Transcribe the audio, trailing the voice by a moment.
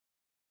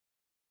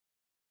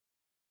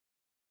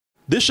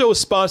This show is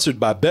sponsored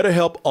by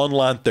BetterHelp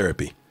Online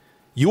Therapy.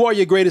 You are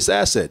your greatest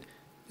asset.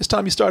 It's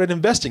time you started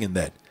investing in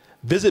that.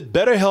 Visit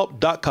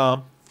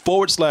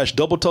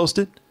betterhelp.com/double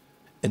toasted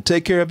and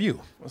take care of you.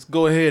 Let's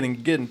go ahead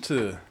and get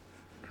into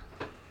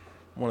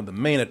one of the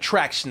main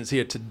attractions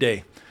here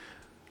today.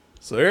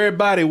 So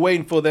everybody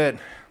waiting for that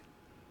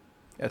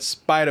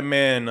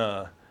Spider-Man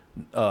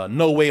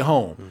No Way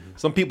Home. Mm-hmm.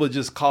 Some people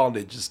just called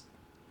it just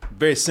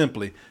very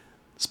simply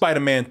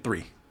Spider-Man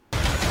 3.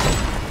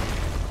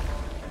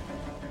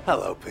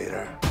 Hello,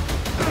 Peter.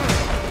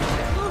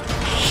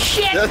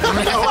 Shit!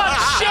 Fuck!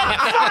 Shit!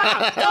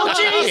 Fuck! Oh,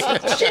 jeez!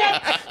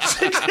 Shit!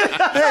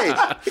 Hey,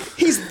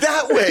 he's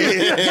that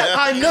way. Yeah,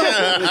 I know.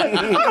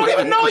 I don't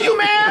even know you,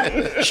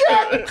 man!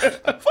 Shit!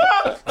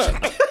 Fuck!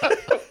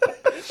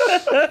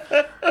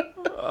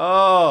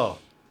 Oh.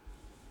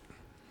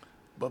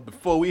 But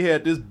before we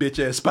had this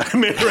bitch-ass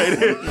Spider-Man right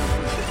here.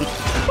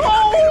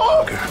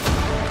 Oh!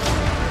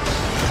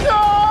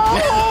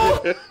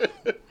 No!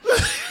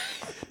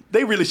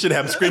 They really should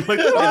have him scream like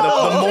that.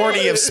 The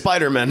Morty of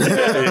Spider-Man.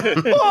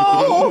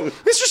 Oh!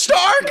 Mr.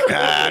 Stark!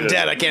 I'm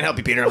dead. I can't help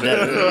you, Peter. I'm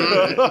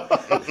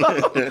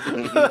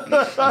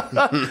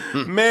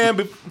dead.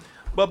 Man,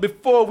 but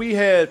before we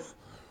had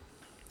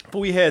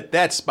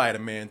that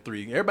Spider-Man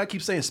 3, everybody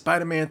keeps saying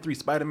Spider-Man 3,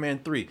 Spider-Man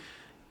 3.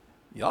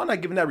 Y'all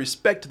not giving that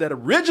respect to that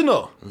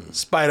original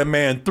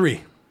Spider-Man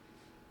 3.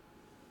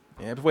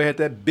 Yeah, before we had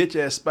that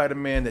bitch-ass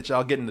Spider-Man that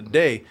y'all getting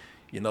today,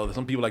 you know,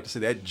 some people like to say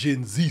that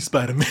Gen Z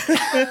Spider-Man.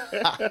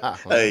 That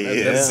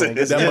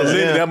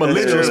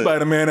millennial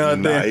Spider-Man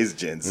out there. Nah, he's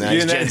Gen Z.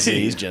 He's Gen Z.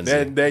 He's Gen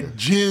Z. That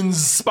Gen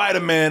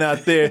Spider-Man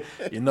out there.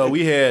 You know,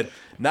 we had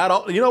not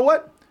all. You know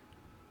what?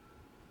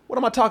 What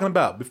am I talking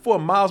about? Before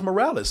Miles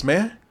Morales,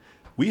 man,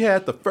 we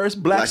had the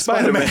first Black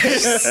Spider-Man.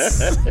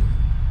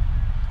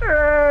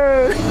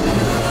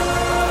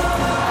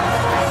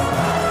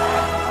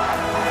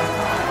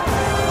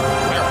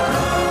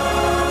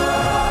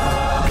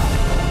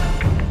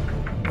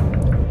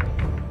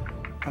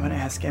 I'm gonna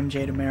ask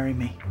MJ to marry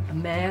me. A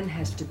man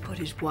has to put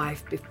his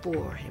wife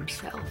before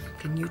himself.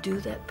 Can you do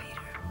that, Peter?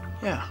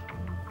 Yeah.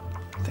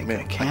 I think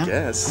I can. I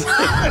guess.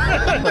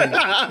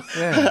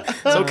 Yeah.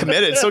 So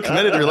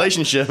committed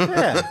relationship.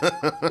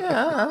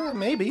 Yeah,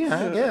 maybe.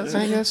 I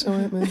guess so.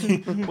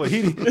 Well,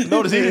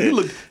 notice he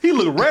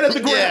looked right at the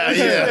ground.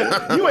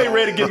 Yeah. You ain't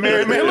ready to get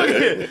married, man. Look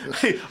at it.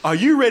 Hey, are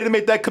you ready to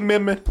make that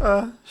commitment?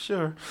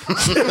 Sure.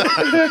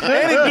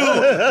 And he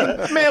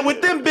do, man,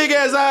 with them big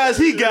ass eyes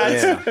he got,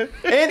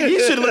 and he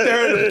should have looked at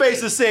her in the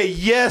face and said,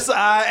 "Yes,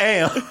 I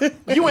am."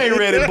 You ain't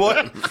ready,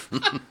 boy.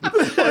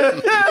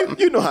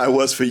 You know how it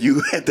was for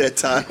you at that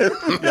time.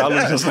 Y'all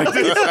look just like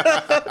this.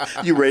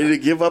 You ready to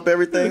give up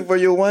everything for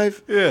your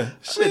wife? Yeah.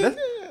 Shit.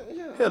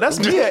 That's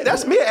me.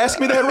 That's me. Ask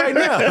me that right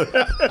now.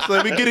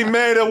 So we getting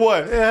married or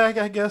what? Yeah,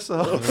 I guess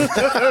so.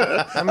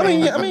 I mean,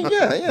 yeah.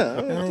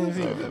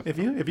 If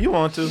you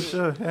want to,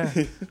 sure. Yeah.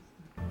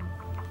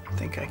 I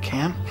think I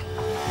can.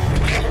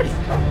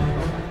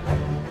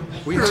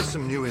 We heard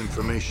some new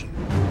information.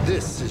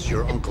 This is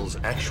your uncle's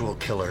actual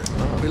killer.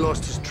 We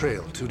lost his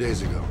trail 2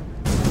 days ago.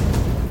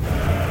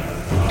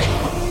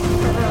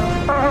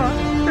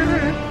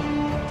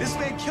 This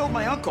man killed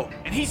my uncle,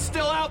 and he's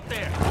still out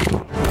there.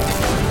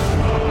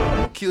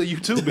 I'll kill you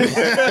too, baby.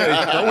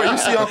 Don't worry, you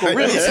see Uncle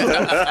Rick.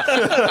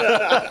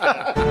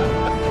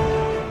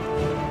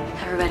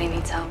 Everybody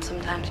needs help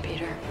sometimes,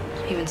 Peter.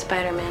 Even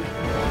Spider-Man.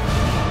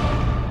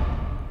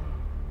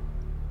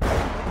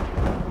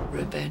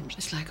 Revenge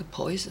is like a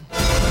poison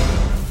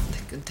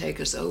that can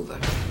take us over.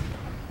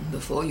 And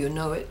before you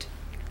know it,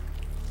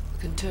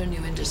 it can turn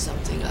you into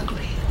something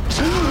ugly.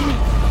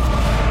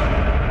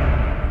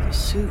 The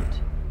suit.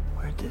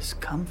 Where'd this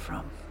come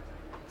from?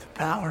 The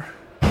power.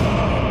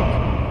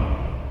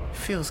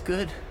 Feels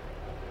good.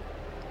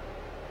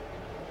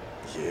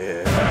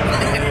 Yeah.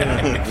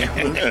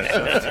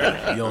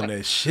 You on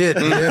that shit.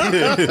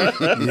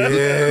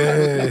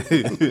 Yeah.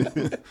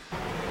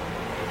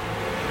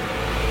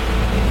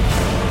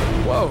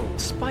 Whoa,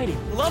 Spidey.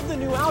 Love the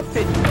new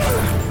outfit.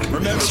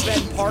 Remember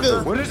Ben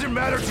Parker? What does it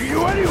matter to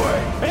you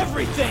anyway?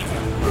 Everything.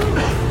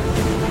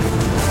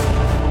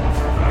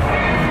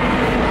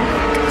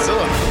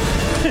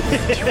 Do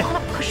you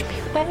want to push me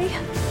away?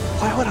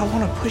 Why would I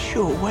want to push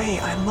you away?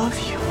 I love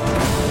you.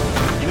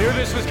 You knew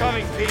this was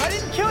coming, Pete. I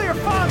didn't kill your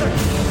father.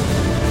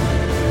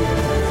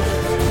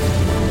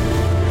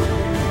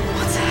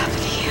 What's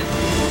happening?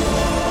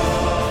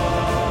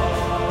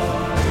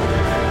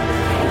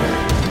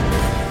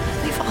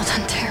 We've all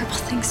done terrible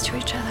things to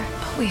each other,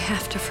 but we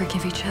have to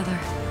forgive each other,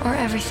 or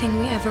everything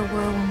we ever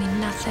were will mean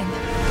nothing.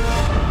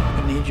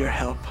 I need your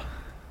help.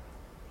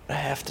 I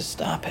have to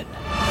stop it.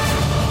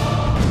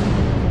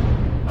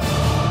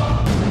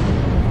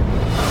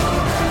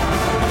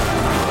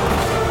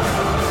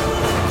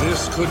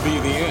 This could be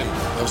the end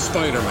of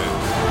Spider-Man.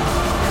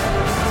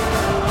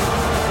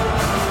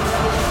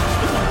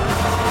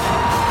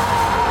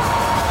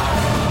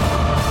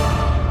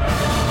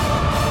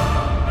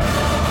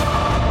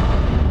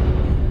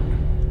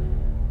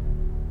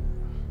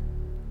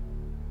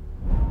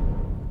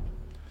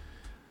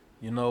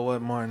 You know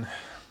what, Martin?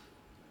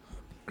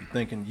 I'm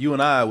thinking you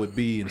and I would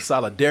be in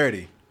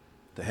solidarity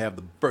to have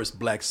the first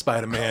black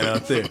Spider-Man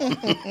out there.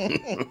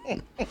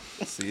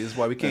 See, this is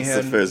why we can't That's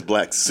have the first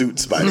black suit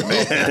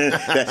Spider-Man.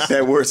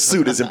 that word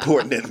suit is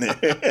important in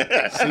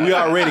there. See, we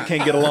already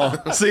can't get along.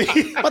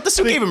 See? But the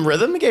suit gave him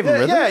rhythm. It gave him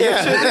rhythm. Yeah.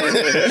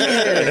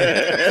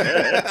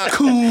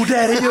 Cool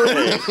daddy.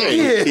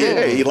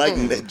 Yeah, he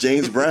liked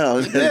James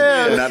Brown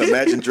and not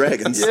Imagine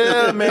Dragons.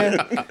 Yeah, man.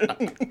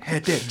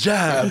 Had that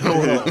jive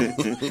going on.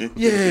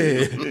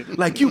 Yeah.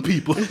 Like you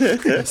people.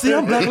 See,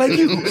 I'm black like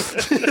you.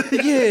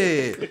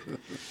 Yeah.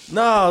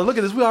 No, look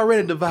at this. We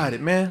already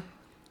divided, man.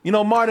 You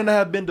know, Martin and I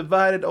have been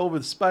divided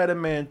over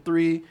Spider-Man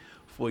 3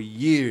 for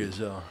years,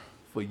 y'all.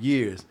 For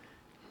years.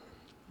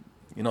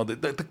 You know,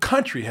 the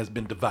country has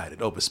been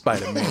divided over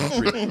Spider-Man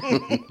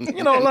 3.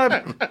 You know,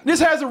 like, this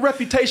has a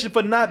reputation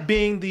for not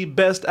being the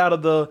best out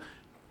of the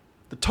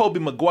Tobey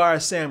Maguire,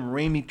 Sam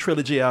Raimi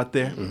trilogy out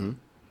there. Mm-hmm.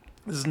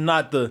 This is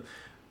not the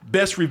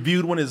best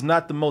reviewed one. It's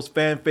not the most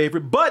fan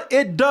favorite. But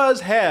it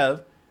does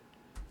have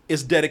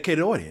its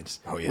dedicated audience,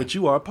 which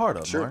you are a part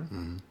of, Martin.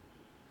 Mm-hmm.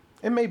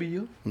 And maybe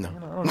you. No. You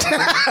know, I don't know.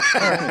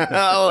 Right.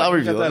 I'll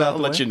review it. I'll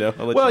let you know.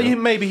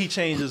 Maybe he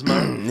changed his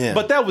mind. Yeah.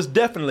 But that was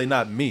definitely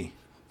not me.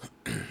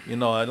 You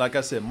know, like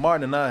I said,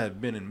 Martin and I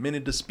have been in many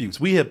disputes.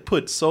 We have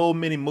put so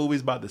many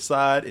movies by the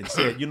side and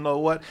said, you know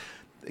what?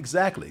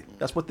 Exactly.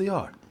 That's what they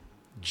are.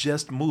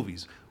 Just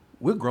movies.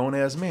 We're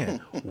grown-ass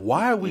men.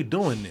 Why are we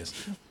doing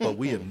this? But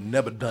we have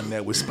never done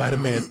that with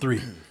Spider-Man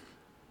 3.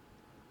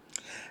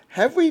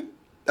 Have we?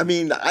 I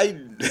mean, I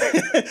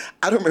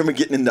don't remember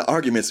getting into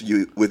arguments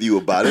with you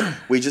about it.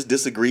 We just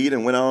disagreed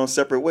and went our own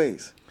separate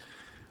ways.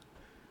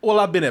 Well,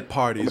 I've been at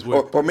parties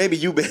where... Or maybe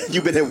you've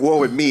been at war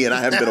with me and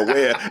I haven't been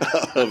aware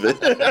of it.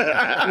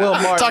 Well,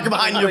 Martin... Talking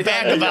behind your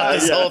back about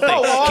this whole thing.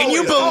 Oh, can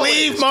you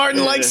believe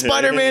Martin likes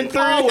Spider-Man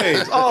 3?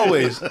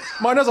 Always.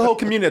 Martin, there's a whole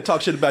community that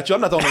talks shit about you.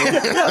 I'm not the only one.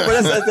 Yeah,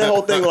 but that's the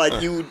whole thing.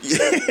 Like, you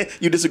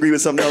disagree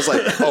with something else.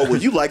 Like, oh,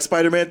 well, you like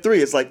Spider-Man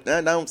 3. It's like,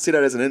 I don't see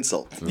that as an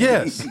insult.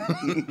 Yes.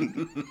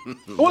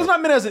 Well, it's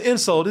not meant as an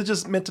insult. It's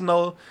just meant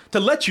to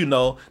let you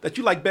know that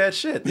you like bad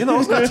shit. You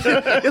know, it's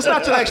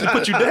not to actually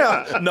put you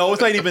down. No,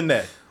 it's not even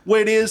that.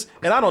 What it is,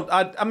 and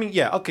I mean,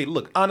 yeah, okay,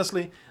 look,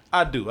 honestly,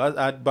 I do.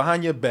 I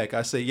behind your back,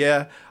 I say,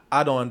 yeah,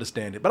 I don't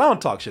understand it, but I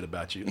don't talk shit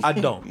about you. I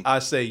don't. I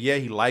say, yeah,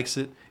 he likes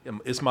it.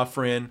 It's my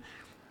friend.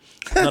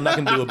 Nothing I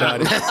can do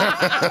about it.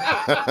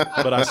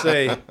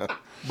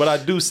 But I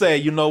do say,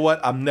 you know what?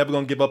 I'm never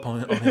gonna give up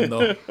on him,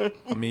 though.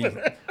 I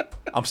mean,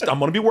 I'm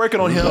gonna be working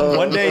on him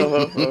one day.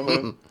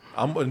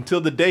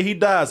 Until the day he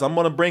dies, I'm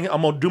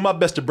gonna do my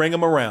best to bring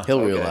him around.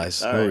 He'll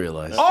realize. He'll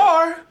realize.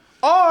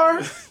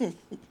 Or.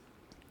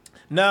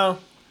 Now,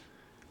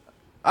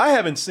 I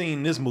haven't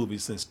seen this movie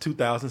since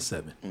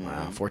 2007.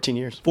 Wow, 14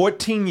 years.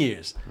 14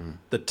 years. Mm.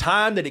 The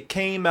time that it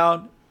came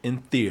out in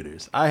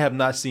theaters. I have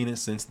not seen it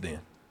since then.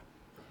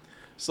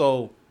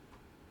 So,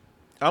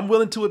 I'm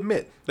willing to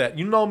admit that,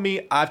 you know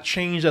me, I've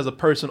changed as a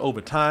person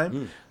over time.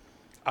 Mm.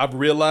 I've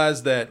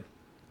realized that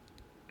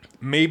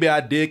maybe I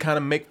did kind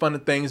of make fun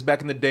of things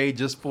back in the day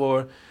just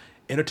for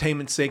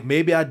entertainment's sake.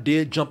 Maybe I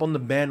did jump on the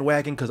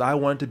bandwagon because I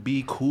wanted to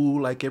be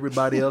cool like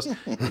everybody else.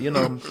 You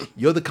know,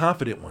 you're the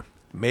confident one.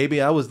 Maybe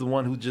I was the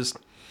one who just,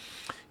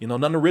 you know,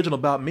 nothing original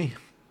about me.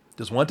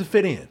 Just wanted to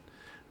fit in.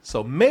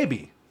 So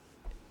maybe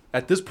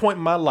at this point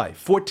in my life,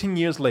 14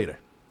 years later,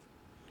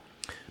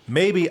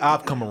 maybe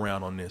I've come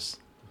around on this.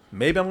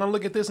 Maybe I'm going to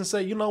look at this and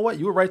say, you know what?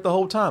 You were right the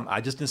whole time.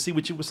 I just didn't see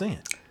what you were saying.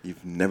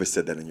 You've never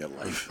said that in your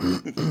life.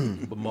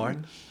 But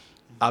Martin,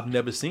 I've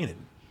never seen it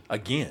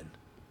again.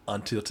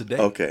 Until today.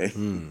 Okay.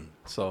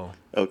 So.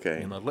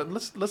 Okay. You know,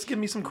 let's give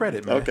me some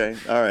credit, man. Okay.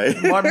 All right.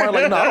 Martin,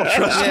 like, no, I don't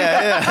trust you.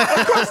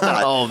 Yeah. Of course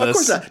not. Of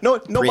course not. No,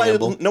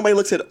 nobody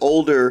looks at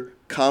older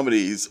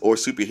comedies or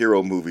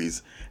superhero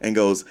movies and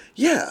goes,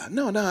 yeah,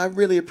 no, I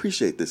really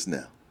appreciate this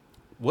now.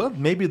 Well,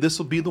 maybe this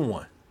will be the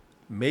one.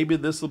 Maybe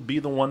this will be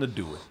the one to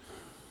do it.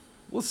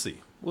 We'll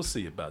see. We'll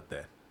see about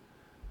that.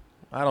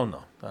 I don't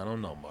know,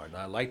 Martin.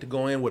 I like to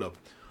go in with a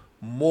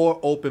more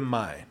open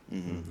mind.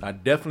 Mm-hmm. I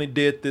definitely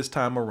did this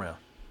time around.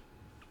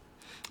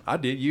 I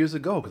did years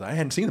ago because I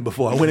hadn't seen it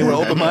before. I went in with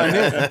an open mind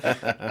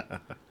then.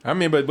 I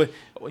remember, but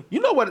you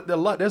know what?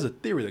 There's a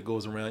theory that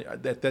goes around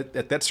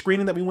that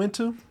screening that we went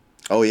to.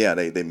 Oh yeah,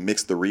 they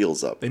mixed the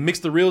reels up. They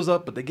mixed the reels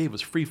up, but they gave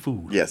us free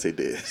food. Yes, they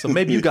did. So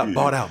maybe you got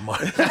bought out,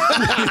 Mark.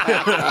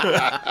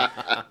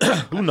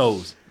 Who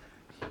knows?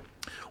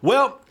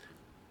 Well,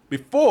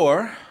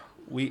 before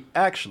we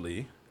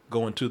actually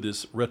go into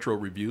this retro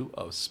review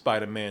of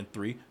Spider-Man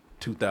 3,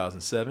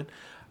 2007,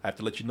 I have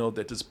to let you know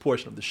that this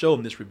portion of the show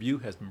and this review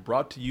has been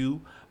brought to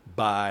you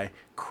by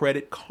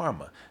Credit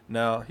Karma.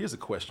 Now, here's a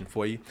question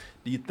for you.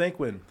 Do you think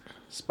when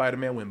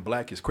Spider-Man went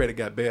black, his credit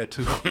got bad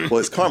too? Well,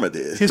 his karma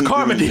did. His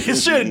karma did. It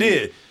sure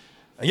did.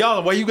 And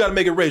y'all, well, you got to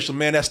make it racial,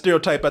 man. That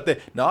stereotype out there.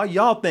 Now,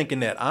 y'all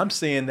thinking that. I'm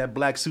saying that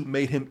black suit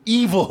made him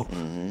evil.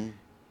 Mm-hmm.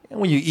 And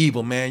when you're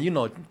evil, man, you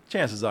know,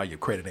 chances are your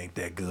credit ain't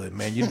that good,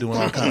 man. You're doing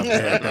all kinds of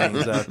bad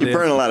things out there. You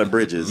burn a lot of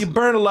bridges. You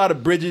burn a lot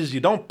of bridges.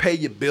 You don't pay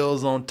your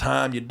bills on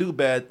time. You do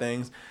bad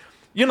things.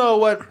 You know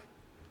what?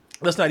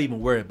 Let's not even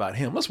worry about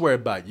him. Let's worry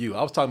about you.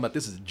 I was talking about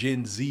this is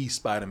Gen Z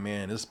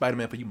Spider-Man. This is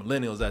Spider-Man for you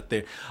millennials out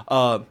there.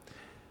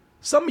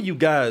 Some of you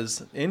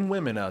guys and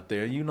women out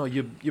there, you know,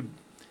 you're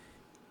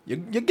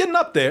getting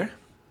up there.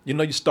 You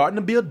know, you're starting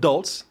to be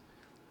adults.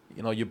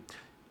 You know, you're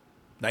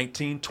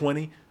 19,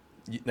 20.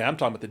 Now I'm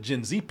talking about the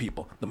Gen Z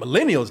people. The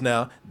millennials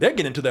now, they're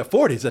getting into their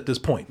 40s at this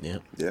point. Yeah,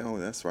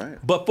 that's right.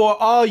 But for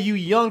all you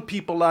young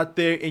people out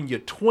there in your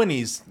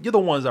 20s, you're the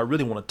ones I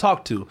really want to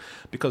talk to,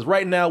 because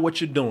right now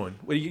what you're doing,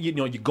 you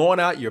know, you're going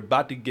out, you're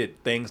about to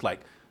get things like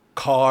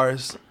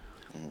cars.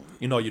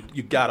 You know, you're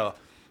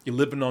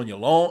living on your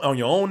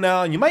own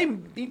now, and you might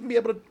even be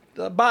able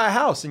to buy a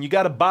house, and you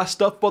got to buy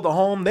stuff for the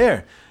home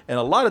there. And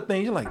a lot of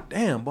things you're like,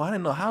 damn, boy, I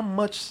didn't know how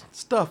much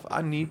stuff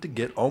I need to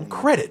get on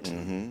credit.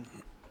 Mm-hmm.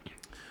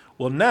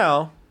 Well,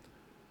 now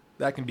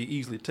that can be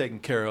easily taken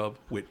care of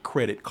with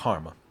Credit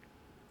Karma.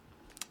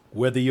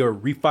 Whether you're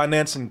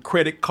refinancing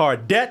credit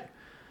card debt,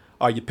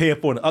 or you're paying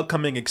for an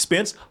upcoming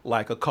expense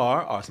like a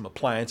car or some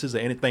appliances or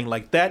anything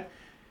like that,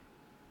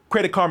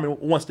 Credit Karma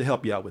wants to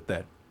help you out with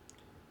that.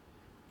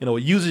 You know,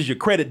 it uses your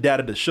credit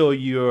data to show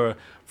your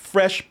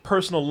fresh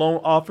personal loan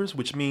offers,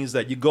 which means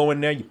that you go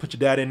in there, you put your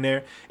data in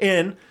there,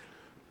 and,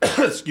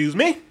 excuse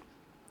me,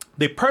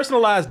 they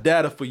personalize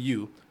data for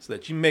you so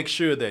that you make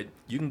sure that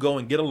you can go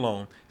and get a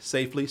loan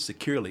safely,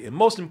 securely, and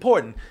most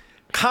important,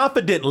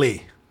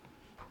 confidently.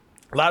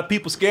 A lot of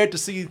people scared to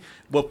see,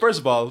 well, first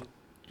of all,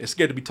 they're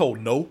scared to be told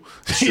no.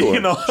 Sure,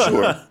 you know?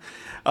 sure.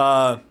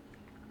 And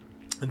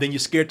then you're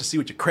scared to see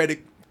what your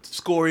credit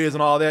score is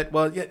and all that.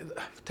 Well, yeah,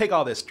 take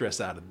all that stress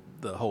out of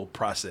the whole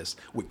process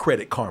with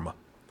Credit Karma.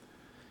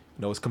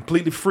 You know, it's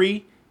completely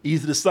free,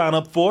 easy to sign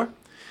up for,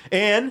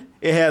 and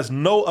it has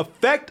no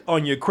effect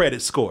on your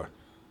credit score.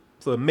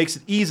 So it makes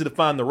it easy to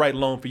find the right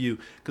loan for you.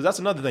 Because that's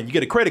another thing. You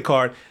get a credit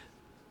card,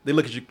 they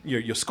look at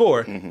your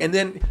score, and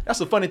then that's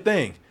a funny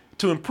thing.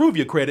 To improve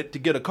your credit, to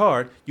get a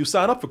card, you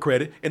sign up for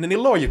credit, and then they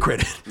lower your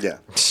credit. Yeah.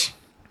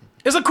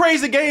 It's a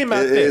crazy game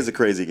out there. It is a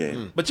crazy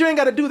game. But you ain't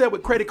got to do that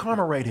with Credit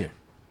Karma right here.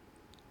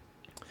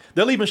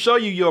 They'll even show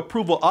you your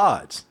approval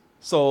odds.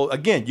 So,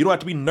 again, you don't have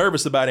to be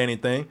nervous about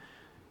anything.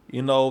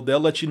 You know,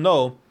 they'll let you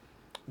know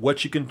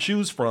what you can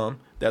choose from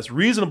that's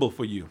reasonable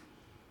for you.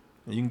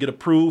 And you can get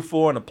approved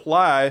for and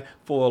apply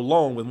for a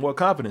loan with more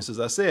confidence,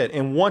 as I said.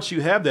 And once you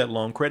have that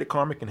loan, Credit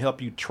Karma can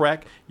help you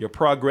track your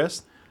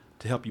progress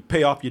to help you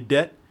pay off your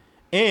debt.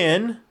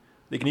 And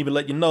they can even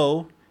let you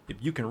know if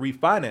you can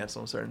refinance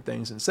on certain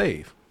things and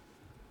save.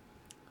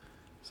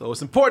 So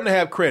it's important to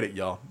have credit,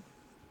 y'all.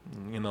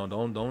 You know,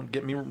 don't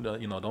get me,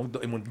 you know, don't,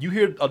 when you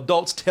hear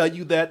adults tell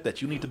you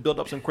that you need to build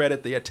up some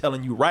credit, they are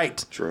telling you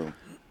right. True.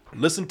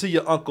 Listen to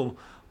your Uncle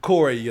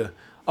Corey, your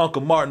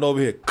Uncle Martin over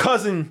here.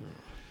 Cousin,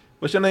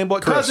 what's your name, boy?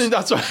 Chris. Cousin,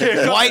 that's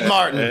right. White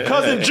Martin.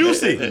 Cousin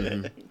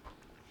Juicy.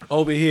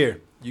 Over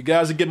here. You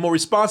guys are getting more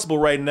responsible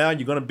right now.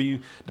 You're going to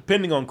be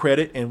depending on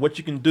credit. And what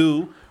you can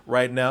do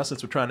right now,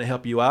 since we're trying to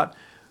help you out,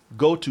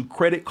 go to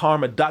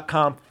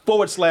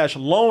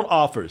creditkarma.com/loan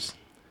offers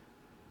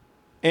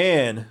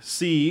and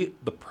see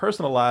the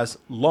personalized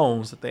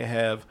loans that they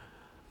have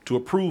to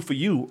approve for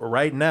you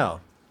right now.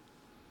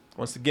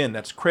 Once again,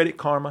 that's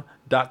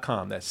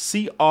creditkarma.com. That's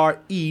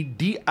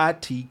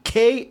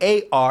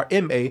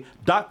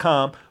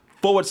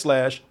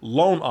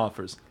creditkarma.com/loan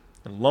offers.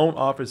 And loan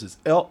offers is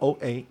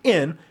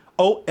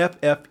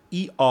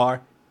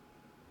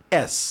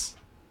LOANOFFERS.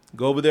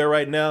 Go over there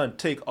right now and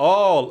take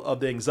all of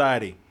the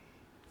anxiety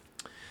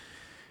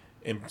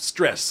and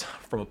stress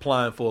from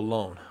applying for a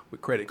loan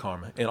with Credit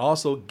Karma. And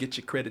also get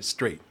your credit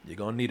straight. You're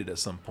going to need it at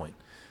some point.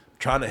 I'm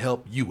trying to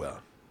help you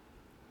out.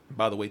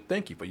 By the way,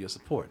 thank you for your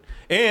support.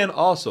 And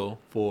also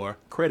for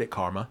Credit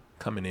Karma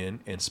coming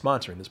in and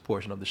sponsoring this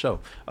portion of the show.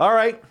 All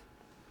right.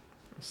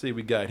 Let's see what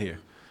we got here.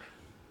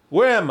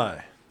 Where am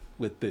I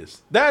with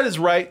this? That is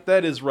right.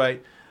 That is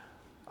right.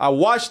 I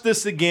watched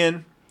this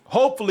again,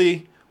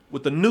 hopefully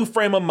with a new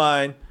frame of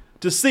mind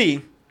to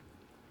see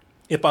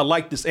if I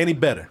like this any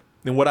better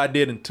than what I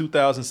did in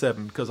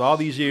 2007. Because all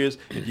these years,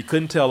 if you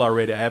couldn't tell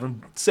already, I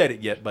haven't said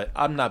it yet, but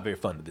I'm not very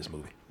fond of this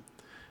movie.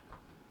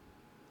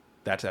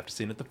 That's after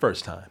seeing it the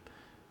first time.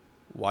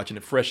 Watching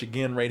it fresh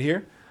again right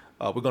here.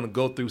 We're going to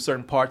go through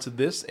certain parts of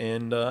this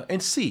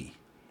and see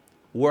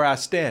where I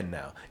stand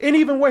now. And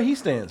even where he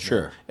stands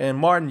Sure. now. And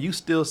Martin, you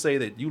still say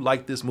that you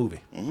like this movie.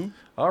 Mm-hmm.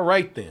 All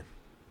right, then.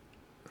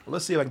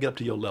 Let's see if I can get up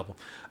to your level.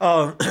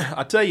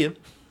 I tell you,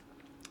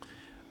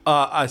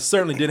 I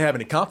certainly didn't have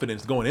any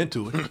confidence going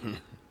into it.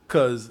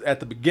 Because at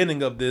the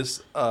beginning of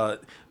this,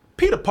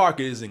 Peter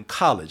Parker is in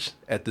college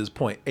at this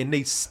point, and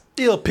they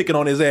still picking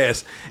on his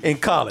ass in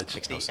college.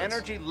 The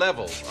energy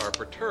levels are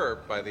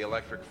perturbed by the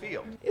electric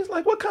field. It's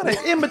like, what kind of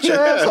immature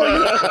ass are you?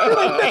 You're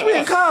like, bitch, we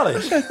in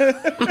college.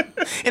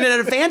 In an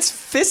advanced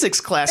physics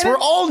class. We're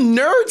all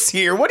nerds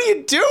here. What are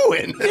you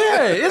doing?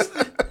 Yeah,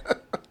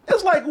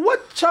 it's like,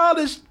 what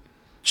childish,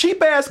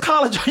 cheap-ass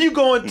college are you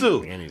going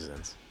to? Any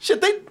sense.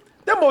 Shit,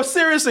 they're more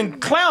serious in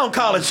clown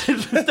college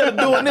instead of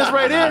doing this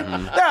right here.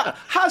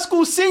 High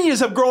school seniors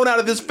have grown out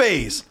of this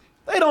phase.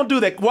 They don't do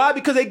that. Why?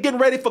 Because they're getting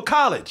ready for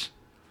college.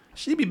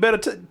 She'd be better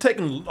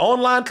taking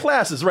online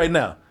classes right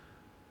now.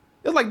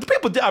 It's like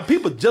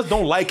people just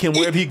don't like him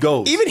wherever he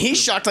goes. Even he's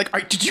shocked.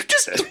 Like, did you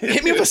just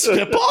hit me with a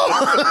spitball?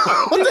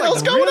 What the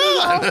hell's going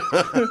on?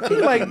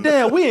 He's like,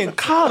 damn, we in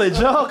college,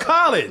 y'all.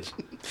 College.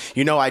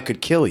 You know, I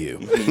could kill you.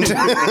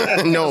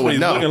 No, like.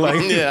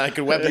 Yeah, I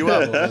could web you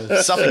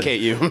up,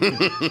 suffocate you.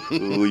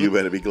 Ooh, you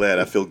better be glad.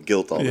 I feel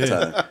guilt all the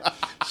time.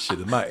 Shit,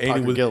 if my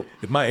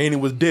auntie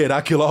was dead,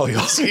 I'd kill all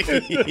y'all. She's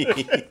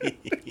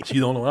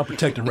the only one I'm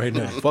protecting right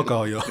now. Fuck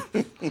all y'all.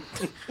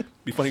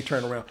 Be funny,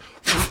 turn around.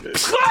 I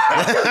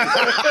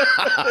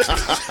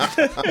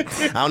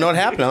don't know what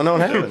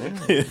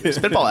happened. Yeah.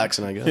 Spitball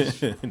accident, I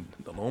guess.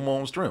 The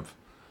hormone strength.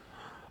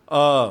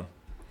 I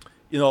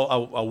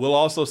will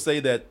also say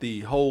that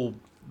the whole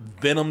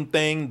Venom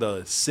thing,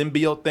 the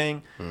symbiote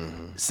thing,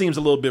 seems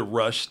a little bit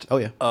rushed. Oh,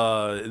 yeah.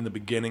 In the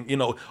beginning.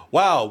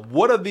 Wow,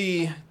 what are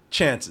the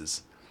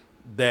chances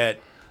that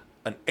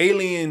an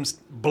alien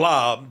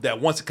blob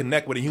that wants to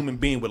connect with a human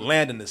being would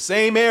land in the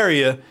same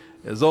area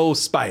as old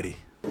Spidey?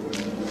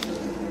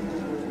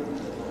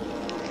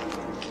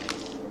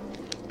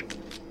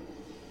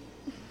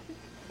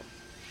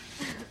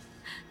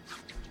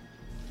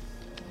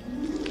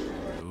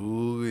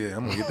 Ooh, yeah,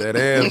 I'm gonna get that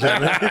ass.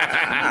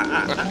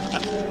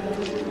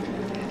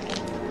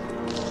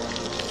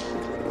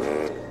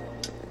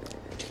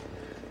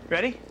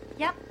 Ready?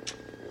 Yep.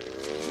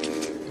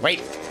 Wait.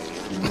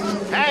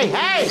 Hey!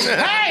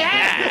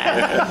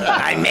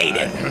 I made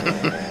it.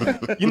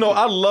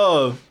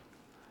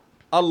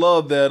 I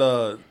love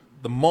that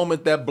the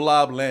moment that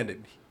blob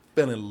landed, he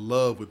fell in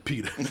love with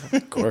Peter.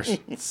 Of course.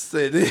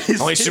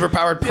 Only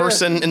superpowered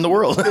person in the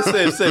world.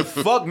 It said,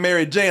 fuck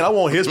Mary Jane. I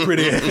want his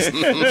pretty ass.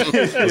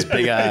 His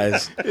big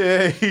eyes.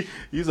 Yeah,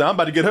 he's like, I'm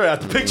about to get her out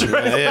the picture.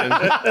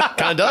 Yeah,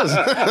 kind of does.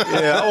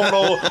 Yeah, I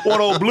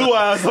want old blue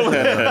eyes over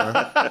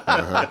there.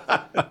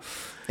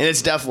 And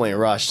it's definitely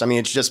rushed. I mean,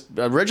 it's just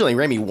originally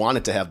Raimi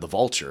wanted to have the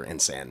Vulture and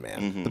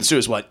Sandman, but the studio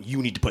was what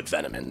you need to put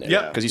Venom in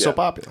there because he's so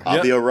popular.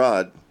 I'll be a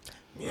Rod.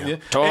 Yeah.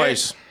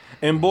 Toys.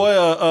 And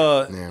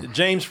boy,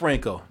 James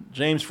Franco.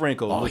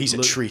 Oh, he's a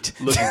treat.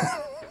 Look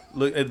at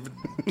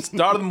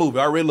start of the movie,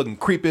 already looking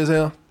creepy as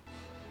hell.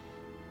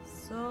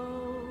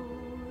 So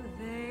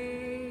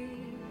they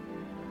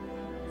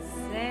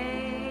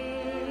say.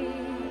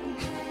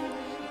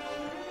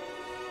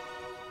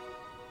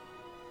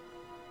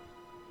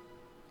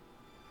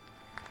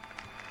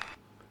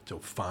 So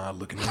fine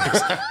looking.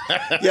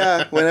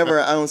 Yeah, whenever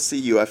I don't see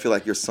you, I feel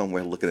like you're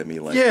somewhere looking at me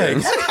like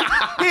that.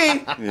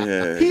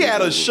 He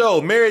had a show,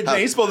 Mary Jane.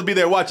 He's supposed to be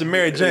there watching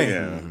Mary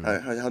Jane.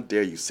 Yeah. How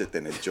dare you sit there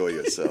and enjoy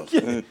yourself?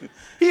 Yeah.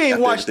 He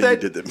ain't watched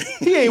that.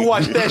 He ain't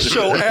watched that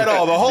show at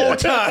all the whole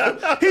time.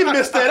 He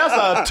missed that.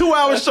 That's a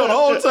 2-hour show the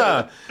whole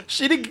time.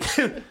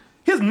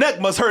 His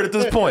neck must hurt at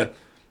this point.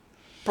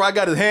 Probably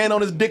got his hand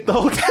on his dick the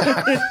whole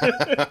time.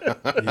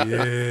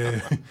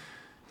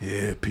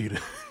 Yeah, Peter.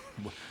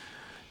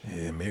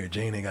 Yeah, Mary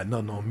Jane ain't got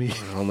nothing on me.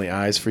 Only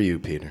eyes for you,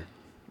 Peter.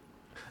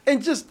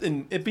 And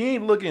if he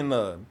ain't looking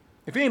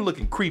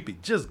creepy,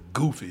 just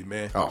goofy,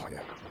 man. Oh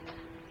yeah.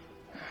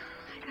 I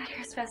got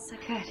yours fast so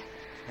good.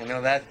 I know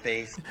that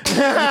face.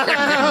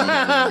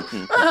 I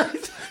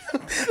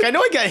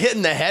know he got hit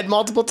in the head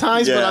multiple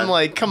times, but I'm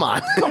like, come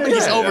on.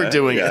 He's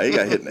overdoing it. Yeah, he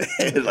got hit in the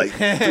head like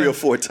 3 or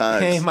 4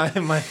 times. Hey, my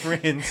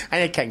friends.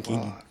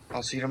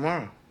 I'll see you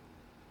tomorrow.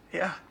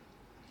 Yeah,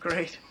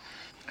 great.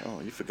 Oh,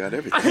 you forgot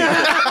everything.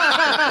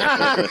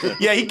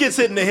 Yeah, he gets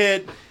hit in the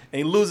head and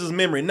he loses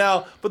memory.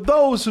 Now, for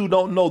those who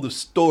don't know the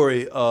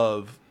story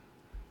of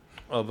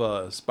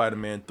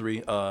Spider-Man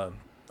 3, I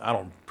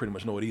don't pretty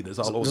much know it either. It's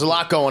all over. There's a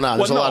lot going on.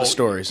 There's a lot of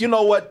stories. You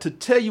know what? To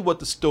tell you what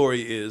the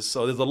story is,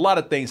 so there's a lot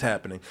of things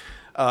happening.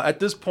 At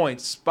this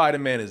point,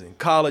 Spider-Man is in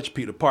college.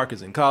 Peter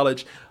Parker's in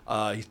college.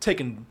 He's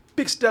taking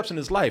big steps in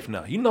his life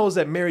now. He knows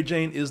that Mary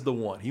Jane is the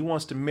one. He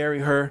wants to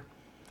marry her.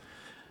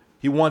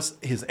 He wants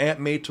his Aunt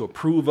May to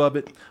approve of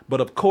it. But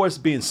of course,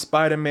 being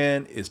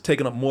Spider-Man is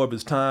taking up more of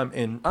his time.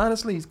 And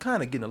honestly, he's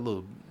kind of getting a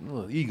little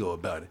ego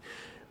about it.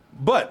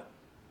 But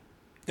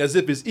as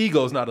if his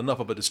ego is not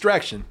enough of a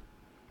distraction,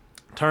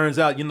 turns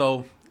out,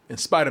 in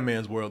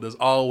Spider-Man's world, there's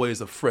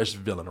always a fresh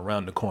villain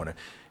around the corner.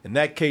 In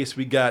that case,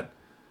 we got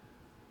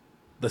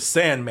the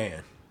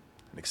Sandman,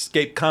 an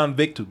escaped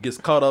convict who gets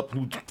caught up,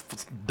 who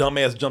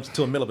dumbass jumps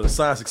into the middle of a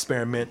science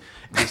experiment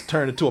and gets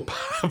turned into a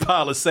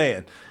pile of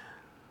sand.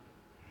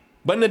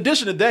 But in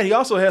addition to that, he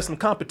also has some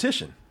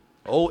competition.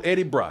 Old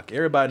Eddie Brock.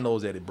 Everybody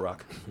knows Eddie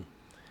Brock.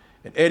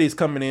 And Eddie's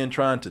coming in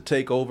trying to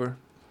take over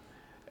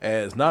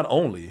as not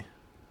only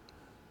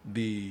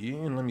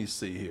let me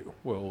see here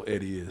where old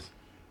Eddie is.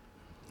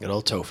 Good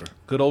old Topher.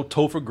 Good old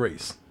Topher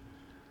Grace.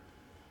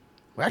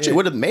 Well, actually,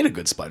 would have made a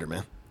good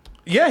Spider-Man.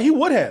 Yeah, he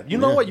would have. You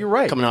know what? You're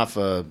right. Coming off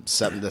the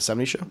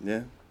 70s show.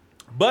 Yeah.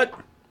 But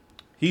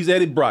he's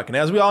Eddie Brock. And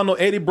as we all know,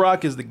 Eddie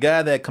Brock is the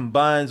guy that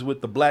combines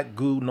with the black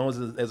goo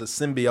known as a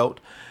symbiote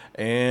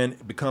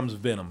and becomes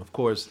Venom. Of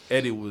course,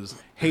 Eddie was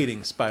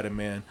hating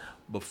Spider-Man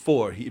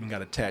before he even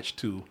got attached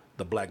to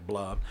the Black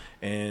Blob.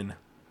 And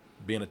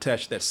being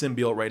attached to that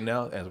symbiote right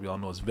now, as we all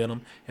know, is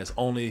Venom, has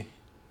only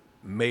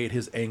made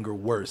his anger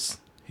worse,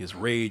 his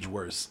rage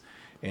worse.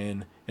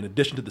 And in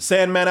addition to the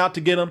Sandman out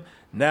to get him,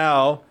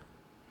 now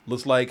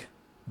looks like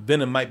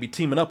Venom might be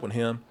teaming up with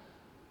him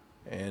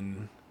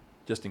and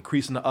just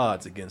increasing the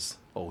odds against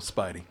old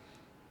Spidey.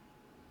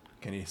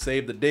 Can he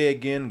save the day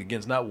again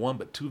against not one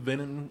but two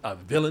villains?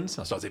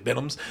 I started to say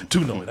Venoms.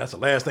 Two, no, that's the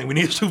last thing we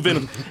need is two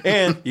Venoms.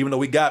 And even though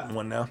we got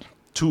one now,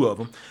 two of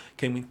them,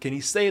 can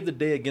he save the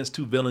day against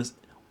two villains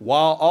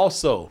while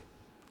also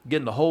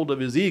getting a hold of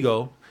his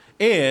ego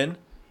and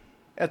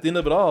at the end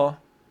of it all,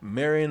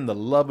 marrying the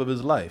love of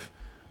his life?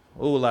 A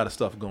whole lot of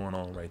stuff going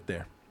on right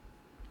there.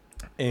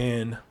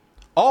 And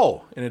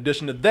in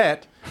addition to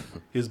that,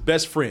 his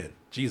best friend.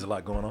 Geez, a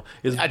lot going on.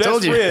 His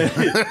best friend,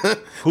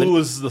 who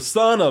is the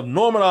son of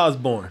Norman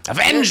Osborn.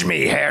 Avenge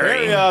me, Harry.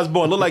 Harry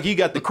Osborn. Look like he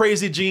got the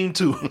crazy gene,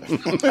 too.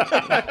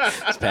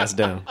 It's passed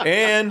down.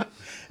 And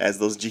as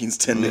those genes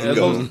tend to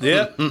go.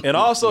 Yeah. And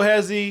also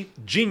has the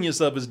genius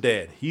of his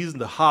dad. He's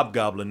the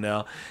Hobgoblin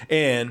now.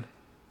 And,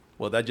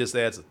 well, that just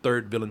adds a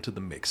third villain to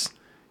the mix.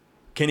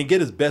 Can he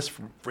get his best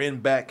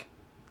friend back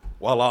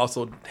while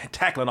also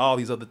tackling all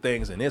these other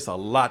things? And it's a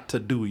lot to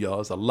do, y'all.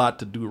 It's a lot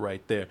to do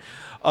right there.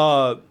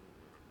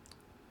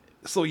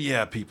 So,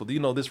 yeah, people, you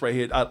know, this right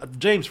here,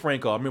 James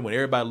Franco, I remember when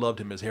everybody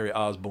loved him as Harry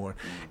Osborn.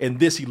 And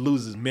this, he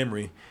loses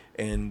memory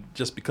and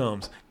just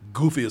becomes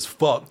goofy as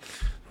fuck.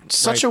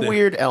 Such a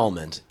weird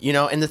element, you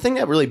know, and the thing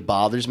that really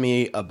bothers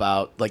me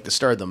about like the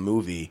start of the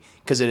movie,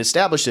 because it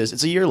establishes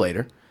it's a year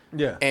later.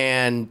 Yeah.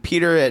 And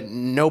Peter at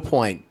no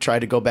point tried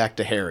to go back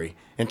to Harry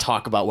and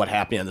talk about what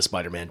happened on the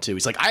Spider-Man 2.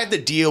 He's like, I had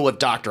to deal with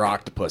Dr.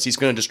 Octopus. He's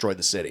going to destroy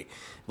the city.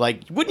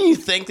 Like, wouldn't you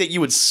think that you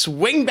would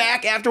swing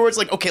back afterwards?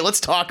 Like, okay, let's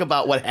talk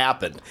about what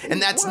happened.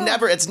 And that's they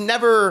never,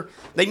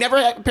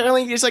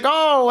 apparently, it's like,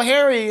 oh,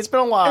 Harry, it's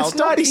been a while. It's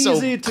not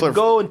easy to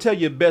go and tell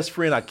your best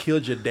friend I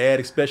killed your dad,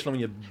 especially when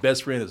your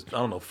best friend is, I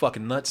don't know,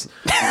 fucking nuts.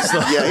 So.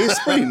 Yeah, he's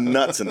pretty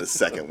nuts in the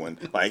second one.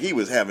 Like, he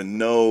was having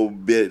no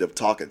bit of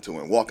talking to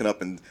him, walking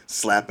up and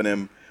slapping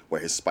him, where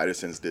his spider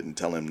sense didn't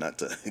tell him not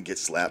to get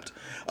slapped.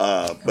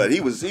 But he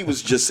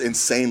was just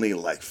insanely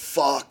like,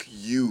 fuck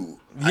you.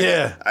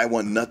 Yeah. I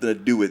want nothing to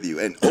do with you.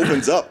 And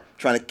opens up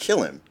trying to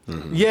kill him.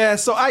 Mm-hmm. Yeah,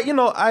 so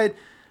I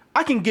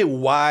can get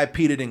why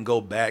Peter didn't go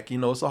back. You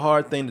know, it's a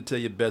hard thing to tell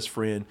your best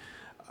friend,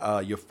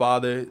 your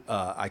father,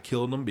 I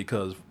killed him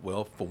because,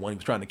 well, for one, he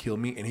was trying to kill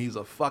me, and he's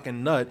a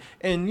fucking nut.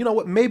 And you know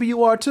what? Maybe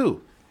you are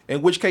too.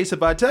 In which case,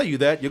 if I tell you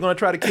that, you're going to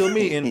try to kill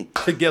me, and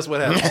guess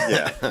what happens?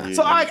 Yeah.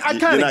 So I kind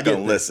of You're not going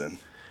to listen.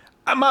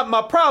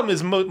 My problem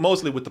is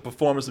mostly with the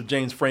performance of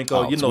James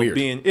Franco. You know,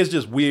 it's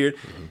just weird.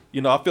 Mm-hmm.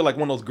 You know, I feel like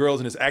one of those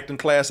girls in his acting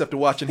class after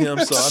watching him.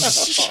 So I'm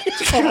just, you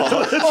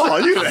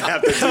didn't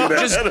have to do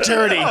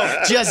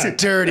that. Just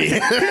dirty. He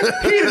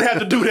didn't have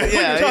to do that.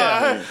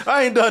 Yeah.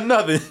 I ain't done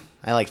nothing.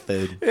 I like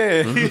food.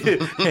 Yeah.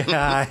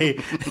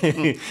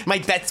 My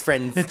best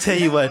friend. I tell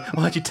you what,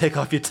 why don't you take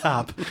off your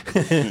top?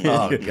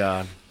 Oh,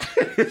 God. I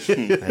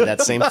had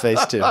that same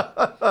face, too.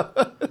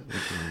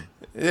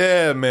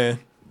 Yeah, man.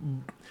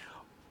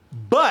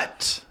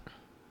 But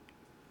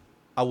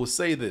I will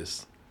say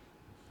this,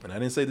 and I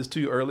didn't say this to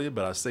you earlier,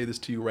 but I say this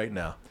to you right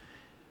now.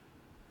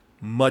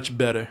 Much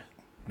better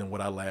than what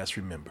I last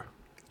remember.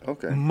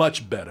 Okay.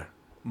 Much better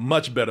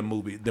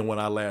movie than what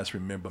I last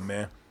remember,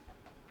 man.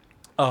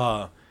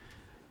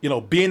 You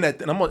know, being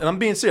that, and I'm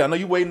being serious. I know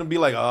you're waiting to be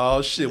like,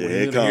 oh shit,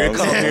 here it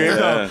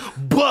comes.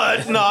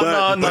 But no.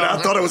 But I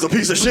thought it was a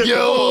piece of shit.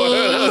 All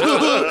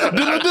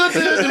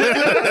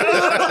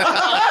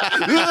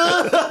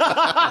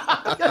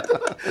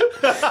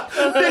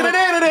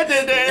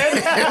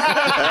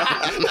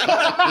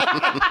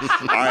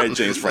right,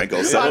 James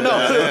Franco.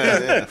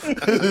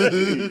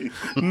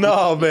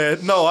 No,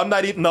 man. No, I'm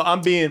not even. No,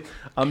 I'm being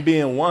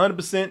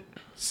 100%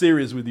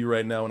 serious with you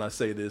right now when I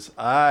say this.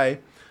 I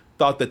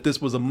thought that this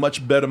was a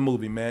much better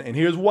movie, man. And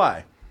here's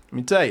why. Let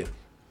me tell you.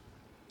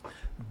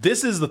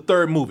 This is the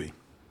third movie.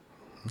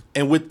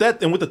 And with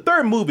the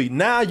third movie,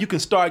 now you can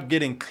start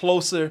getting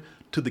closer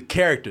to the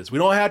characters. We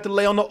don't have to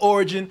lay on the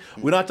origin.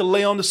 We don't have to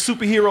lay on the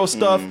superhero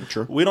stuff.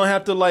 True. We don't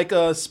have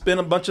to spend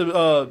a bunch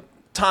of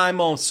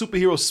time on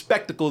superhero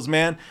spectacles,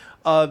 man.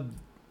 I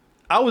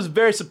was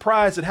very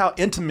surprised at how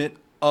intimate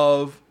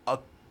of a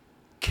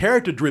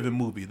character-driven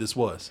movie this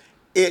was.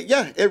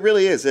 It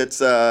really is. It's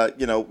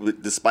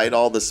despite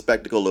all the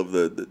spectacle of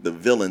the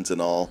villains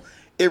and all,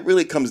 it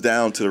really comes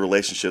down to the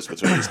relationships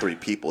between these three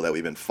people that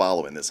we've been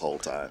following this whole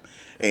time.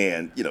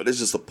 And there's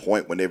just a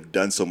point when they've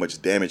done so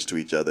much damage to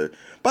each other.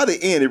 By the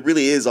end, it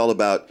really is all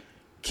about,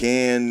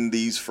 can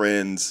these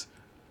friends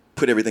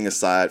put everything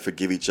aside,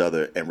 forgive each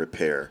other, and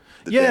repair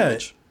the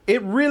damage?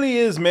 It really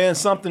is, man.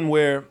 Something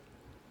where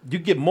you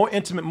get more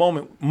intimate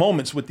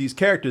moments with these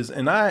characters,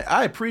 and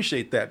I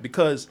appreciate that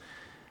because,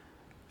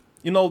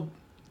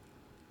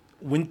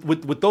 when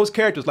with those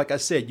characters, like I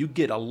said, you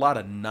get a lot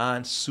of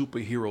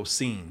non-superhero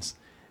scenes,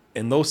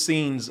 and those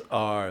scenes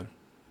are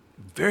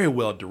very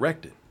well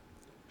directed.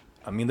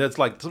 I mean, there's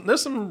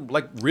some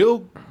real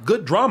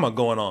good drama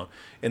going on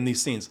in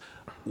these scenes.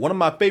 One of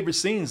my favorite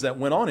scenes that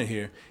went on in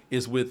here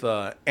is with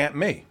Aunt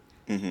May,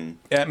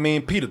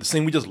 Ant-Man Peter, the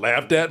scene we just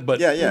laughed at, but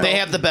They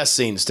have the best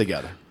scenes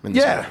together. In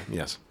this movie.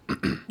 Yes.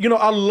 You know,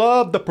 I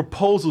love the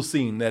proposal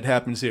scene that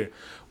happens here.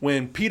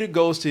 When Peter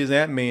goes to his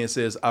Aunt May and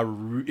says,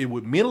 it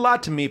would mean a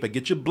lot to me if I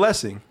get your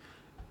blessing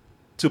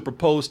to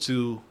propose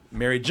to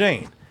Mary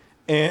Jane.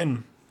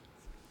 And,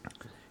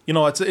 you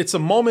know, it's a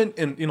moment,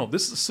 and, you know,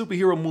 this is a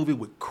superhero movie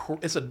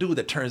it's a dude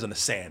that turns into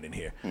sand in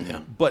here.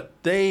 Yeah. But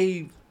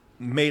they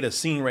made a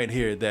scene right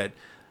here that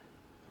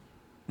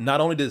not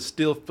only did it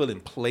still feel in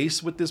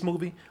place with this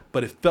movie,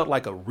 but it felt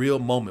like a real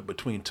moment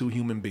between two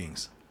human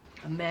beings.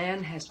 A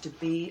man has to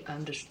be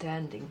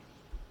understanding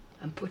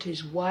and put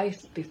his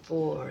wife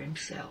before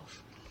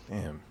himself.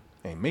 Damn,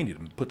 ain't me need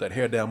to put that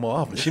hair down more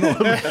often. She don't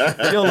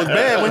look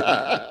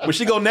bad. When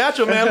she go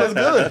natural, man, looks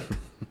good.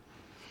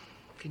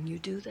 Can you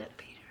do that,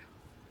 Peter?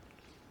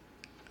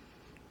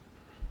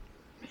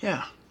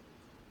 Yeah,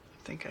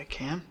 I think I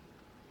can.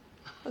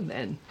 And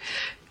then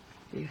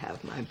you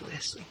have my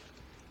blessing.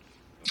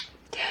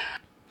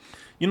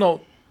 You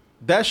know,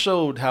 that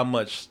showed how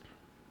much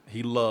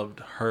he loved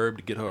Herb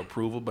to get her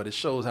approval, but it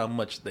shows how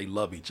much they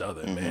love each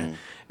other, man.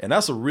 And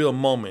that's a real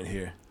moment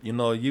here. You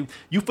know,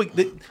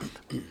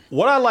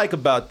 what I like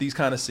about these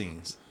kind of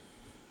scenes,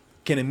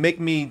 can it make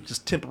me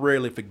just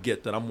temporarily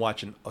forget that I'm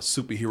watching a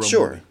superhero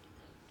movie,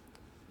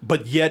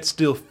 but yet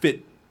still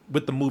fit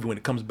with the movie when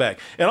it comes back.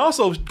 And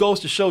also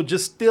goes to show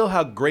just still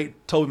how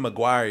great Tobey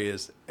Maguire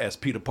is as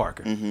Peter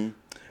Parker.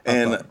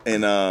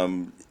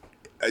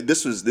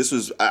 This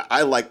was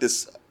I like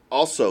this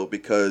also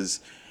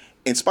because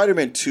in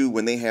Spider-Man 2,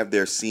 when they have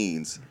their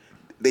scenes,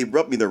 they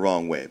rub me the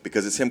wrong way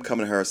because it's him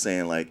coming to her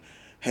saying like,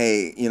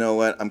 hey, you know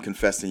what? I'm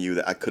confessing to you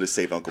that I could have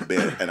saved Uncle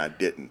Ben and I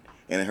didn't.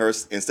 And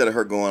instead of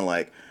her going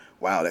like,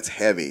 wow, that's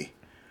heavy,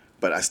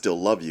 but I still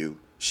love you,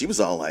 she was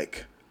all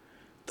like,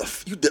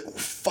 you did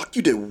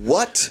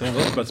what? I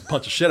was about to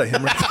punch the shit out of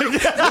him.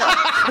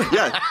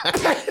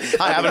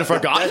 I haven't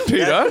forgotten,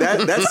 Peter.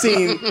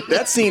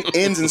 That scene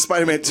ends in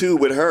Spider-Man 2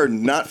 with her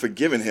not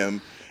forgiving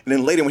him. And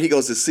then later when he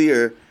goes to see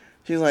her,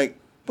 she's like,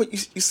 what,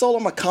 you sold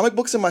all my comic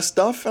books and my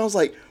stuff? And I was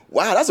like,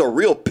 wow, that's a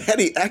real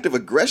petty act of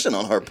aggression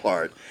on her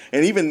part.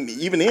 And even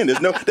then,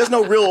 there's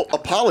no real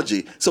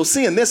apology. So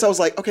seeing this, I was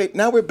like, okay,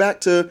 now we're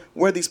back to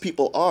where these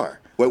people are.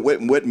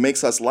 What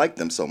makes us like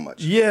them so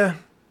much? Yeah,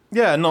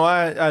 no,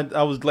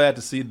 I was glad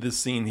to see this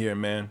scene here,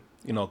 man.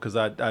 You know, because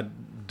I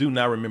do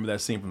not remember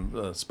that scene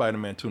from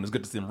Spider-Man 2, and it's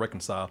good to see them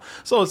reconcile.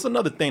 So it's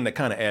another thing that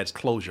kind of adds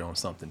closure on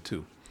something,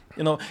 too.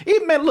 You know,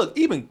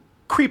 even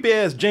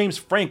creepy-ass James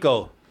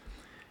Franco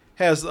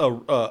has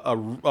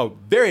a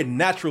very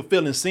natural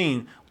feeling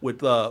scene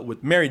with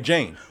Mary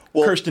Jane,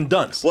 Kirsten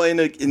Dunst. Well,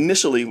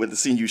 initially with the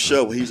scene you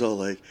show, he's all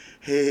like,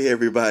 hey,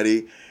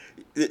 everybody,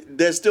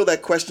 there's still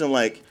that question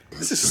like,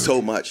 this is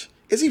so much.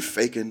 Is he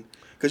faking?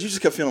 Because you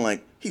just kept feeling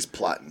like he's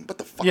plotting. What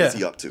the fuck is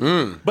he up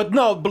to? But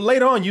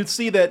later on you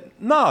see that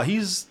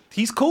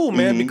he's cool,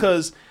 man,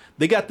 because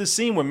they got this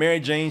scene where Mary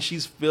Jane,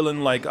 she's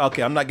feeling like,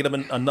 okay, I'm not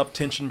getting enough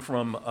attention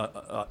from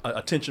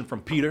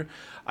Peter.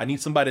 I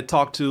need somebody to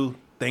talk to.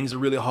 Things are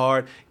really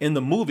hard. In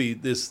the movie,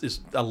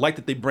 I like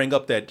that they bring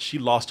up that she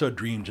lost her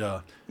dream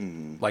job.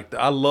 Like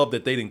I love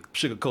that they didn't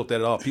sugarcoat that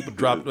at all. People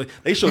drop.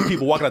 They show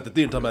people walking out the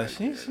theater talking about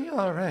she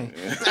all right.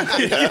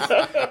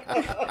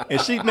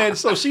 And she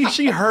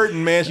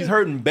hurting, man. She's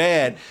hurting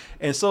bad.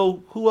 And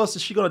so who else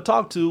is she gonna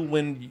talk to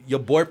when your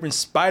boyfriend's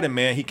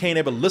Spider-Man? He can't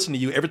ever listen to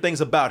you. Everything's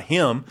about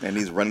him. And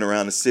he's running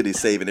around the city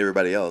saving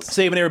everybody else.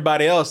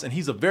 And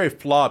he's a very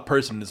flawed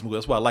person in this movie.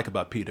 That's what I like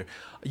about Peter.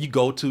 You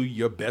go to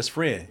your best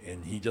friend,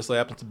 and he just so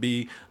happens to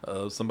be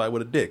somebody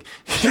with a dick.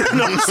 You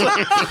know what I'm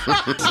saying?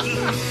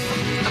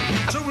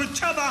 So we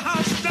tear the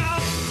house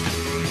down.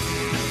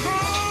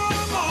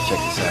 Check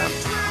this out.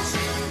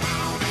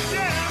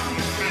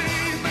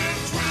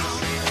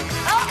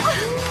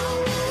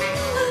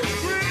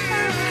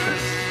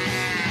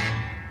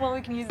 Well,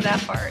 we can use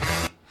that part.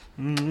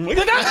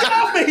 Get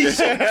off me!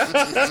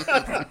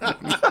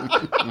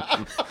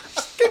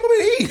 Give me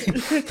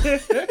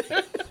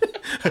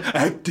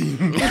acting.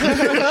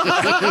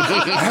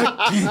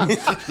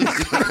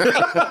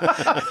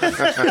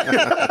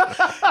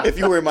 If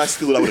you were in my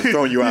school, I would have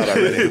thrown you out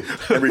already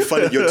and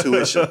refunded your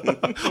tuition.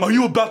 Are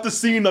you about the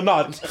scene or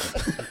not?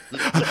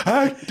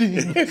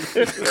 Acting.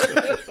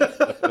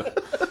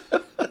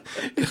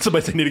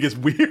 Somebody said it gets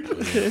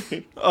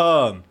weird.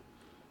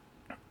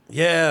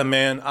 Yeah,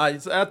 man. I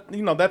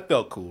that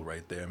felt cool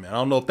right there, man. I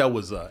don't know if that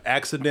was an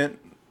accident,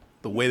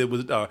 the way that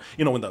was,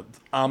 when the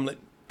omelet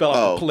fell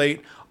off the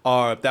plate,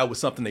 or if that was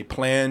something they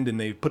planned and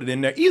they put it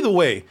in there. Either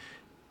way,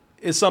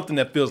 it's something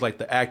that feels like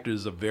the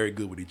actors are very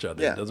good with each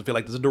other. Yeah. It doesn't feel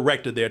like there's a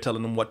director there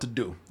telling them what to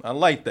do. I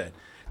like that.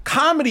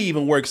 Comedy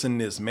even works in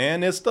this, man.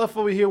 There's stuff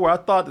over here where I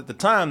thought at the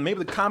time maybe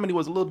the comedy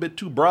was a little bit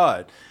too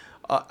broad.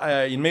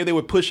 Maybe they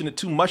were pushing it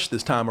too much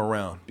this time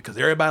around because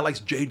everybody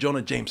likes J.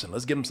 Jonah Jameson.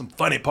 Let's give him some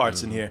funny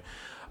parts in here.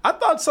 I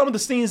thought some of the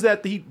scenes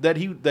that he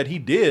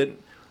did,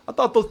 I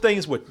thought those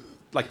things were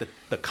like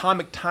the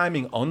comic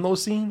timing on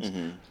those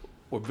scenes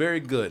were very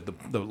good.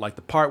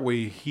 The part where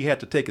he had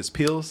to take his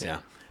pills. Yeah.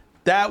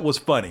 That was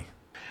funny.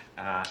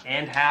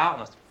 And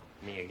how?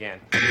 Me again.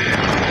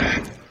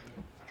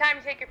 Time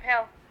to take your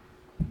pill.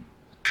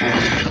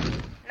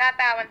 Not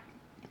that one.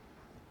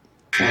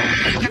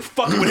 You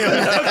fucking with him.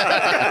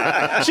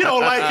 She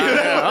don't like you.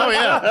 Oh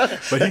yeah.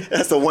 But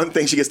That's the one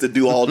thing she gets to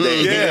do all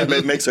day. Yeah.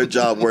 It makes her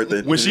job worth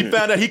it. when she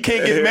found out he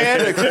can't get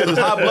mad because his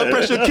high blood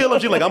pressure will kill him,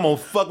 she's like, I'm gonna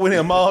fuck with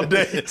him all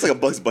day. It's like a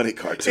Bugs Bunny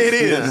cartoon. It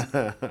is.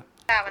 That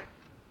one.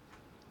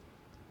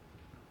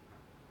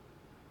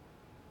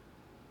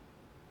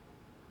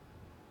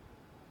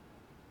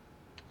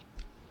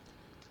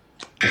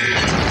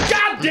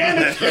 God damn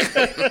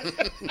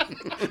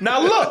it!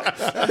 Now look,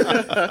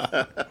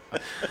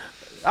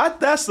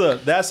 that's a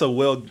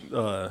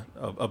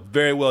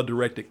very well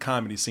directed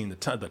comedy scene.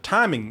 The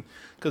timing,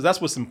 because that's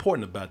what's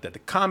important about that. The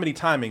comedy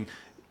timing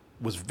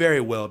was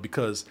very well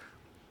because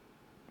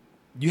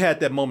you had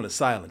that moment of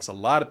silence. A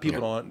lot of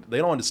people don't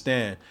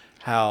understand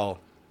how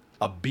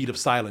a beat of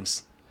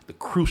silence, the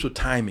crucial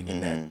timing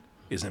in that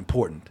is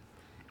important,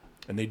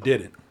 and they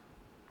did it.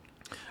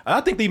 I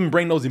think they even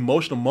bring those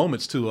emotional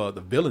moments to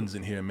the villains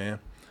in here, man.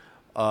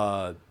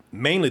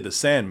 Mainly the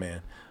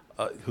Sandman,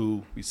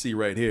 who we see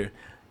right here.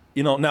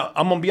 You know, now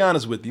I'm gonna be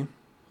honest with you.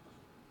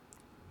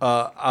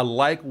 I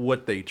like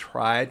what they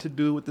tried to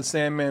do with the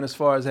Sandman as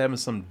far as having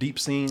some deep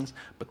scenes,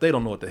 but they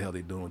don't know what the hell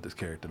they're doing with this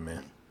character,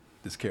 man.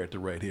 This character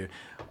right here,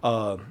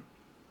 to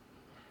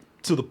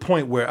the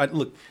point where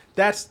look.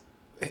 That's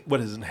what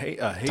is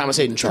it? Thomas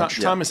Hayden Church.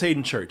 Thomas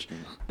Hayden Church.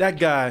 That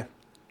guy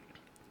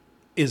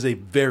is a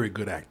very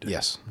good actor.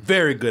 Yes.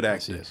 Very good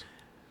actor. Yes.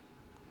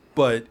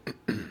 But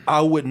I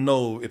wouldn't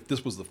know if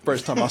this was the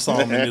first time I saw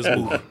him in this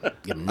movie.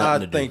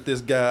 I think this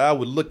guy, I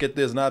would look at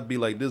this and I'd be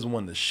like, this is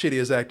one of the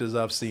shittiest actors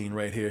I've seen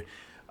right here.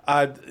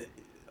 I'm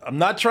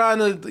not trying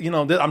to,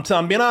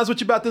 I'm being honest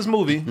with you about this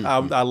movie.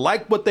 I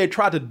like what they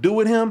tried to do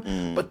with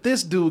him, but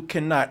this dude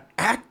cannot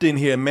act in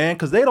here, man,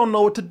 because they don't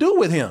know what to do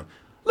with him.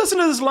 Listen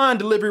to this line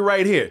delivery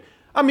right here.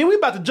 I mean, we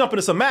about to jump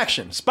into some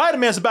action.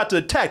 Spider-Man's about to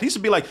attack. He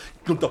should be like,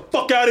 get the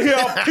fuck out of here.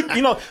 I'll kick,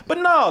 But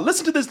no,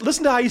 listen to this.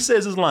 Listen to how he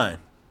says his line.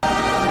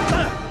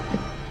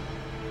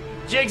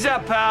 Jig's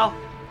up, pal.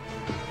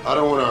 I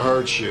don't want to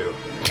hurt you.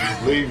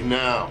 Leave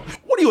now.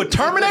 What are you, a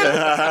Terminator?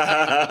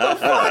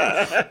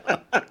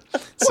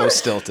 So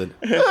stilted.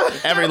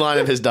 Every line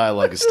of his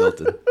dialogue is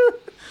stilted.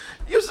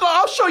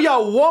 I'll show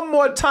y'all one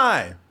more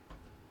time.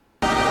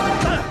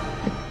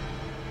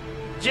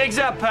 Jig's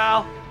up,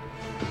 pal.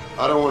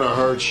 I don't want to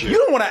hurt you. You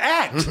don't want to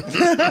act.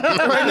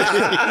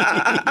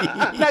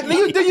 Now,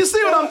 do you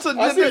see what I'm saying?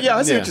 I see what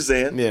you're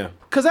saying. Yeah.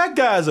 Because that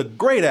guy is a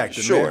great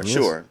actor. Sure, man.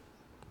 sure.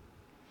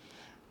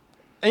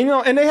 And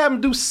and they have him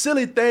do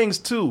silly things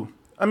too.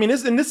 I mean,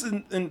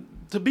 and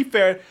to be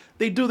fair,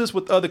 they do this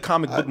with other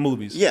comic book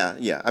movies.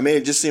 Yeah. I mean,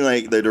 it just seemed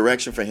like the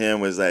direction for him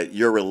was that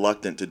you're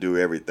reluctant to do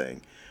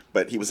everything,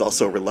 but he was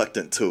also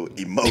reluctant to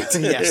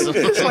emote. Yes.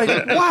 It's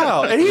like,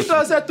 wow. And he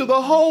does that through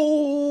the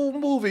whole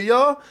movie,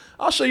 y'all.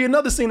 I'll show you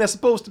another scene that's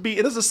supposed to be,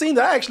 and it's a scene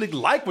that I actually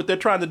like what they're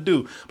trying to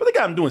do, but they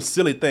got him doing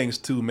silly things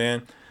too,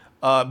 man.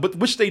 But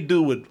which they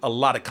do with a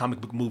lot of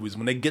comic book movies.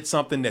 When they get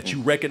something that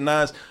you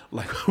recognize,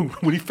 like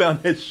when he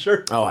found that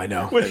shirt. Oh, I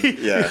know. When he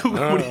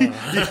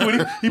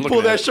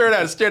pulled that shirt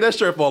out and stared at that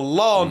shirt for a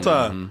long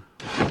time.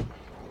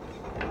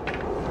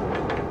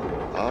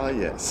 Ah,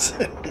 yes.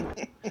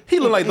 He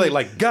looked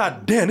like,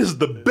 God damn, this is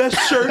the best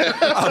shirt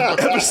I've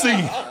ever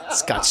seen.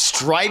 It's got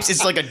stripes.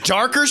 It's like a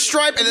darker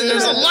stripe, and then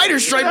there's a lighter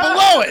stripe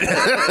below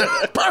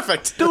it.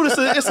 Perfect. Dude,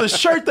 it's a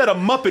shirt that a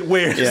Muppet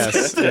wears.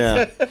 Yes.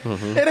 Yeah.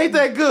 Mm-hmm. It ain't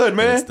that good,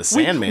 man. It's the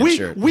Sandman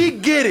shirt. We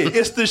get it.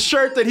 It's the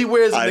shirt that he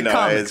wears in the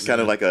comics. It's kind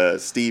of like a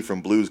Steve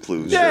from Blue's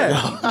Clues. Yeah.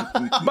 Shirt.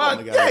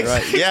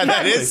 Yeah,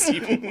 that is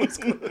Steve from Blue's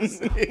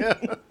Clues. Yeah.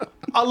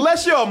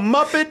 Unless you're a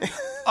Muppet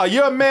or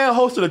you're a man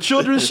hosting a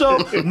children's show,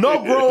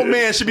 no grown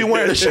man should be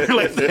wearing a shirt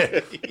like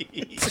that.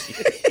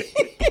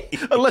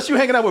 Unless you're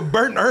hanging out with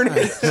Bert and Ernie.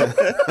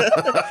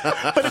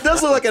 But it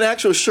does look like an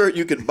actual shirt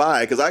you can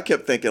buy, because I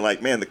kept thinking,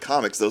 like, man, the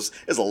comics, there's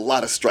a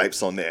lot of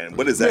stripes on there. And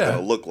what is that going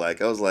to look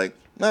like? I was like,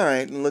 all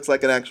right, it looks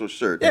like an actual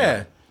shirt.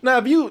 Yeah. Now,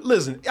 if you,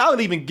 listen, I'll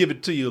even give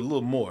it to you a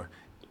little more.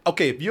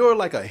 Okay, if you're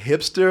like a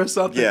hipster or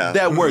something,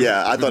 that works.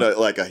 Yeah, I thought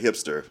like a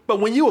hipster. But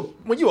when you a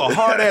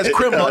hard ass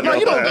criminal, no,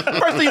 you don't.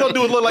 First thing you don't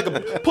do is look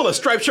like pull a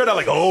striped shirt out,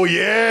 like, oh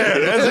yeah,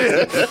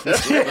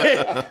 that's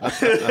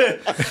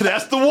it.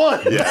 That's the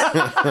one.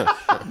 Yeah.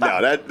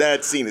 No,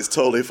 that scene is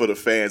totally for the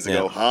fans to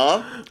go,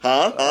 huh?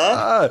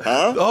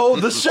 Oh,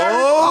 the shirt.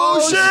 Oh,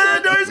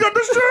 shit! No, he's got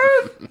the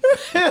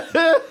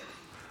shirt.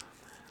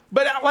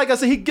 But like I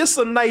said, he gets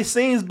some nice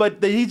scenes,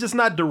 but he's just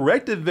not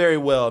directed very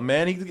well,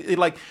 man. He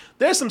like,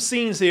 there's some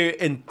scenes here,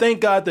 and thank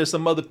God there's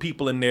some other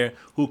people in there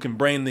who can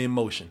bring the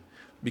emotion,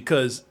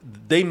 because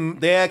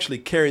they actually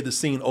carry the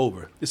scene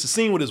over. It's a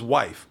scene with his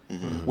wife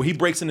where he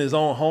breaks into his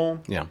own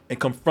home and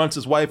confronts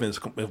his wife, and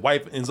his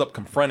wife ends up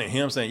confronting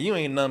him, saying, "You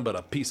ain't nothing but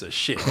a piece of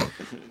shit."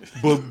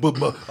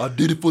 but I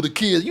did it for the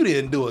kids. You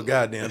didn't do a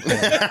goddamn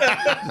thing.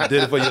 You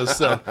did it for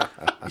yourself.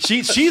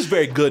 She's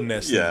very good in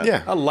that scene.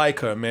 Yeah. I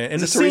like her, man.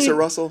 And is it Teresa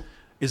Russell?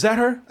 Is that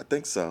her? I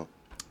think so.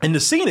 And the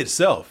scene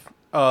itself,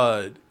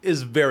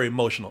 is very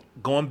emotional.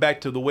 Going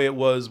back to the way it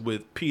was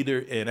with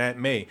Peter and Aunt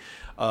May,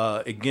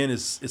 again,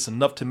 it's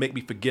enough to make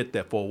me forget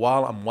that for a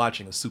while I'm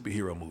watching a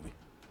superhero movie.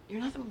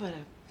 You're nothing but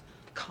a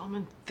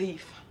common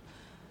thief.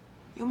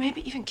 You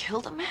maybe even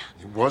killed a man.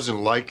 It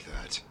wasn't like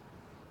that.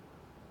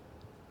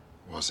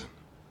 Wasn't.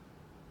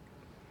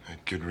 I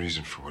had good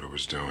reason for what I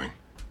was doing.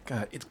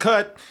 God, it's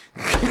cut.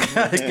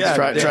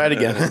 Try it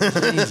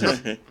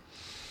again.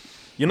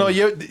 You know,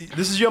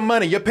 this is your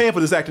money. You're paying for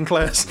this acting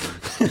class.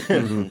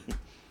 And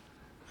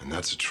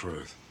that's the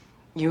truth.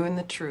 You and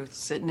the truth,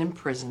 sitting in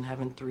prison,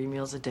 having 3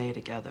 meals a day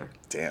together.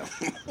 Damn.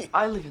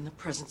 I live in the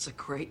presence of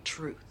great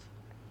truth.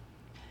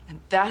 And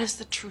that is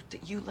the truth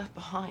that you left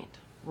behind.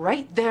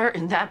 Right there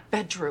in that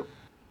bedroom.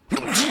 He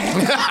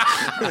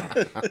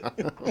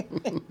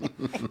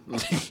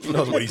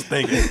knows what he's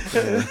thinking.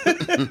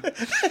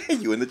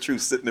 You and the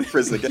truth sitting in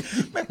prison again.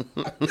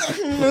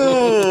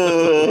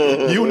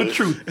 You and the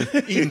truth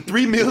eating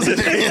 3 meals a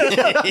day.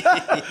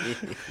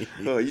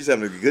 Oh, you're just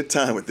having a good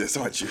time with this,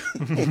 aren't you?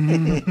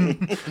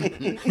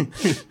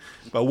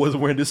 If I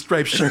wasn't wearing this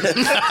striped shirt.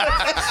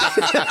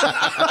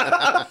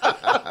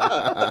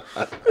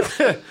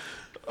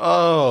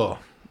 Oh,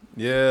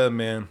 yeah,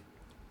 man.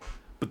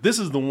 But this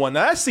is the one.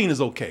 Now that scene is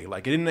okay.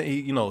 Like it didn't,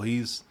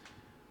 he's,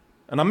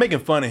 and I'm making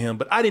fun of him,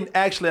 but I didn't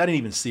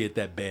even see it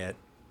that bad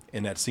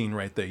in that scene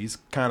right there. He's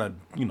kind of,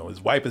 his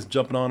wife is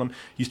jumping on him.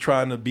 He's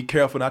trying to be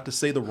careful not to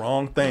say the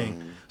wrong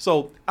thing.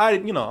 So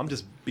I'm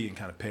just being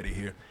kind of petty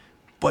here.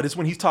 But it's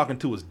when he's talking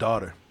to his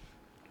daughter.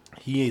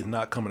 He is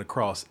not coming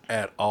across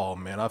at all,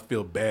 man. I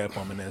feel bad for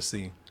him in that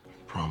scene.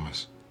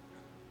 Promise.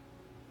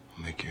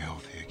 I'll make you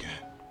healthy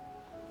again.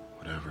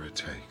 Whatever it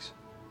takes.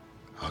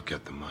 I'll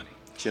get the money.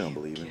 She don't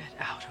believe it. Get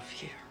out of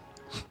here.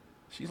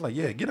 She's like,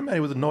 yeah, get him out of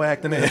here with a no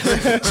acting ass.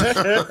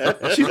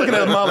 She's looking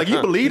at him all like,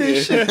 you believe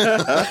this shit?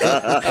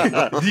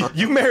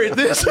 you married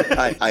this?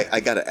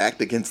 I got to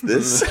act against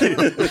this.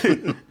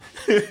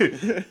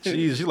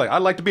 She's like,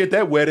 I'd like to be at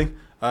that wedding.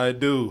 I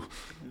do.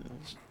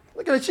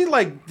 Look at her. She's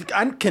like,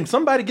 can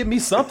somebody get me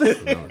something?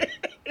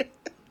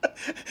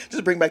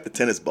 Just bring back the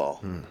tennis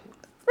ball.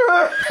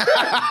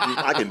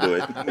 I can do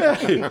it.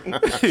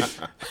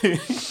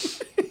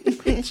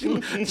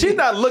 She's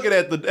not looking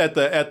at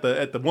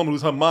the woman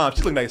who's her mom.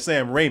 She's looking like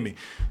Sam Raimi.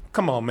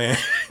 Come on, man.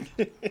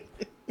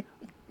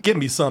 Give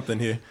me something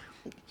here.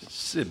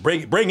 Shit,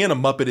 bring in a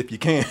Muppet if you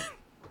can.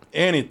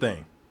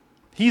 Anything.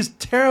 He's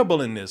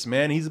terrible in this,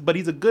 man. But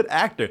he's a good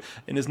actor,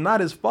 and it's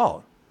not his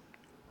fault.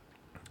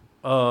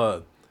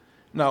 Now,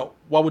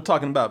 while we're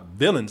talking about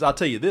villains, I'll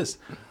tell you this.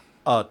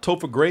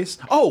 Topher Grace.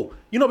 Oh,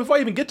 before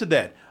I even get to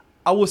that,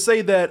 I will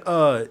say that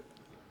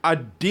I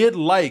did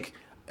like.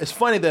 It's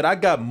funny that I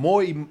got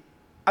more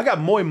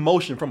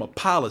emotion from a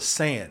pile of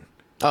sand.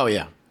 Oh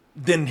yeah.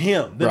 Than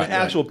him, than the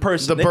actual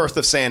person. The birth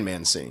of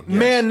Sandman scene.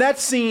 Man, that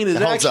scene is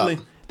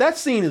that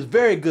scene is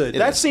very good.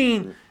 That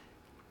scene,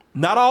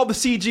 not all the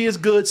CG is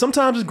good.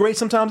 Sometimes it's great,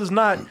 sometimes it's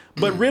not.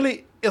 But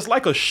really, it's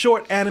like a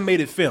short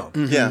animated film.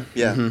 Yeah.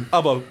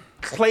 Of a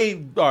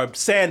clay or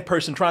sand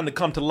person trying to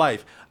come to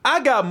life.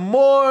 I got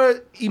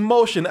more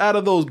emotion out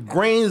of those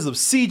grains of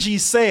CG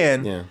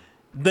sand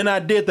than I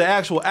did the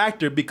actual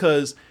actor,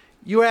 because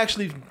you're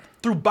actually,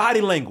 through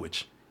body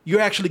language, you're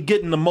actually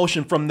getting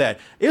emotion from that.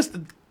 It's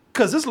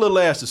because this little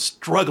ass is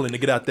struggling to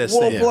get out that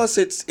sand. Plus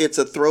it's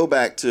a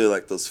throwback to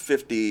like those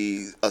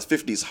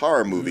 50s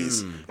horror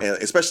movies, and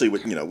especially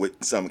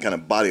with some kind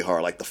of body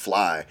horror like The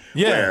Fly,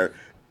 where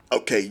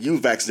okay,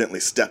 you've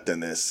accidentally stepped in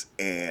this,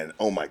 and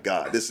oh my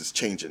God, this is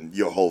changing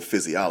your whole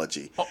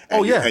physiology.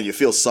 And you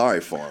feel sorry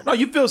for him. No,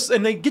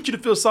 and they get you to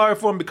feel sorry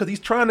for him because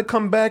he's trying to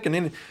come back, and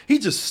then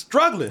he's just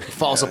struggling.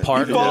 Falls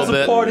apart. He falls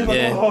apart. He's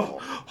like,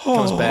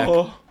 comes back.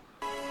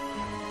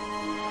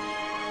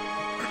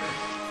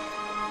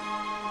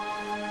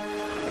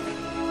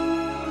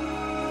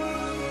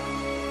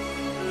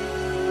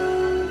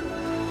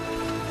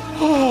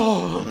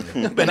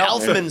 Ben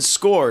Elfman's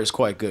score is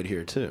quite good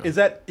here too. Is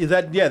that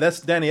that's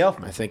Danny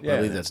Elfman. I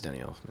believe that's Danny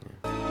Elfman.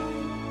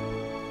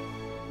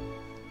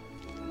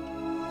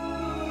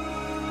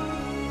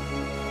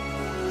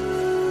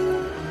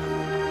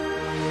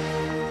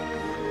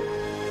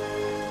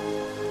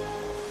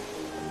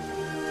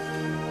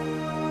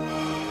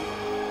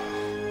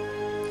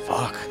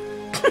 Fuck.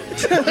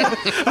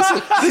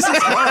 This is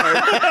hard.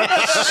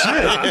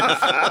 Shit.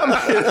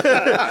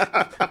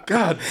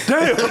 God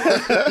damn.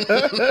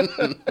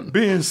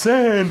 Being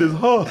sand is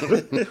hard.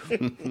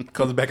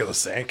 Comes back as a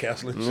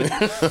sandcastle and shit.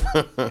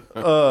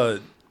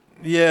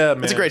 Yeah,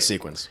 man. It's a great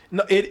sequence.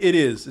 No, it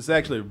is. It's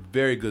actually a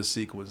very good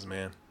sequence,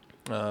 man.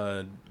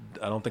 I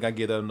don't think I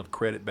gave that enough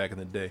credit back in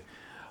the day.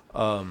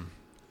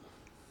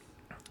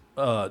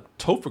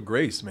 Topher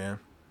Grace, man.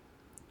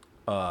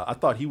 I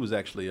thought he was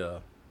actually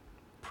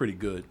pretty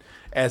good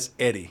as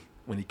Eddie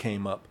when he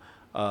came up.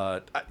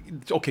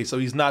 Okay, so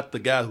he's not the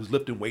guy who's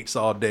lifting weights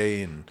all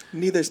day, and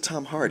neither is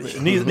Tom Hardy.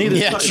 Neither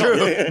yeah,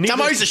 true. Tom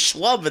Hardy's a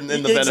schlub in the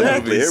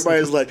Venom movies.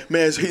 Everybody's like,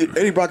 man,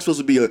 Eddie Brock's supposed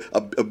to be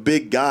a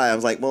big guy. I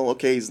was like, well,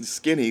 okay, he's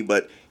skinny,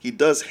 but he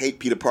does hate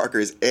Peter Parker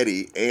as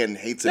Eddie and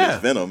hates him Yeah.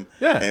 as Venom.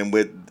 Yeah. And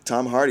with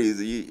Tom Hardy,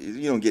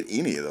 you don't get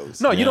any of those.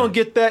 No, you don't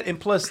get that, and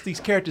plus these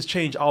characters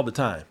change all the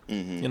time.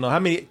 You know, how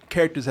many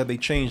characters have they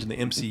changed in the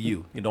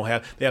MCU?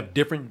 They have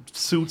different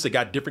suits, they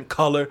got different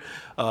color,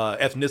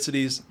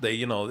 ethnicities.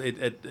 They,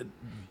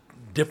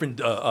 different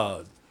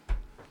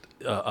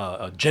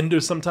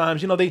genders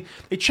sometimes. They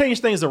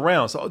change things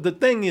around. So the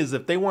thing is,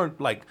 if they weren't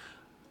like,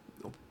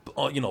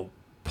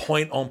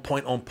 point on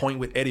point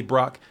with Eddie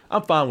Brock,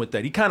 I'm fine with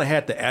that. He kind of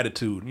had the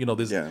attitude,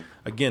 this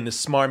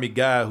smarmy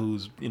guy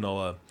who's,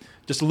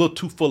 just a little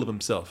too full of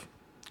himself,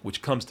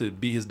 which comes to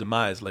be his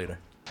demise later.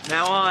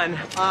 Now on,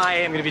 I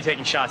am going to be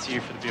taking shots at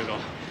you for the bugle.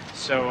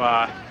 So,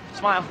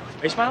 smile.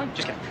 Are you smiling?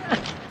 Just kidding.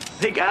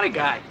 They got a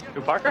guy.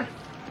 Who, Parker?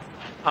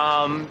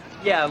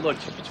 Yeah, look,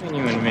 just between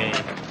you and me,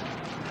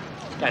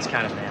 guy's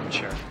kind of an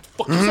amateur.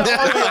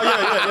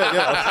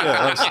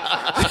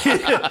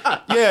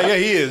 Yeah,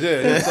 he is.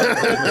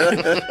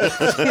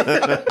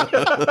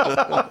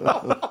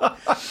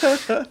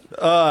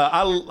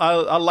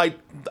 I like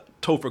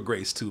Topher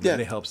Grace too, man.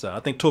 It helps out. I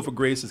think Topher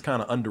Grace is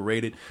kind of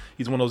underrated.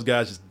 He's one of those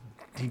guys.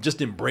 He just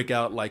didn't break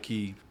out like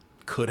he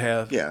could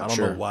have. Yeah, I don't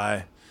know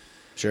why.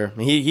 Sure.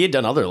 He had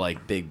done other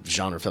like big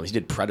genre films. He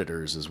did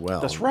Predators as well.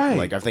 That's right.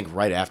 Like I think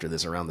right after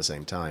this, around the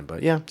same time.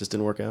 But yeah, just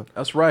didn't work out.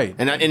 That's right.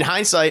 And in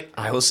hindsight,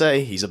 I will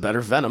say he's a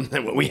better Venom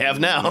than what we have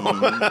now.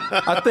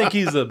 I think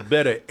he's a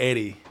better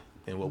Eddie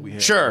than what we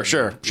have.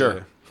 Sure.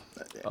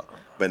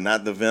 But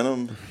not the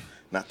Venom.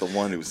 Not the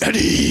one who's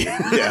Eddie.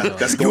 Yeah,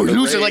 that's You're going to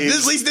losing like raves.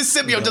 this. At least this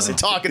symbiote doesn't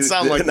talk and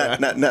sound like that.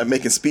 Not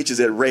making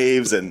speeches at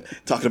raves and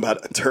talking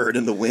about a turd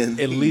in the wind.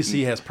 At least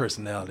he has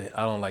personality.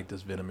 I don't like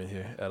this Venom in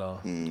here at all.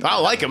 I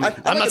like him.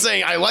 I'm not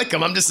saying I like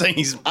him. I'm just saying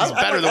he's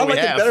better than I we like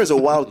have. it better as a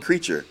wild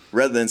creature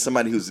rather than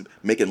somebody who's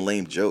making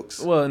lame jokes.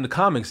 Well, in the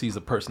comics, he's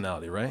a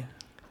personality, right?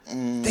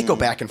 They go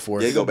back and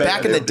forth. Yeah, they go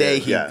back in the day,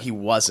 yeah. he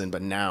wasn't,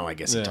 but now I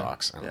guess he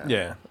talks. I don't know.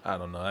 Yeah, I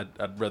don't know.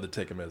 I'd rather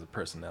take him as a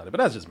personality, but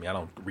that's just me. I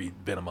don't read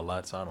Venom a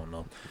lot, so I don't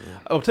know.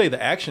 I'll tell you,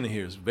 the action in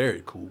here is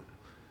very cool.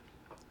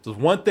 There's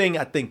one thing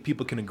I think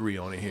people can agree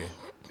on in here.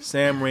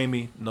 Sam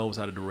Raimi knows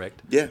how to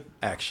direct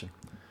action.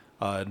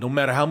 No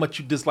matter how much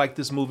you dislike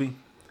this movie,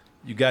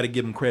 you got to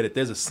give him credit.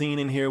 There's a scene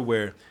in here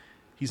where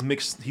he's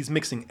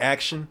mixing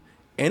action,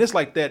 and it's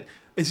like that.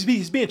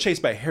 He's being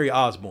chased by Harry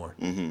Osborn.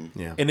 Mm-hmm.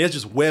 Yeah. And there's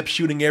just web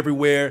shooting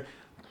everywhere.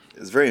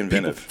 It's very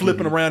inventive. People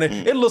flipping around it.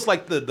 It looks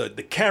like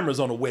the cameras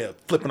on the web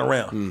flipping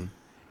around.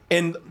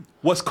 And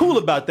what's cool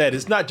about that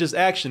is not just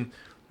action.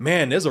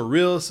 Man, there's a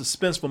real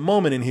suspenseful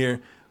moment in here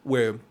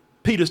where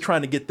Peter's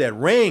trying to get that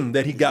ring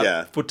that he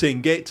got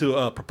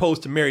to propose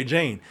to Mary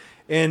Jane.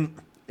 And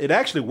it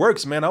actually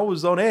works, man. I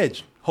was on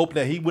edge, hoping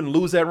that he wouldn't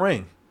lose that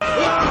ring.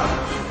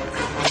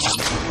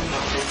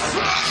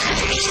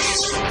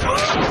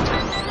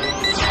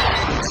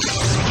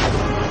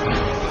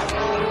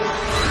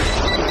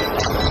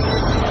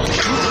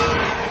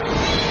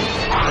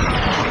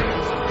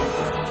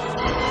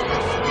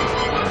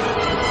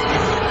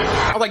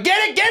 I was like, get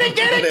it.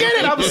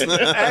 I was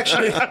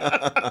actually,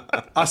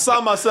 I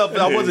saw myself,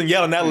 I wasn't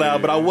yelling that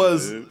loud, but I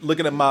was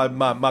looking at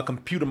my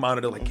computer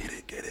monitor like, get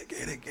it.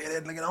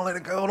 Like, don't let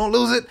it go, don't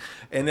lose it.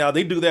 And now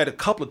they do that a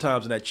couple of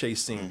times in that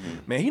chase scene.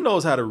 Man, he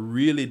knows how to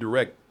really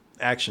direct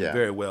action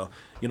very well.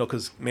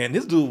 Because, man,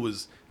 this dude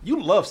was,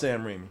 you love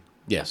Sam Raimi.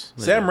 Yes.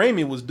 Sam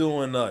Raimi was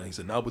doing, he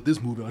said, not with this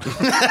movie.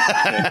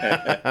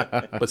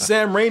 But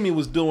Sam Raimi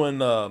was doing...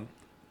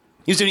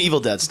 he was doing Evil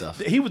Dead stuff.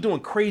 He was doing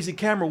crazy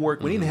camera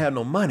work when he didn't have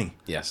no money.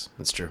 Yes,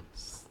 that's true.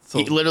 So,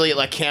 he literally had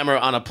like camera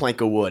on a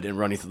plank of wood and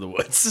running through the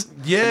woods.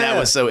 Yeah. And that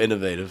was so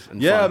innovative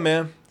and fun.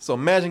 Man. So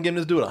imagine giving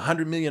this dude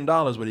 $100 million,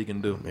 what he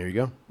can do. There you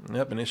go.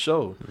 Yep, and it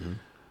showed.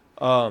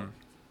 I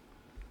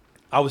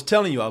was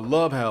telling you, I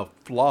love how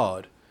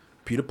flawed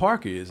Peter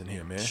Parker is in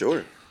here, man.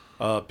 Sure.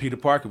 Peter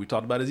Parker, we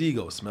talked about his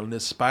ego, smelling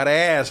this spider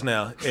ass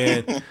now.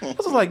 And I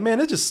was like, man,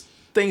 it's just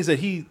things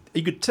that you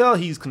could tell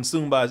he's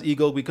consumed by his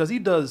ego because he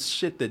does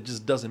shit that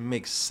just doesn't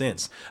make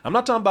sense. I'm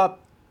not talking about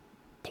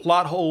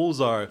plot holes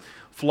or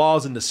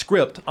flaws in the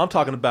script. I'm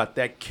talking about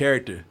that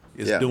character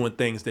is doing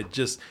things that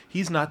just,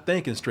 he's not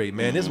thinking straight,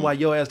 man. This is why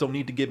your ass don't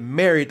need to get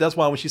married. That's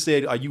why when she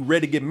said, are you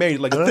ready to get married?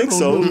 Like, I think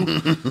so.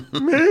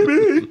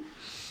 Maybe.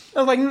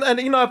 I was like,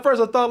 and at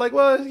first I thought like,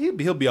 well,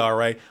 he'll be all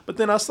right. But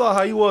then I saw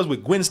how he was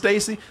with Gwen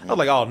Stacy. I was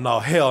like, oh no,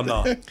 hell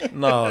no,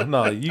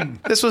 no.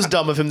 This was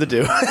dumb of him to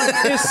do.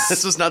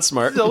 This was not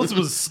smart. This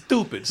was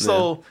stupid.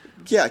 So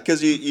yeah,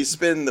 because you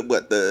spend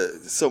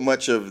so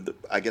much of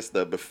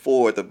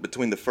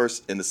between the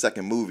first and the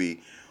second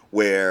movie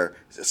where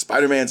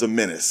Spider-Man's a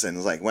menace and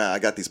it's like, wow, I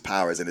got these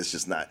powers and it's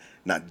just not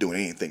doing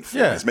anything for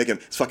me.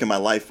 It's fucking my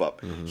life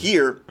up.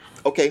 Here,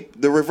 okay,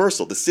 the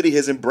reversal. The city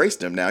has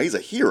embraced him now. He's a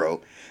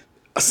hero.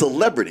 A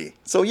celebrity.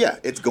 So yeah,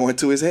 it's going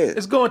to his head.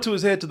 It's going to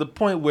his head to the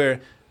point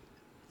where,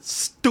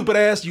 stupid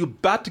ass, you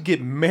about to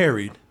get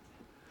married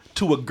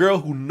to a girl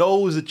who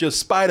knows that you're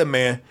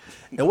Spider-Man.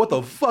 And what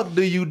the fuck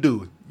do?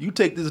 You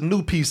take this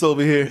new piece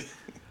over here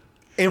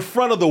in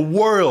front of the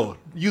world,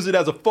 use it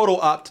as a photo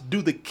op to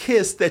do the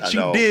kiss that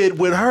you did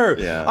with her.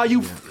 Yeah. Are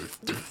you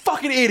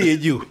fucking idiot,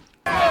 you? Go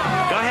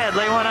ahead,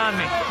 lay one on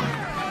me.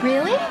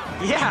 Really?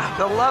 Yeah,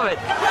 they'll love it.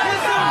 No!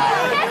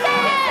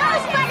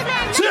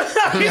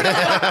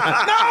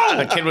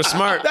 That kid was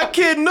smart. That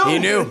kid knew. He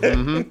knew.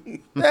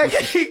 Mm-hmm. That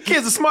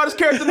kid's the smartest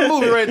character in the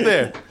movie right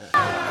there.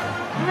 All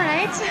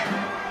right.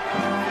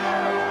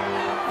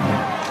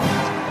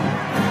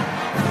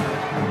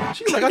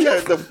 She's like, are you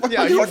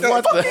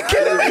fucking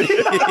kidding me?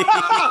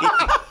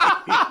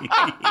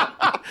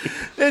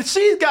 And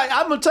she's got,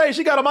 I'm gonna tell you,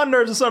 she got on my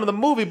nerves in some of the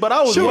movie, but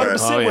I was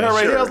 100% with her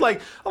right here. I was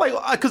like,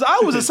 because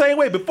I was the same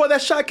way. Before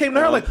that shot came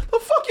to her, like, the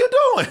fuck you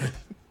doing?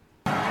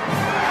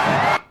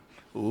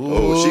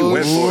 Oh, she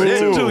went for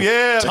it too.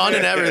 Yeah, ton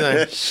and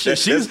everything.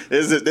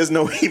 There's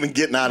no even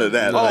getting out of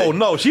that. Oh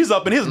no, she's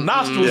up in his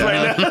nostrils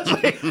right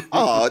now.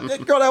 Oh,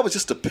 girl, that was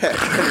just a peck.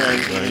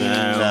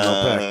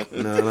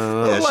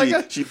 No.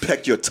 Yeah, she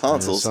pecked your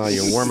tonsils. I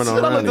saw you warming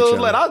around each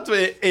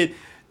other.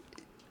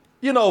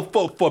 You know,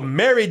 for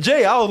Mary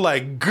J, I was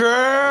like,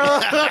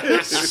 girl,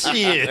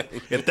 shit,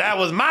 if that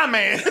was my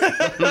man.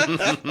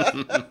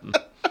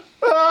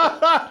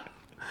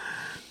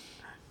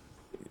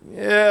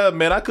 Yeah,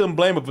 man, I couldn't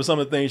blame her for some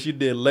of the things she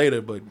did later,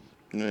 but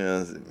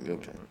yeah,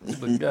 okay.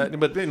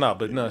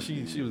 But no,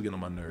 she was getting on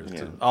my nerves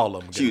too. All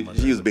of them. She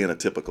was being a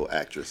typical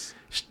actress.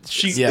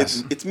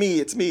 Yes. It's me.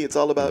 It's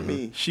all about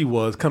me. She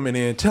was coming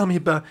in. Tell me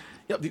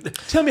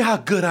how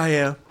good I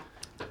am.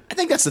 I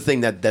think that's the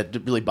thing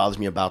that really bothers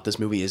me about this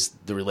movie is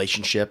the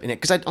relationship in it,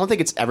 because I don't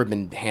think it's ever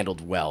been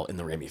handled well in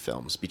the Raimi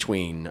films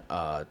between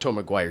Tobey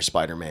Maguire's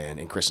Spider-Man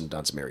and Kristen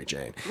Dunst's Mary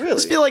Jane. Really? I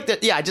just feel like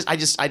that. Yeah,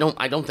 I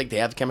don't think they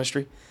have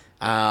chemistry.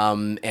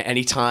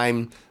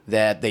 Anytime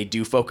that they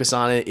do focus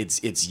on it,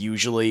 it's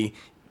usually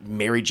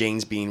Mary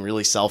Jane's being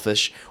really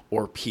selfish,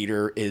 or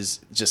Peter is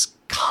just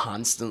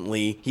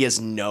constantly he has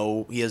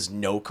no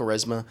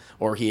charisma,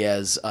 or he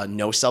has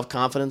no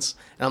self-confidence.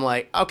 And I'm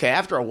like, okay,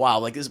 after a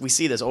while, like this, we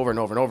see this over and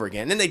over and over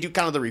again. And then they do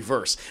kind of the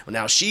reverse. Well,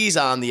 now she's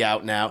on the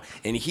out now,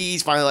 and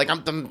he's finally like,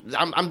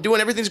 I'm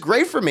doing everything's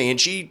great for me, and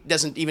she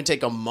doesn't even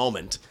take a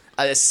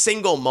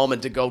single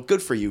moment to go,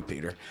 good for you,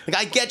 Peter. Like,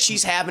 I get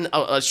she's having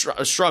a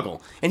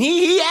struggle. And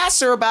he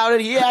asks her about it.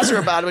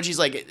 But she's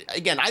like,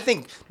 again, I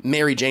think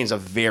Mary Jane's a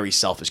very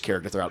selfish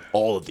character throughout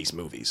all of these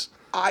movies.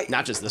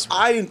 Not just this one.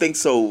 I didn't think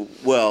so.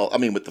 Well, I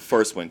mean, with the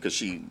first one, because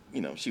she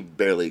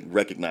barely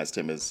recognized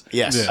him as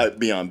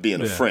beyond being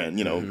a friend.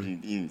 You know,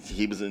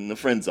 he was in the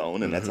friend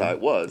zone, and that's how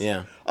it was.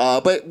 Yeah.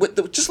 But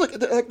with just like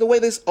the way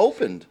this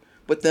opened,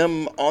 with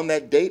them on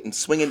that date and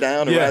swinging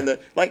down around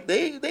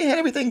they had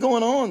everything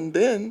going on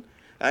then.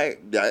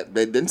 It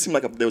didn't seem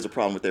like there was a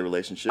problem with their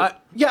relationship. I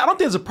don't think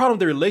there's a problem with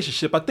their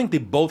relationship. I think they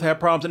both have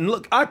problems. And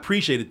look, I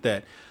appreciated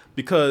that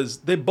because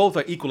they both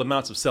are equal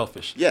amounts of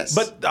selfish. Yes.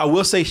 But I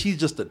will say she's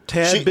just a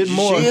tad bit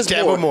more. She is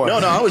more. No,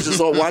 I was just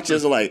watching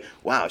this and like,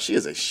 wow, she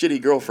is a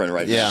shitty girlfirlfriend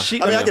right now.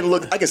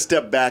 I can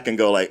step back and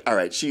go like, all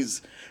right,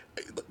 she's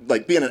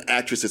like being an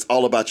actress, it's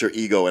all about your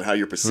ego and how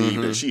you're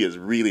perceived, and she is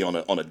really on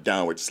a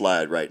downward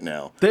slide right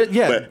now.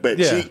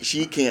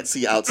 She can't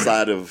see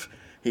outside of.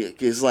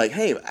 He's like,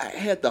 hey, I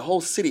had the whole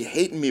city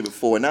hating me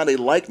before, and now they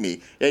like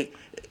me.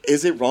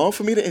 Is it wrong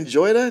for me to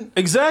enjoy that?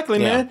 Exactly,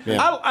 man.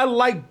 Yeah. I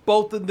like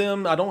both of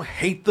them. I don't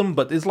hate them,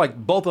 but it's like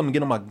both of them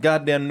get on my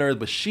goddamn nerves.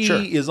 But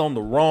she is on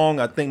the wrong,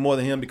 I think, more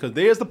than him, because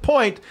there's a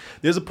point.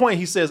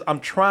 He says,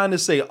 I'm trying to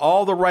say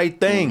all the right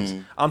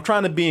things. I'm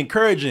trying to be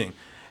encouraging.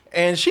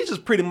 And she's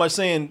just pretty much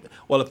saying,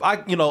 well, if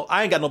I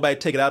ain't got nobody to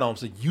take it out on,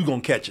 so you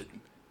gonna catch it.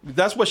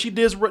 That's what she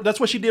did. That's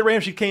what she did,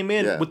 Ram. She came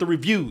in with the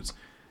reviews.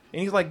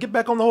 And he's like, get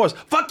back on the horse.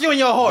 Fuck you and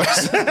your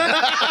horse. Well,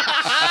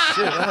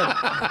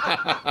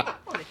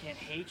 they can't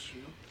hate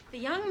you. The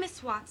young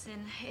Miss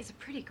Watson is a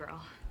pretty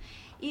girl.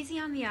 Easy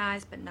on the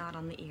eyes, but not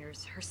on the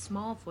ears. Her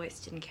small voice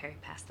didn't carry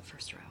past the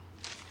first row.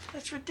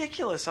 That's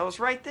ridiculous. I was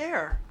right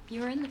there. You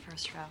were in the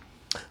first row.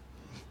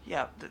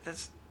 Yeah,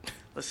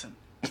 listen,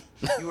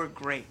 you were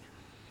great.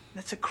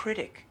 That's a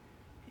critic.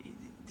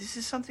 This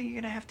is something you're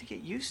going to have to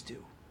get used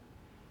to.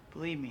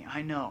 Believe me,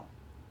 I know.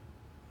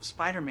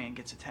 Spider-Man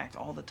gets attacked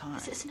all the time.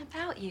 This isn't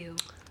about you.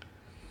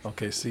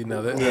 Okay, see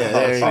now that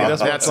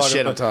that's the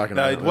shit I'm talking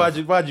about.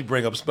 Why'd you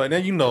bring up Spider?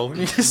 Now you know.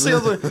 See,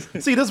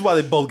 this is why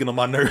they both get on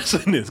my nerves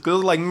in this, because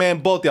it's like, man,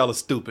 both y'all are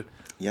stupid.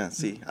 Yeah,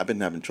 see, I've been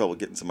having trouble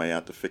getting somebody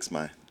out to fix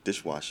my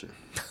dishwasher.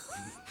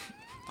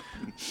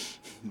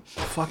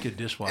 Fuck your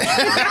dishwasher.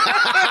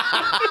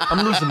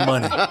 I'm losing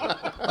money.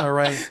 All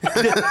right.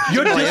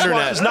 Your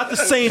dishwasher is not the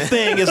same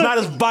thing. It's not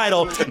as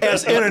vital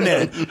as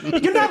internet.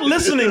 You're not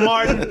listening,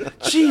 Martin.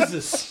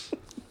 Jesus.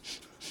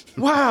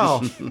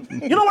 Wow.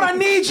 You know what? I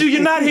need you.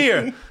 You're not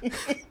here.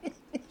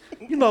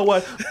 You know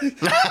what? Like,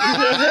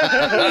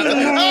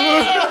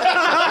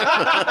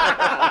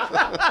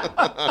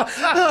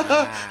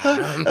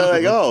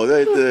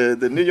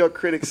 the New York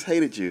critics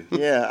hated you.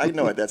 Yeah, I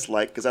know what that's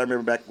like, because I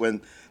remember back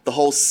when the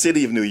whole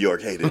city of New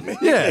York hated me.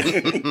 Yeah.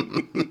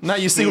 Now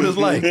you see what it's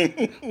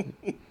like.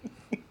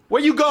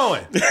 Where you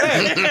going?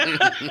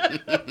 Hey.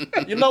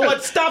 You know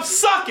what? Stop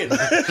sucking.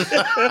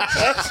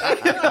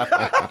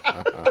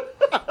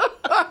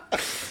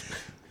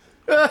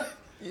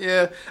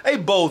 Yeah, hey,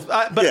 both.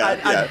 I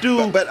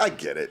do. But I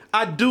get it.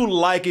 I do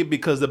like it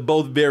because they're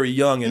both very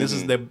young, and this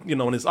is the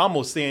and it's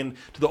almost saying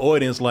to the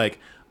audience like,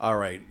 all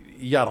right,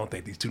 y'all don't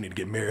think these two need to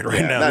get married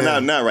right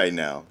now? Not right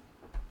now.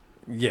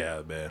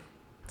 Yeah, man.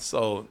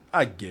 So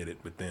I get it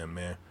with them,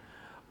 man.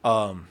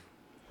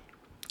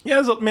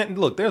 Yeah,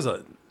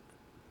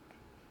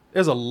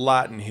 there's a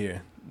lot in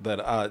here that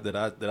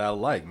I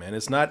like, man.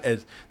 This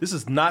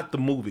is not the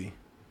movie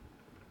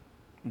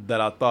that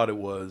I thought it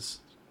was.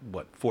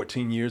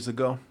 14 years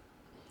ago?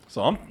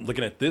 So I'm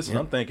looking at this and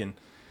I'm thinking,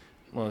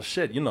 well,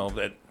 shit,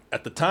 that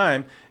at the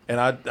time,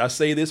 and I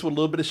say this with a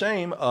little bit of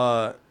shame,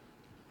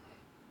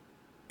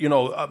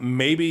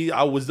 maybe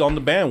I was on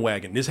the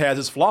bandwagon. This has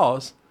its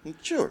flaws.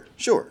 Sure.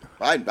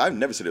 I've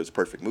never said it was a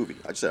perfect movie.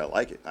 I just said I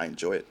like it. I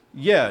enjoy it.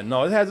 Yeah,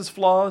 no, it has its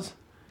flaws.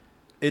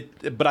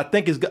 But I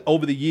think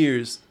over the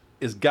years,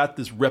 it's got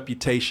this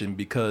reputation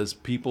because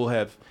people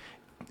have,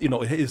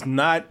 it's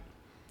not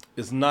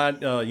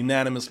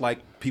unanimous like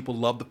people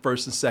love the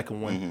first and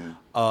second one.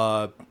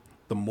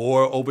 The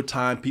more over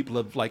time people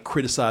have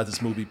criticized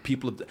this movie,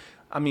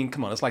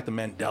 come on, it's like the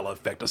Mandela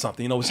effect or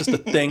something. It's just a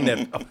thing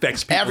that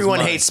affects people. Everyone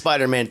hates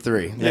Spider-Man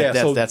 3. Yeah,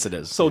 that's it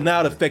is. So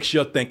now it affects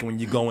your thinking when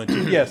you go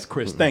into yes,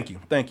 Chris, thank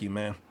you,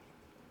 man.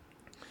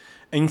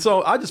 And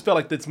so I just felt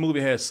like this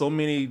movie has so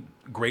many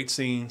great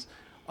scenes.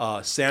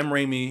 Sam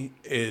Raimi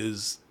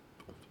is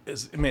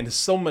there's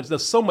so much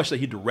that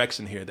he directs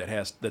in here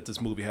that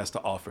this movie has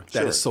to offer.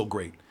 That is so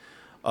great.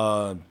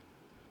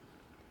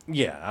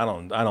 Yeah, I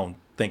don't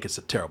think it's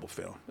a terrible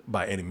film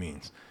by any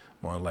means.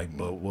 More like,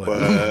 but what?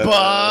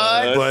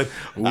 But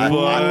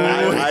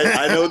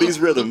I know these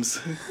rhythms.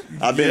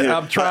 I've been here.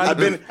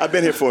 I've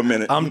been here for a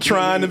minute. I'm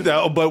trying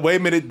to, but wait a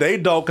minute, they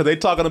don't, because they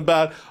talking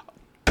about.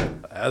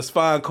 That's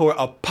fine, Corey.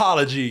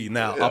 Apology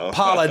now. Yeah.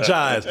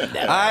 Apologize.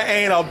 I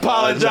ain't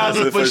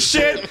apologizing for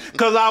shit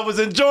because I was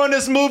enjoying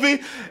this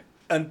movie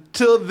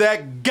until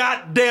that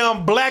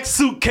goddamn black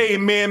suit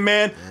came in,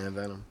 man.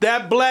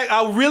 That black,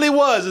 I really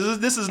was.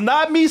 This is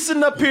not me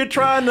sitting up here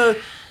trying to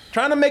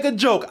make a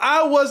joke.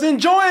 I was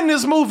enjoying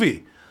this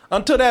movie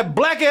until that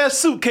black ass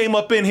suit came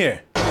up in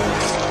here.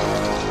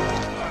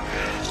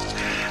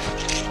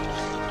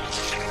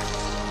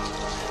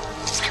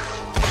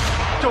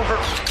 Don't hurt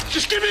me.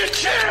 Just give me a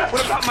chance!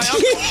 What about my uncle?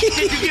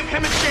 Did you give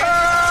him a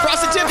chance?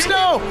 Frosted Tips,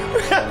 no!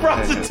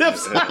 Frosted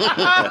Tips! No!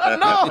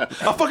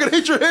 I fucking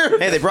hate your hair!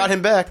 Hey, they brought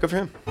him back. Good for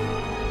him.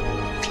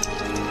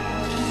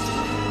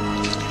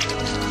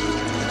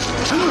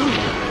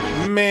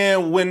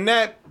 Man, when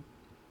that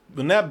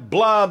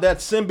blob, that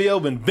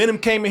symbiote, when Venom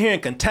came in here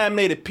and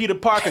contaminated Peter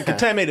Parker,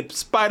 contaminated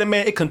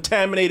Spider-Man, it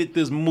contaminated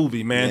this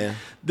movie, man. Yeah.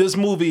 This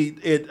movie,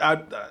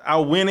 I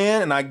went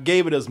in and I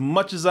gave it as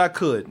much as I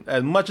could,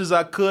 and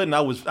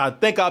I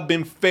think I've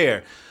been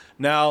fair.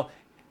 Now,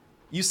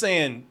 you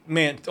saying,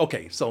 man,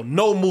 okay, so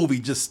no movie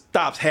just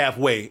stops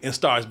halfway and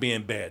starts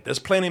being bad. There's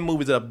plenty of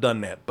movies that have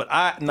done that, but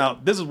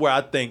this is where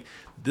I think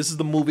this is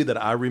the movie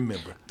that I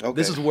remember. Okay.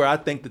 This is where I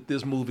think that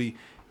this movie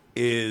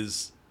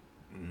is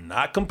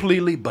not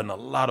completely, but in a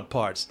lot of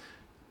parts,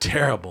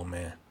 terrible,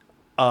 man.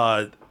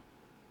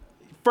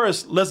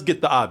 First, let's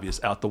get the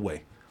obvious out the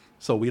way,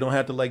 so we don't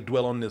have to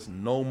dwell on this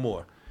no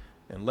more.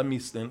 And let me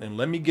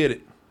get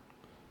it.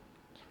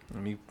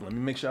 Let me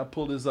make sure I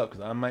pull this up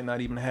because I might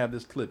not even have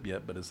this clip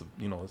yet. But it's the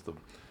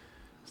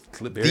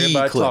clip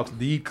everybody talks.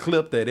 The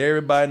clip that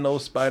everybody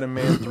knows.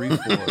 Spider-Man 3 4.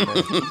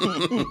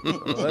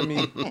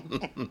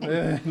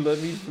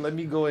 Let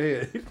me go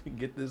ahead and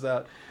get this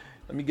out.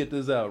 Let me get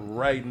this out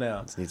right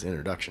now. This needs an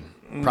introduction.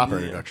 Proper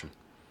introduction.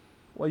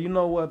 Well, you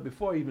know what?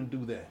 Before I even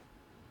do that,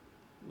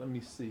 let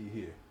me see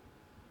here.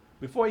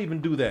 Before I even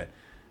do that,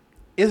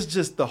 it's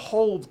just the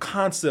whole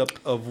concept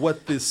of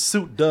what this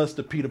suit does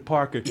to Peter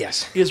Parker.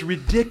 Yes. Is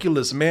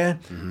ridiculous, man.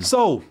 Mm-hmm.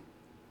 So,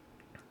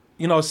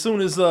 as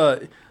soon as,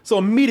 so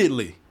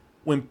immediately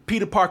when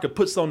Peter Parker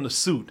puts on the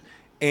suit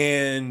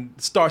and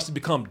starts to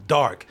become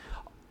dark,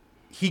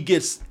 he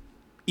gets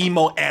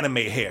emo anime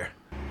hair.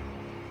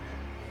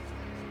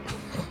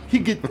 He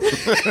gets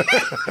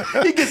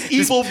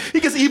evil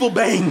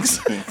bangs.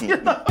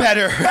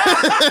 Better.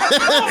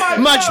 Oh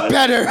much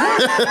better.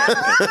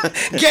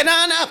 Get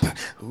on up.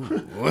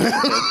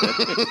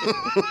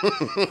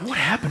 What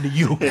happened to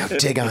you? Now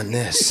dig on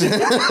this. Who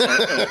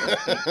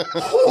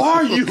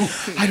are you?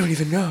 I don't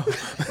even know.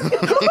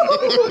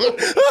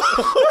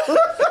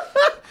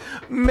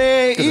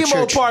 Man,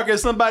 emo Parker,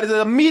 somebody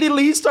said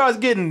immediately he starts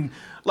getting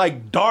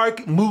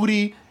dark,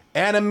 moody,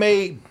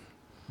 anime,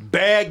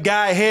 bad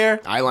guy hair,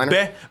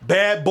 eyeliner,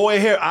 bad boy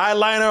hair,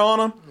 eyeliner on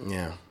him.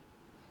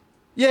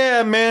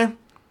 Yeah, man.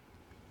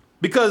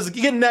 Because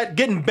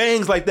getting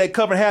bangs like that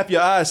covering half your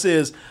eyes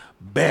says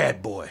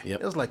bad boy. Yep.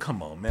 It was like,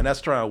 come on, man,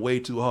 that's trying way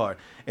too hard.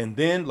 And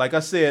then, like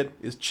I said,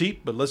 it's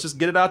cheap, but let's just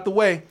get it out the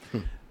way.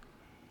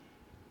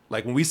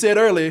 Like when we said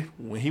earlier,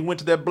 when he went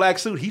to that black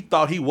suit, he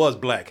thought he was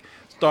black.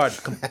 start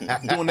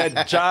doing that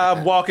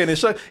jive walking and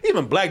shit.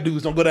 Even black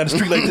dudes don't go down the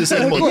street like this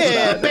anymore.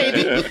 Yeah,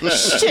 baby.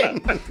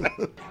 Shit.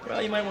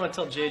 Well, you might want to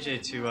tell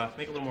JJ to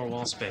make a little more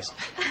wall space.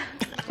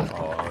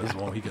 Oh, this is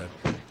one he got.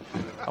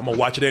 I'm gonna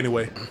watch it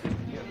anyway.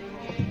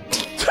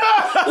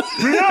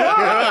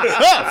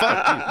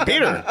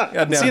 Peter.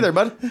 Goddamn. See you there,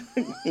 bud.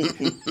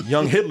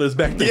 Young Hitler's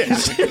back there.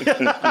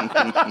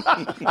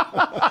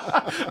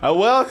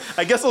 Well,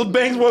 I guess those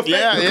bangs were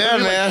effective. Yeah,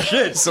 man.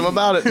 Shit. Some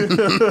about it.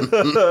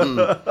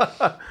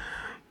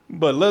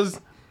 But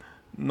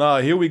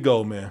here we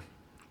go, man.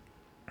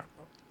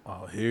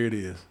 Oh, here it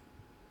is.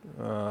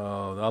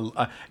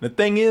 The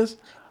thing is,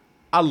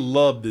 I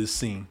love this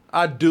scene.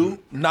 I do,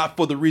 not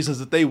for the reasons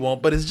that they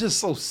want, but it's just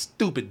so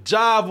stupid.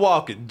 Jive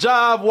walking,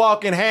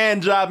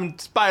 hand jobbing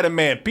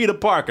Spider-Man, Peter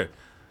Parker.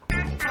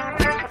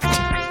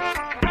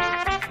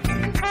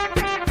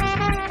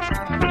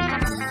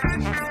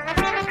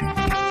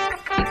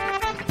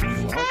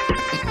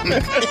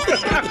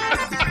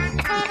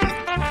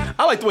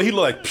 I like the way he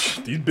look like,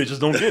 these bitches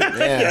don't get it.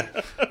 Yeah.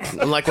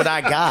 I'm like what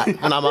I got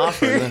when I'm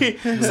offering.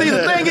 See,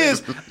 the thing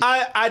is,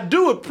 I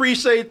do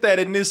appreciate that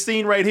in this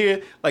scene right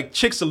here, like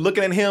chicks are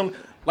looking at him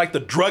like the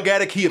drug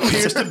addict he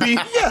appears to be.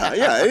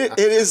 Yeah. It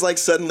is like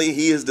suddenly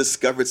he has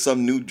discovered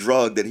some new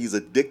drug that he's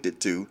addicted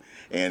to,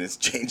 and it's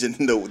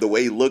changing the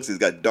way he looks. He's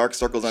got dark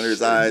circles under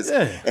his eyes.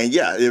 Yeah. And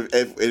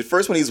if at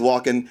first when he's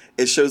walking,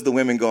 it shows the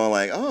women going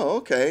like, oh,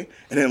 okay.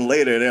 And then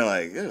later they're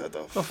like, yeah, what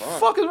the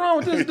fuck is wrong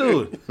with this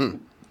dude?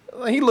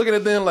 Like, he looking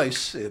at them like,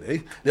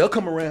 shit, they'll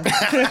come around.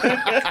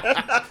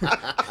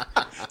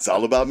 It's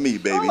all about me,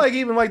 baby. I'm like,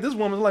 even like this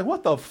woman's like,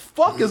 what the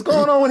fuck is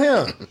going on with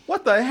him?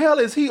 What the hell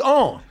is he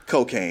on?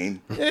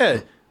 Cocaine. Yeah.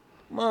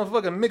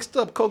 Motherfucking mixed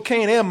up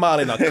cocaine and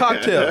Molly in a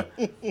cocktail.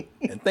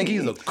 And think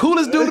he's the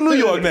coolest dude in New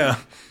York now.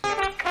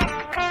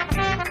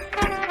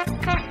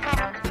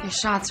 Your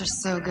shots are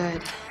so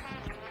good.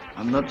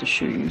 I'd love to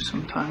shoot you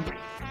sometime.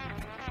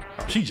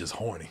 She's just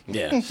horny.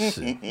 Yeah.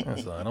 Shit.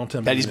 That's all right. Don't tell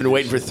me. Daddy's been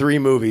waiting for 3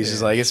 movies. Yeah.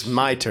 He's like, it's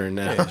my turn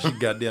now. Yeah, she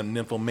goddamn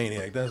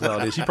nymphomaniac. That's all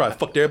it is. She probably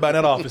fucked everybody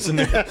in that office in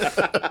there.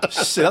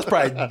 Shit, that's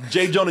probably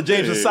J. Jonah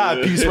James'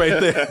 side piece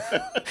right there.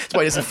 That's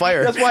why he doesn't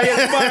fire. That's why he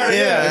doesn't fire.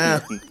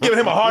 Yeah. Giving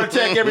him a heart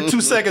attack every 2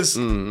 seconds.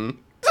 Mm-hmm.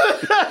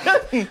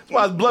 That's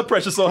why his blood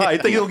pressure's so high. He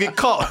think he's gonna get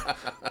caught.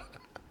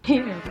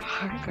 Peter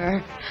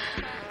Parker.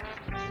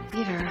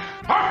 Peter.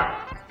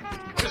 Parker!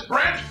 Miss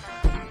Brent?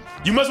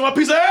 You must want a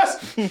piece of ass?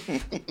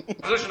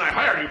 Position I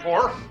hired you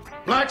for.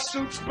 Black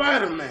suit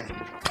Spider-Man.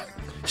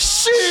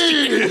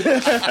 Shit!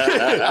 That's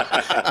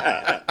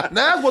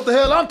what the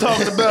hell I'm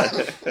talking about.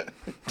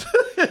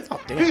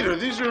 Peter,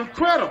 these are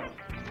incredible.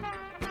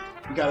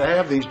 You gotta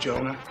have these,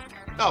 Jonah.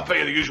 I'll pay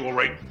you the usual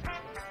rate.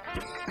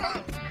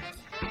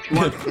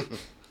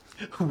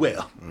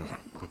 Well,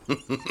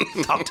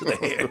 talk to the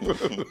hair.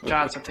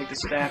 Johnson, take the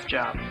staff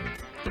job.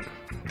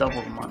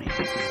 Double the money.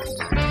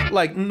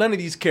 Like, none of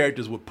these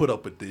characters would put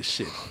up with this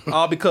shit.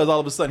 All because all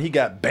of a sudden he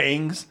got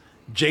bangs.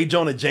 J.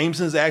 Jonah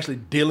Jameson's actually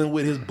dealing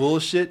with his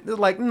bullshit. It's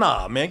like,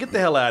 nah, man, get the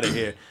hell out of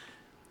here.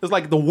 It's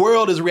like the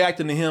world is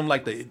reacting to him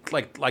like the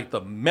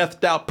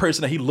methed out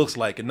person that he looks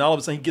like. And all of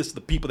a sudden he gets to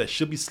the people that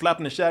should be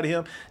slapping the shit out of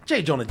him.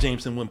 J. Jonah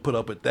Jameson wouldn't put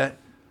up with that.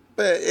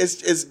 But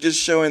it's just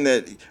showing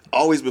that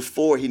always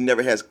before he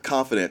never has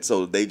confidence,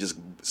 so they just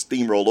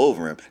steamroll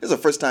over him. This is the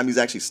first time he's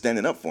actually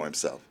standing up for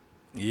himself.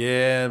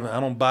 Yeah, I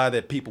don't buy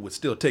that people would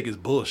still take his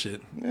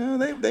bullshit. Yeah,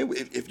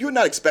 if you're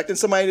not expecting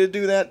somebody to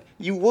do that,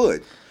 you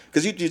would.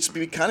 Because you'd just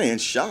be kind of in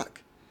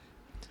shock.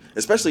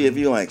 Especially if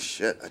you're like,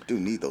 shit, I do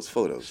need those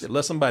photos. Shit,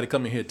 let somebody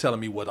come in here telling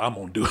me what I'm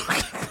going to do.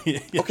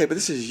 Okay, but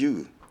this is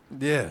you.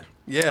 Yeah.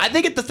 I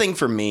think the thing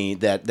for me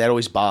that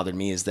always bothered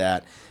me is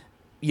that,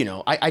 you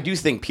know, I do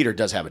think Peter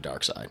does have a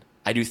dark side.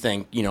 I do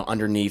think, you know,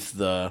 underneath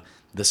the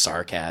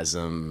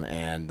sarcasm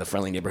and the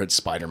friendly neighborhood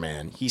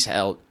Spider-Man, he's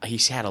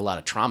had a lot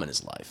of trauma in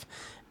his life.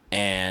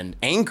 And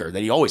anger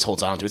that he always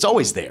holds on to. It's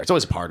always there. It's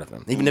always a part of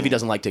him, even if he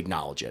doesn't like to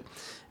acknowledge it.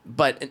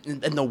 But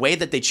in the way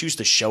that they choose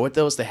to show it,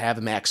 though, is to have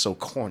him act so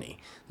corny.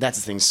 That's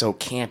the thing, so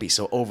campy,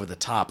 so over the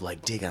top,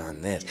 like dig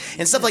on this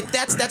and stuff like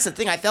that's the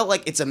thing. I felt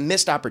like it's a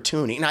missed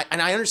opportunity, and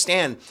I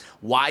understand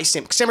why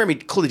Sam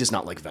Raimi clearly does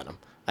not like Venom.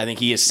 I think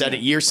he has said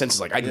it years since.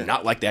 Like, I do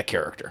not like that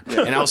character,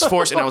 and I was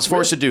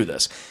forced to do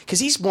this because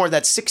he's more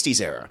that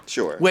 '60s era,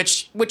 sure,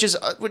 which is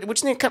kind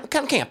of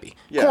campy,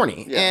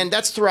 corny, and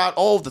that's throughout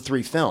all of the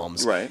 3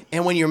 films, right?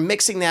 And when you're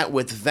mixing that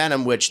with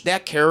Venom, which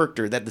that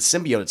character, that the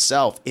symbiote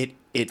itself,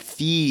 it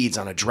feeds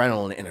on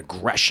adrenaline and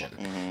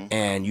aggression,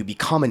 and you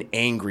become an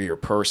angrier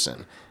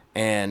person.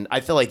 And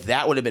I feel like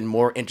that would have been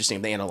more interesting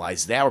if they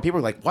analyzed that, where people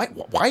are like, why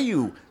are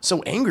you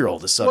so angry all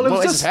of a sudden?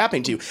 What is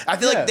happening to you? I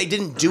feel like they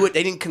didn't do it.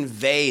 They didn't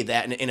convey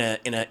that in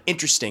an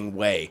interesting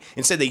way.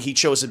 Instead, he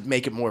chose to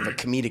make it more of a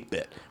comedic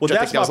bit. Well,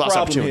 that's my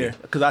problem here.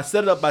 Because I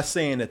set it up by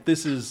saying that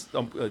this is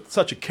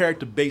such a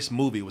character-based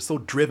movie. It was so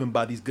driven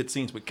by these good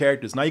scenes with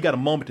characters. Now you got a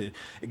moment to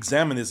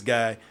examine this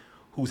guy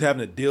who's having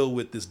to deal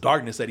with this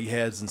darkness that he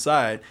has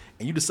inside,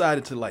 and you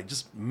decided to like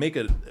just make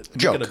it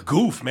a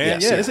goof,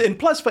 man. Yes, And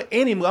plus for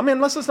any movie, I mean,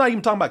 let's not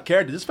even talk about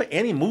characters. Just for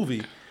any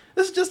movie,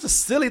 this is just a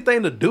silly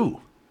thing to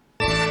do.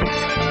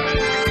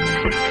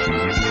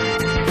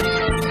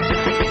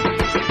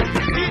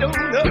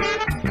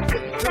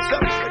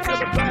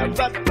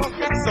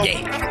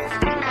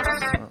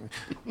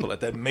 Pull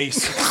out that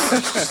mace.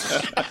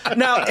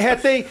 Now,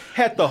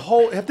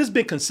 had this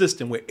been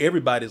consistent where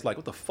everybody's like,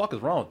 what the fuck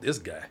is wrong with this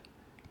guy?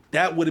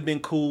 That would have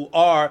been cool.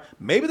 Or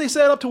maybe they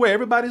set it up to where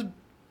everybody's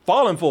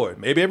falling for it.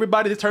 Maybe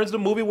everybody turns to the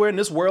movie where in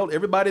this world,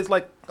 everybody's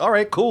like, all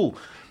right, cool.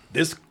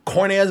 This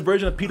corny ass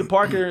version of Peter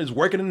Parker is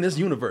working in this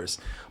universe.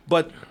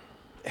 But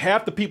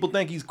half the people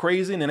think he's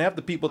crazy, and then half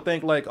the people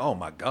think like, oh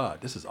my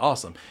God, this is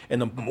awesome.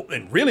 And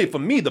really, for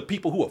me, the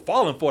people who are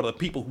falling for it are the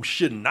people who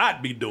should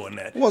not be doing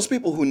that. Well, it's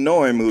people who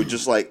know him who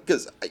just like,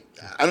 because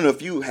I don't know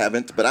if you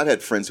haven't, but I've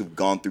had friends who've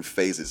gone through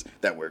phases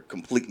that were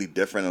completely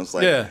different. I was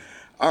like, yeah.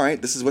 All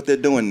right, this is what they're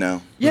doing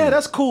now. Yeah,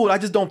 that's cool. I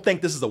just don't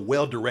think this is a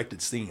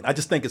well-directed scene. I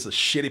just think it's a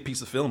shitty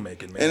piece of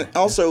filmmaking, man. And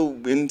also,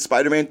 in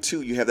Spider-Man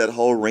 2, you have that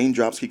whole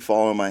raindrops keep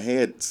falling on my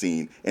head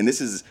scene. And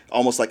this is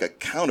almost like a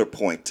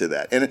counterpoint to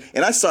that.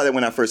 And I saw that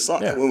when I first saw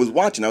it, when I was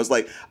watching. I was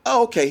like,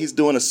 oh, okay, he's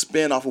doing a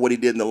spin off of what he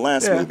did in the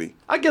last movie.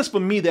 I guess for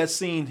me, that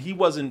scene,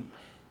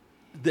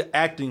 the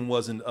acting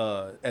wasn't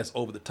as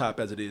over the top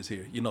as it is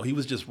here. You know, he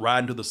was just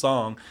riding to the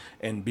song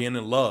and being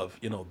in love.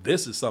 You know,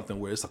 this is something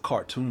where it's a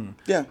cartoon.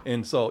 Yeah.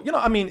 And so, you know,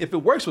 I mean, if it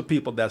works with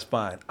people, that's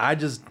fine. I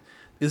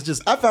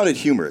found it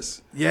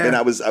humorous. Yeah. And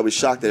I was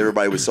shocked that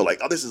everybody was so like,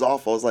 oh, this is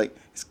awful. I was like,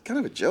 it's kind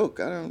of a joke.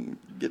 I don't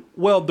get.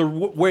 Well,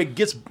 where it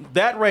gets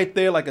that right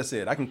there, like I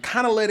said, I can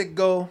kind of let it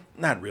go.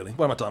 Not really.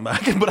 What am I talking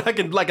about?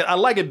 I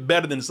like it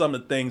better than some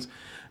of the things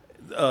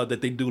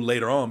that they do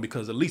later on,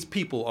 because at least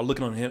people are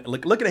looking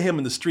at him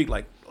in the street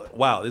like,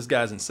 wow, this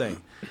guy's insane.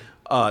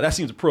 That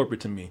seems appropriate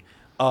to me.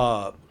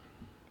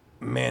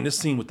 Man, this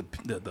scene with the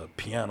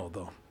piano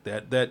though,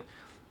 that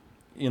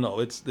you know,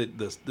 it's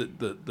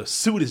the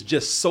suit is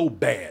just so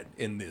bad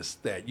in this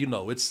that, you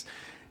know, it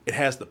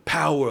has the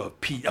power of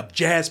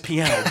jazz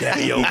piano,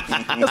 daddy-o.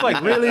 It's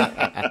like, really?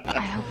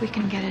 I hope we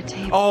can get a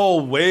table.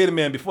 Oh, wait a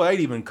minute, before that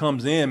even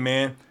comes in,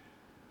 man.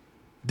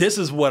 This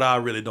is what I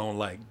really don't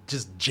like.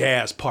 Just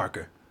Jazz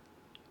Parker.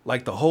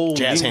 Like the whole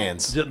jazz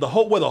hands. The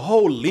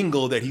whole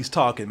lingo that he's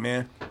talking,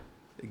 man.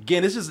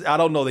 Again, it's just, I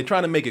don't know. They're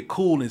trying to make it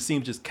cool, and it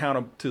seems just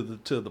counter to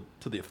the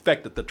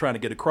effect that they're trying to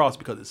get across,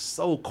 because it's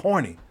so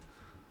corny.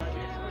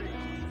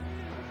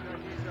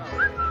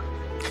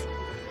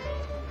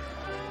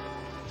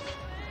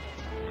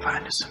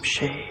 Find us some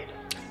shade.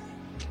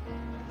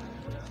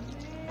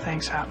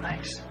 Thanks, Hot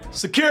Legs.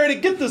 Security,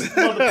 get this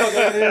motherfucker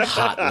out of here.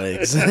 Hot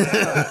Legs.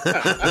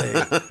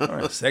 All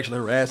right, sexually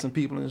harassing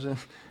people and shit.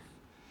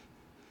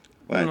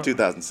 Well, in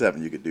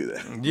 2007, you could do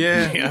that.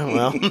 Yeah,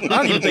 well. I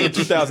don't even think in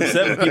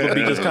 2007 people would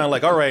be just kind of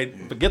like, all right,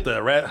 forget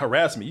the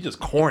harassment. You just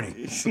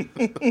corny.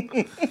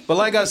 But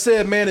like I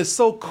said, man, it's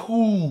so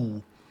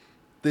cool.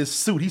 This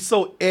suit, he's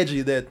so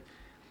edgy that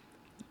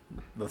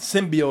the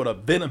symbiote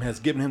of Venom has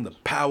given him the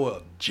power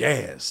of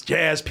jazz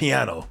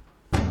piano.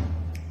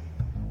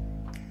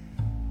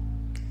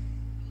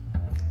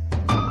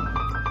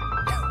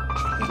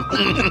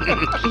 Peter?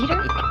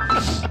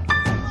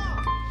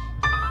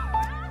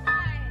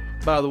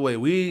 By the way,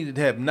 we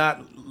have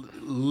not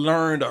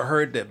learned or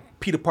heard that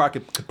Peter Parker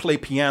could play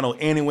piano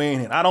anywhere,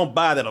 and I don't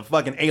buy that a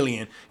fucking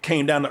alien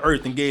came down to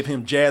Earth and gave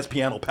him jazz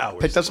piano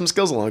powers. Picked up some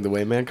skills along the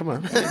way, man. Come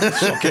on.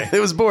 Okay. It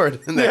was bored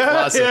in that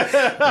closet.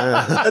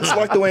 That's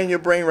locked away in your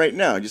brain right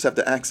now. You just have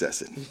to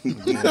access it.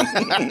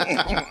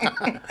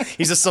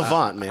 He's a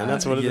savant, man.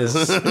 That's what it is.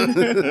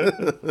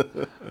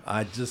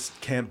 I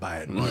just can't buy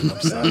it, Mark.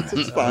 I'm sorry.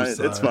 It's fine.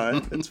 It's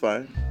fine. It's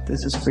fine.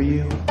 This is for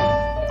you.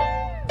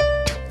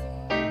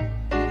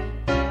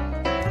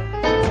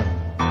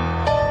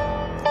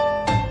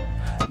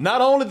 Not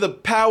only the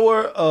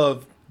power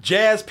of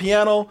jazz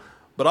piano,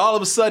 but all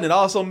of a sudden it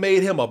also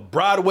made him a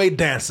Broadway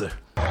dancer.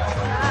 Now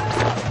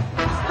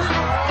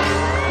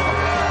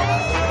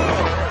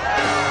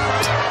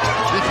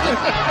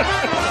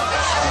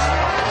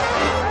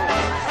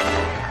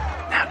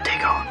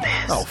dig on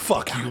this. Oh,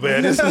 fuck you,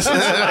 man. This is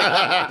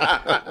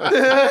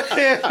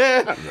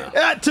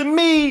to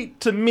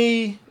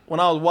me, when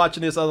I was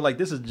watching this, I was like,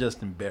 this is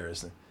just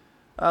embarrassing.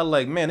 I was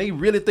like, man, they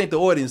really think the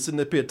audience sitting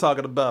up here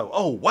talking about,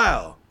 oh,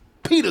 wow,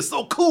 Peter's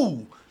so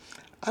cool.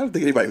 I don't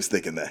think anybody was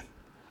thinking that.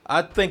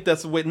 I think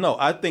that's the way. No,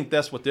 I think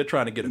that's what they're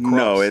trying to get across.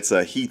 No, it's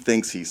he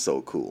thinks he's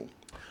so cool.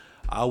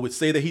 I would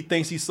say that he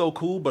thinks he's so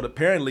cool, but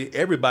apparently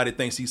everybody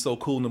thinks he's so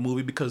cool in the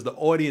movie because the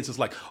audience is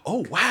like,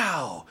 oh,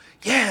 wow,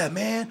 yeah,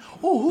 man.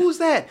 Oh, who's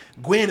that?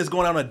 Gwen is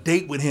going on a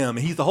date with him,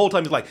 and he's the whole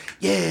time he's like,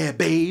 yeah,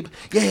 babe,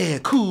 yeah,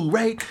 cool,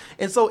 right?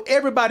 And so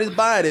everybody's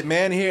buying it,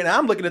 man, here. And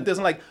I'm looking at this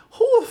and like,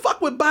 who the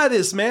fuck would buy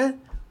this,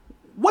 man?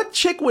 What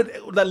chick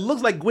that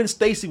looks like Gwen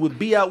Stacy would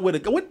be out with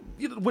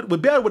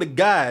a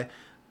guy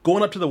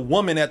going up to the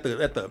woman at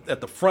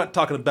the front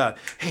talking about,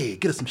 hey,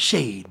 get us some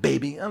shade,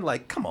 baby. I'm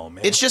like, come on,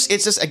 man. It's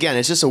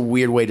just a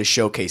weird way to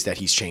showcase that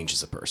he's changed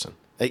as a person.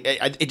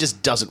 It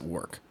just doesn't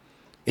work.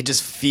 It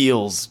just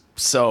feels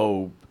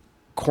so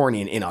corny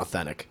and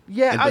inauthentic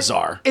and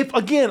bizarre. If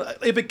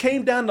it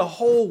came down to the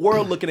whole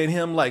world looking at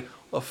him like,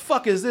 the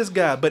fuck is this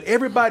guy? But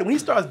everybody, when he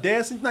starts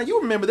dancing, now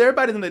you remember that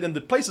everybody in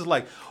the place is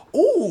like,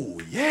 ooh,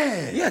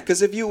 yeah. Yeah,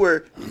 because if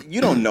you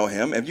don't know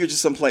him, if you're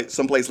just someplace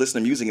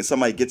listening to music and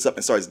somebody gets up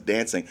and starts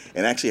dancing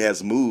and actually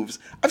has moves,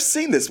 I've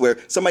seen this where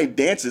somebody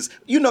dances.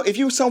 You know, if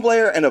you're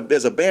somewhere and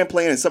there's a band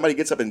playing and somebody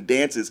gets up and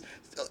dances,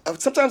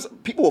 sometimes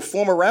people will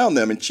form around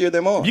them and cheer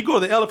them on. You go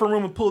to the elephant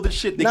room and pull this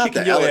shit, they Not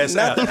kicking the your ass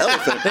out. Not the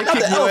elephant, They not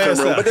the kicking your elephant ass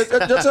room, out.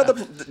 but there's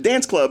other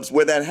dance clubs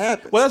where that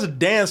happens. Well, that's a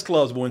dance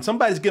clubs, but when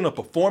somebody's getting a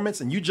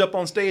performance and you jump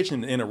on stage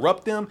and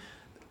interrupt them,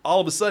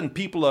 all of a sudden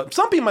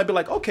some people might be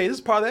like, okay, this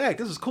is part of the act,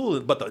 this is cool,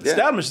 but the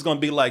establishment is going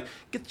to be like,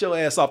 get your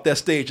ass off that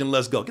stage and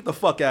let's go, get the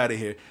fuck out of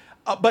here.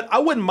 But I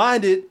wouldn't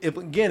mind it if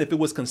it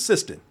was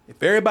consistent.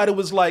 If everybody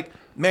was like,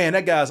 man,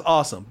 that guy's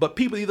awesome, but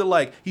people either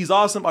like he's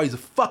awesome or he's a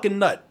fucking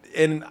nut,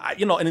 and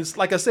and it's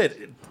like I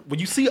said, when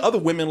you see other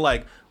women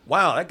like,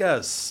 wow, that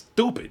guy's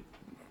stupid.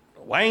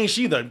 Why ain't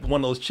she the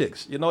one of those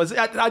chicks?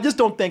 I just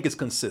don't think it's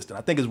consistent.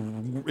 I think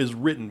it's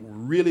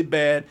written really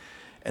bad.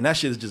 And that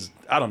shit is just,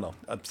 I don't know.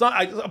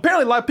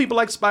 Apparently a lot of people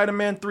like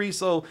Spider-Man 3,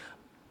 so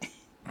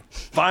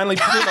finally,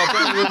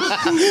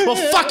 well,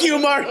 fuck you,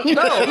 Mark.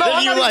 No, I'm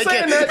not even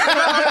saying that.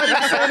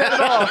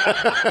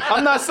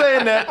 I'm not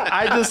saying that.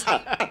 I just,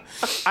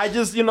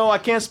 I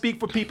can't speak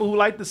for people who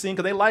like the scene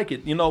because they like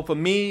it. For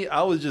me,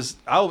 I was just,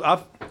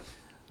 I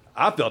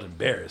felt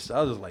embarrassed.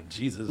 I was just like,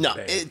 Jesus. No,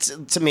 it's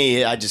to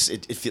me,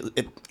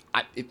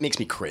 it makes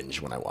me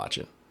cringe when I watch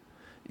it.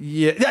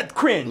 Yeah, that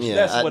cringe.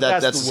 Yeah, that's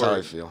the word. How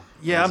I feel.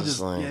 Yeah, I'm just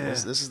like,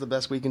 this is the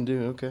best we can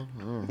do. Okay.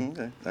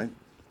 Okay. I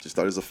just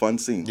thought it was a fun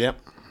scene. Yep,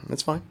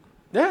 that's fine.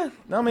 Yeah,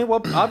 I mean,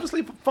 well,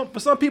 obviously for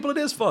some people it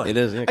is fun. It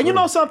is. Yeah, and you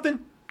know something?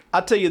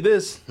 I'll tell you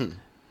this.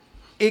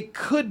 It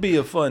could be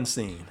a fun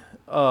scene.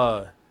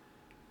 Cause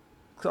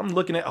I'm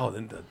looking at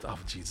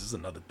Jesus,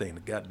 another thing.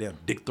 The goddamn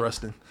dick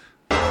thrusting.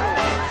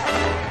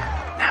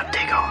 Now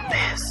dig on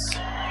this.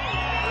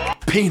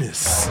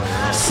 Penis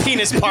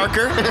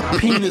Parker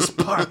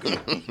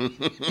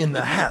in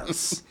the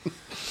house.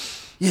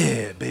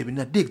 Yeah, baby,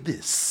 now dig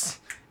this.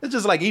 It's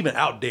just like even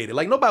outdated.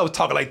 Like nobody was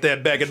talking like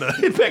that back in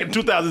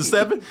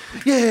 2007.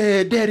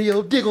 Yeah,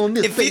 daddy-o, dig on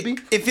this, baby.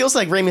 It feels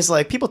like Raimi's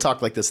like, people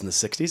talk like this in the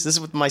 60s. This is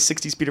what my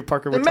 60s Peter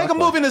Parker would make talk a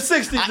movie in the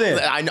 60s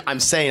then.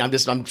 I'm saying, I'm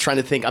trying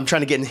to think. I'm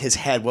trying to get in his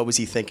head. What was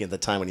he thinking at the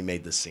time when he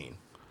made this scene?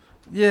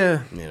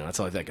 Yeah. That's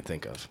all I could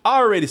think of. I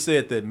already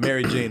said that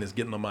Mary Jane is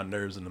getting on my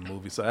nerves in the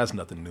movie, so that's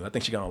nothing new. I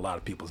think she got on a lot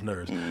of people's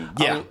nerves.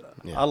 Yeah.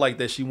 I like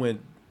that she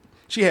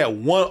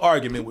had one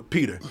argument with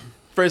Peter.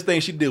 First thing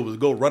she did was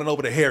go running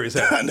over to Harry's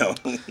house. I know.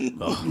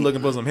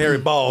 Looking for some hairy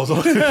balls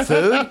on his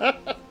food.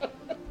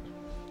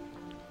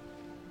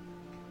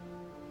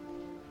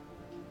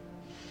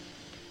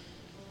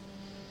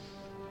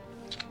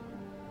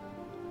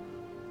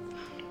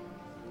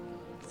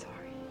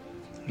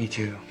 Me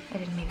too. I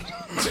didn't mean to.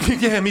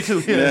 Yeah, me too.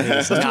 Yeah.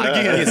 Let's do it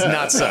again. He's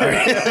not sorry.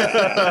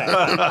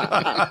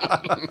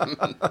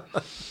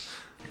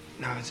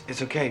 No,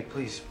 it's okay.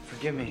 Please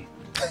forgive me.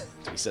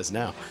 He says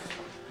now.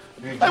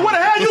 Hey, where the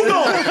hell you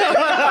going?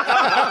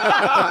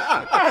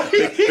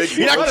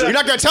 You're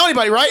not going to tell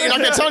anybody, right? You're not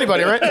going to tell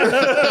anybody, right?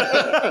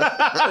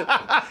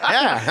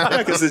 Yeah,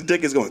 because his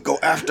dick is going to go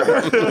after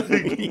her.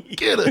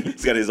 Get her.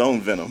 He's got his own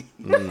venom.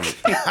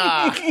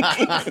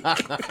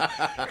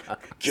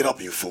 Get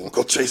up, you fool.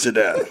 Go chase her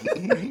down.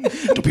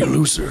 Don't be a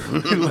loser.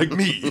 Like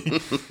me.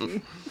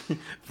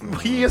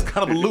 He is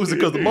kind of a loser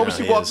because the moment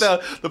she walked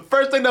out, the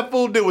first thing that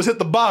fool did was hit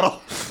the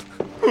bottle.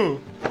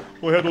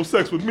 Well, had no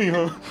sex with me,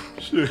 huh?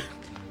 Shit.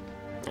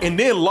 And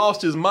then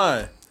lost his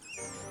mind.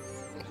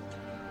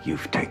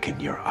 You've taken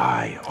your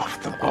eye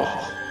off the ball.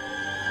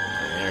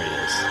 There he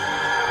is.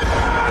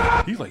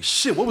 He's like,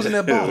 shit, what was in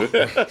that bottle?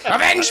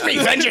 Avenge me!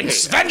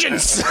 Vengeance!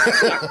 Vengeance!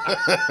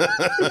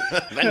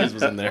 Vengeance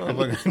was in there.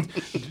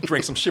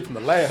 Drank some shit from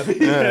the lab.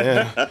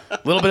 Yeah. A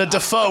little bit of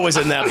Defoe was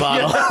in that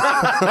bottle.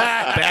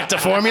 Back to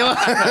formula.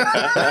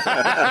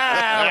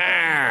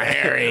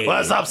 Harry.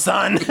 What's up,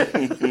 son?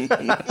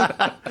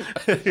 That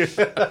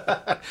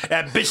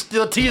bitch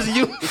still teasing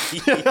you?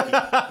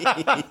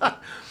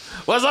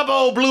 What's up,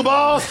 old blue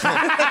balls? Shut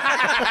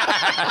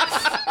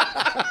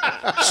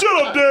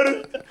up,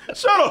 daddy.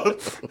 Shut up.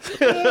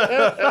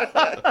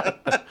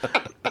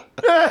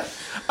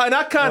 And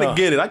I kind of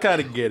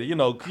get it.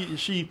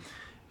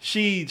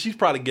 She's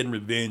probably getting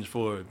revenge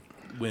for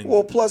when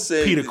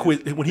Peter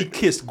quit, when he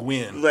kissed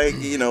Gwen. Like,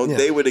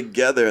 they were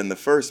together in the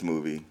first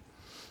movie.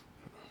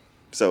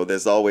 So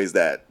there's always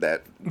that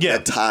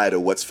tie to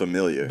what's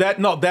familiar.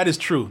 That is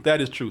true.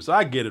 That is true. So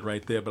I get it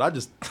right there, but I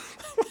just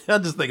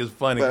think it's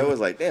funny. But I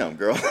was like, damn,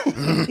 girl.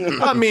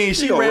 I mean,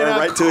 she ran out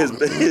right to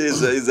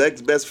his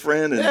ex-best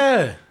friend. And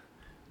yeah.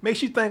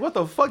 Makes you think, what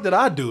the fuck did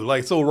I do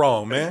like so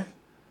wrong, man?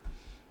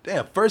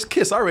 Damn, first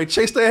kiss, I already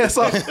chased her ass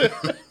off.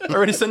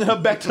 Already sending her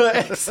back to her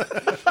ex.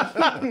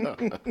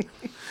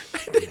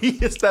 He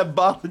hits that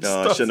bottle.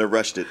 No, I shouldn't have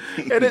rushed it.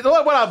 And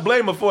what I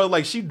blame her for is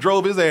like she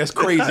drove his ass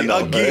crazy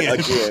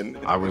again.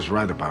 I was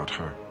right about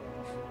her,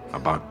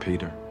 about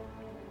Peter,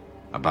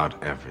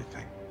 about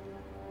everything.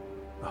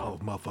 Oh,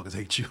 motherfuckers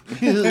hate you.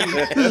 You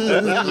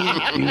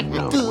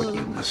know what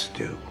you must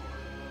do.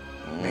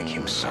 Make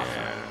him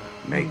suffer.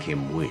 Make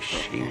him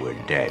wish he were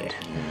dead.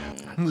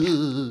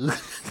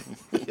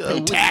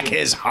 Attack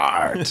his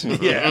heart.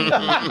 Yeah.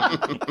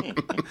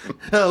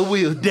 I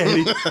will,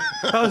 Daddy.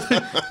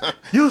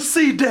 You'll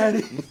see,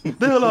 Daddy.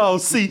 They'll all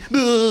see.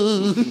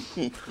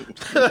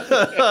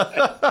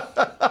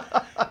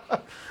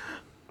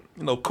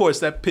 Of course,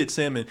 that pits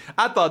him, and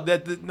I thought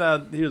that. Now,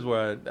 here's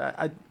where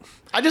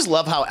I just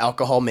love how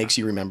alcohol makes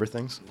you remember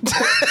things.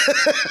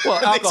 Well,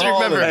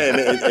 alcohol,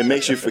 it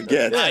makes you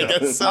forget. I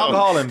guess so.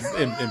 Alcohol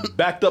and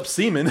backed up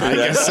semen. I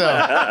guess so.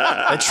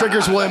 It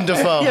triggers Willem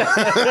Dafoe.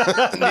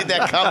 Need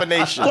that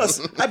combination. Plus,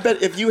 I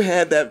bet if you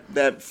had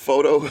that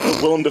photo of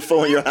Willem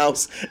Dafoe in your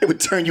house, it would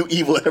turn you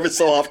evil ever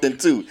so often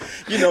too.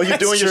 You know, you're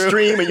doing your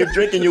stream and you're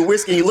drinking your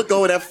whiskey, and you look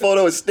over that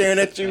photo, it's staring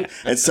at you,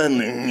 and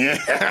suddenly,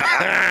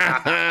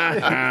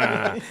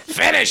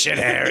 finish it,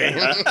 Harry.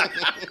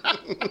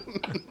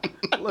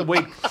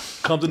 Wait,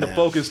 comes into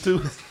focus too.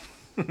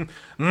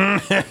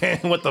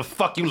 What the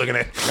fuck you looking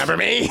at? Remember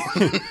me?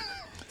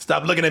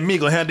 Stop looking at me.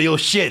 Gonna handle your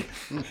shit.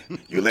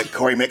 You let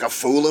Corey make a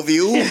fool of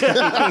you?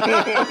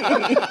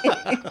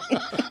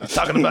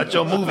 Talking about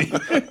your movie.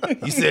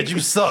 You said you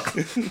suck.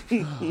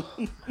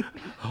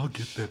 I'll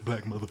get that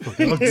black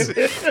motherfucker.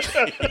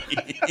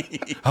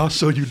 I'll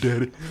show you,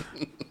 Daddy.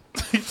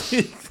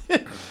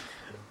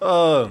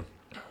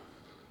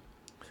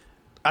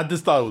 I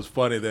just thought it was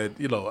funny that,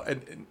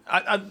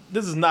 and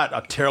this is not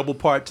a terrible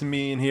part to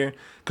me in here,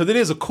 because it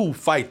is a cool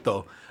fight,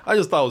 though. I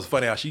just thought it was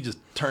funny how she just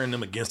turned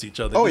them against each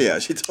other. Oh, yeah,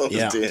 she totally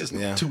did. Just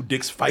two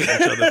dicks fighting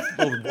each other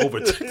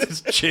over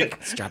this chick.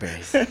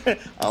 Strawberries.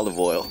 Olive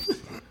oil.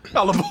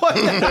 Olive oil.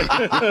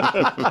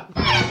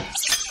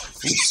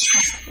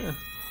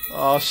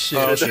 Oh, shit.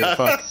 Oh, shit,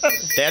 fuck.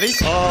 Daddy?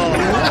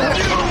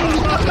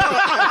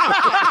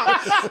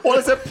 Well,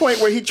 it's that point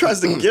where he tries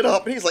to get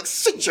up, and he's like,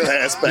 sit your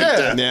ass back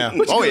down. Yeah.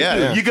 What you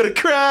gonna do? You gonna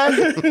cry?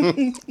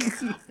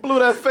 Blew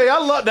that face.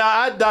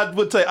 I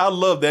would tell you, I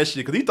love that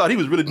shit, because he thought he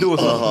was really doing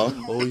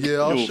something. Oh,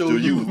 yeah, I'll show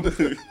you.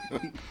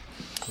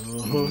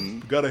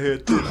 Got a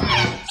head.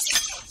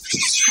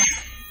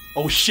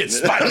 Oh, shit,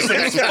 spider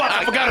sense. Fuck,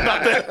 I forgot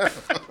about that.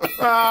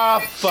 Ah,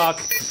 fuck.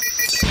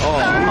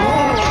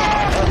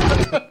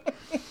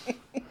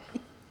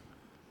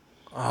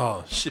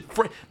 Oh, shit.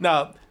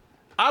 Now,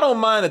 I don't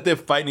mind that they're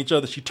fighting each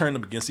other. She turned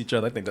them against each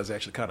other. I think that's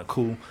actually kind of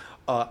cool.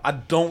 I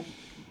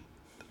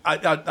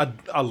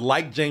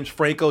like James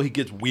Franco. He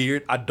gets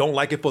weird. I don't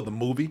like it for the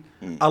movie.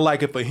 I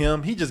like it for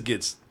him. He just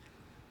gets.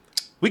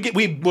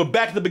 We're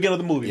back to the beginning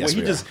of the movie. Yes,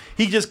 where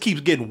he just keeps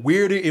getting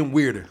weirder and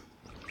weirder.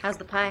 How's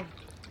the pie?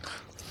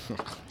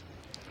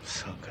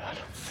 So good.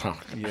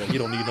 Yeah, you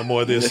don't need no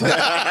more of this. Take it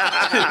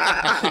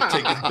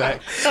back.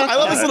 I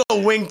love this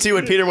little wink too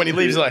with Peter when he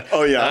leaves. He's like,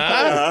 oh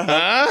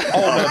yeah.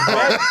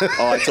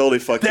 Oh, I totally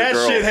fucked that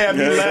girl. That shit had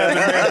me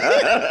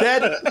laughing,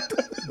 man.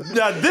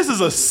 Now, this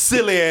is a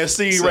silly ass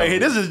scene right here.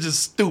 This is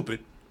just stupid.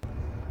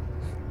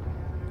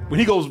 When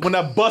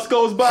that bus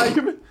goes by,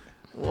 you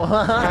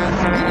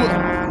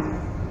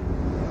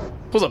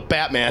was a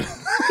Batman.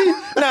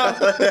 Now,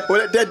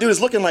 that dude is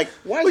looking like,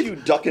 why are you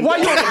ducking? Why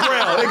you on the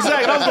ground?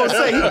 Exactly. I was going to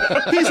say,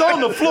 he's on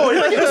the floor.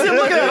 You can see him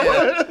looking at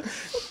him.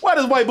 Why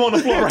does white boy on the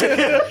floor right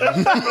here?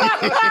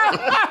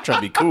 Trying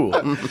to be cool.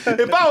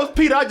 If I was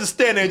Peter, I'd just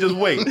stand there and just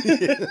wait.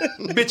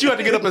 Bitch, you have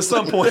to get up at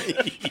some point.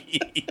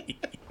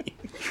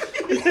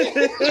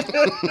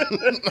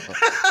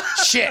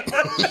 Shit.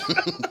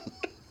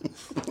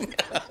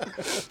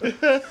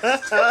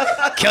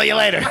 Kill you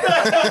later.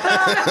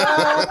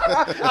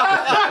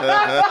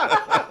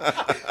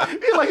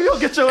 He's like, you'll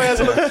get your ass.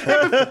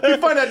 You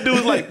find that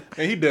dude's like,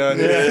 hey, he done.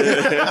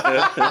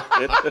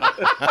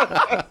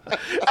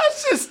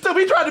 That's just stupid.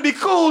 He tried to be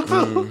cool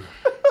too.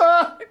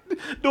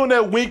 Doing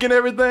that wink and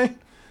everything.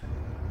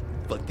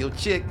 Fuck your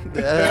chick.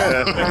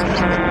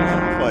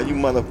 Why you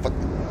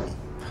motherfucker?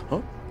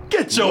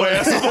 Get your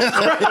ass on the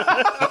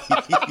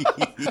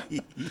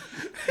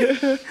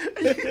ground.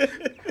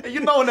 You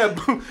know when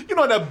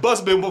that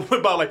bus bin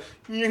went by like,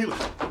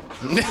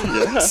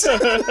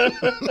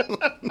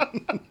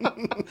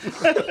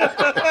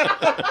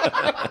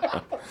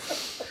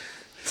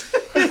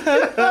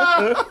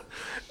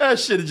 that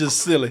shit is just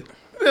silly.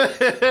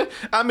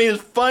 I mean,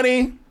 it's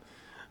funny,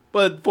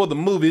 but for the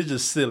movie, it's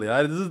just silly.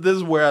 This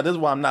is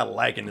why I'm not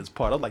liking this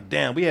part. I was like,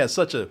 damn, we had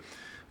such a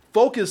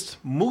focused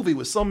movie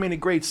with so many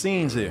great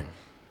scenes here,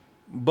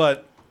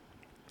 but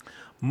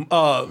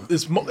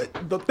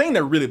the thing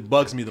that really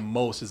bugs me the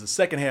most is the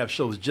second half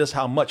shows just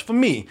how much, for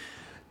me,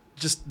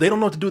 just they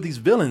don't know what to do with these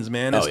villains,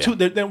 man. It's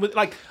they're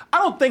like, I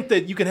don't think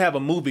that you can have a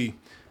movie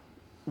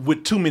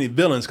with too many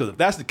villains, because if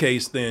that's the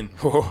case, then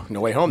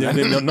No Way Home.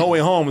 Then No Way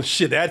Home,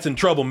 shit, that's in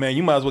trouble, man.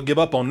 You might as well give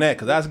up on that,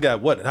 because that's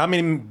got how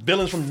many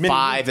villains from many?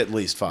 At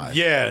least five.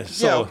 Yeah.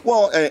 So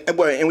well,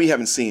 and we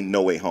haven't seen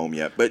No Way Home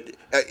yet, but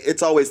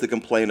it's always the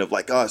complaint of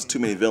like, oh, it's too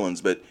many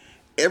villains. But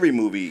every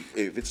movie,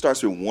 if it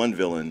starts with one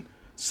villain,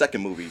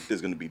 Second movie,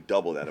 there's going to be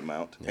double that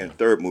amount, and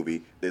third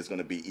movie, there's going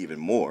to be even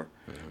more.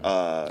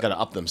 Got to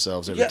up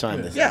themselves every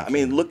time. I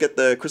mean, look at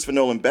the Christopher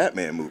Nolan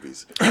Batman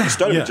movies. It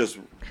started with just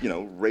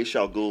Ra's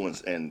al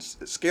Ghul and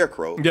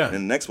Scarecrow. Yeah. And the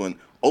next one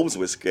opens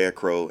with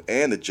Scarecrow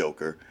and the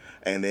Joker.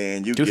 And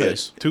then you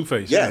Two-Face. get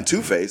Two-Face. Yeah, and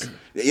Two-Face.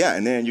 Yeah,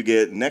 and then you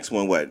get next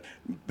one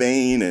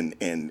Bane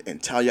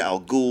and Talia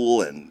al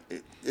Ghul, and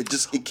it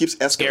keeps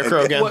escalating.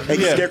 Scarecrow again.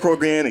 And Scarecrow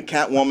again, and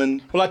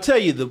Catwoman. Well, I tell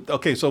you,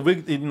 so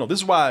this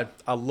is why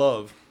I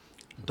love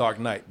Dark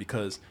Knight,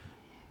 because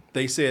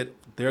they said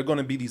there are going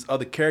to be these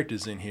other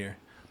characters in here,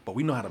 but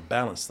we know how to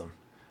balance them,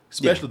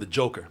 especially the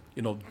Joker.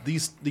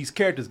 These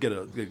characters get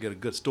a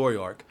good story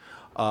arc.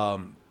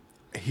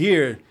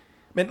 Here,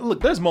 man,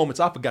 look, there's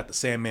moments I forgot the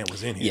Sandman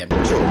was in here.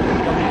 Yeah, sure.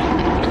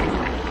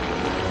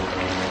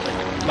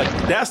 Like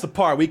that's the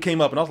part we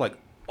came up and I was like,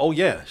 oh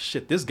yeah,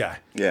 shit, this guy.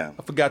 Yeah,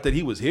 I forgot that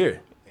he was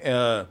here.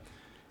 And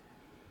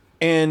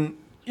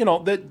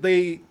that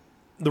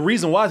the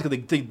reason why is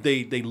because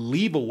they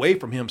leave away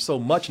from him so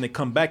much and they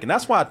come back, and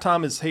that's why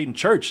Thomas Hayden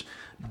Church,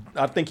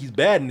 I think he's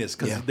bad in this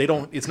because they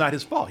don't. It's not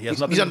his fault. He has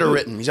nothing. He's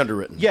underwritten. He's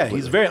underwritten. Yeah,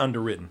 he's very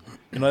underwritten.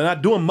 They're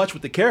not doing much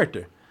with the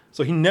character,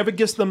 so he never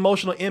gets the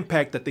emotional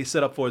impact that they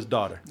set up for his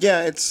daughter.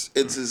 Yeah, it's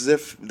as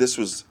if this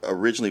was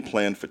originally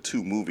planned for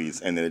 2 movies,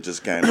 and then it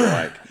just kind of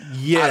like,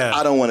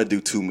 I don't want to do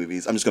 2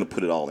 movies. I'm just going to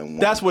put it all in one.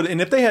 That's what. And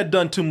if they had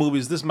done 2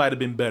 movies, this might have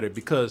been better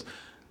because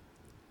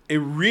it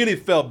really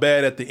felt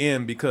bad at the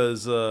end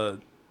because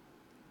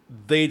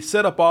they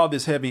set up all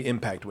this heavy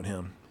impact with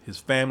him, his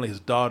family,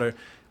 his daughter,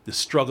 the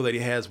struggle that he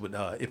has with.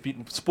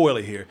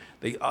 Spoiler here,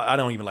 I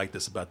don't even like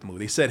this about the movie.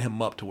 They set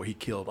him up to where he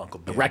killed Uncle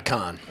Ben. A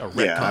retcon.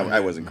 Yeah,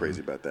 I wasn't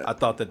crazy about that. I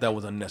thought that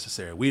was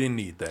unnecessary. We didn't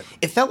need that.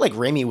 It felt like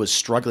Raimi was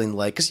struggling,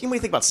 because when you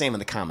think about Sam in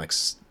the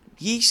comics,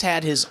 he's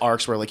had his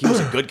arcs where he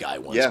was a good guy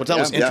once, which that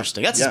was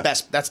interesting. That's his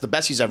best. That's the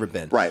best he's ever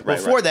been. Right.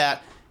 Before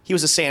that, he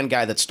was a sand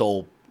guy that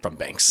stole from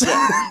Banks.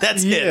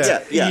 That's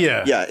it.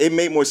 Yeah. It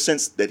made more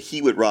sense that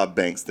he would rob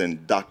Banks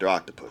than Dr.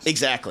 Octopus.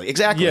 Exactly.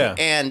 Yeah.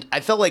 And I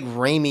felt like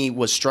Raimi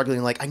was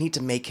struggling. I need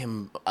to make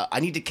him. I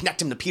need to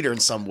connect him to Peter in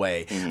some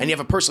way, and you have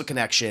a personal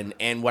connection.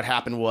 And what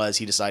happened was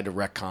he decided to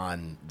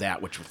retcon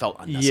that, which felt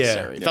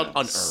unnecessary. It felt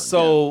unearned.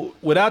 So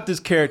without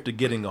this character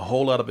getting a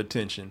whole lot of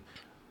attention,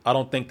 I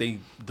don't think they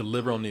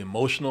deliver on the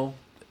emotional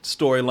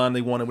storyline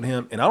they wanted with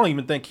him, and I don't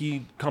even think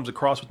he comes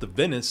across with the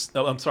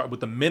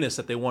menace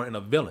that they want in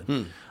a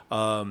villain.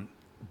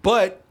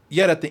 But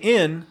yet at the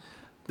end,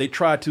 they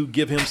try to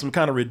give him some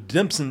kind of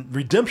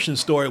redemption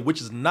story, which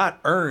is not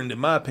earned, in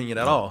my opinion,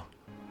 at all.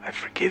 I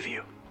forgive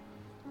you.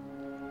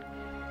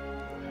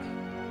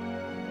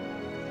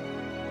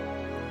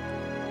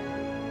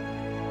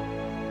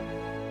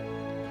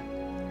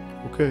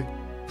 Okay.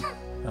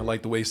 I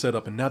like the way he set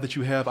up, and now that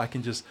you have, I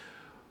can just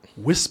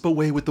wisp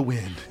away with the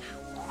wind.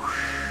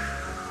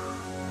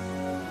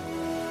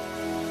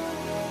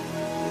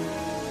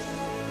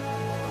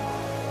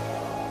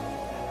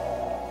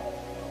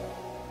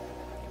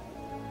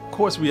 Of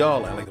course, we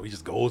all he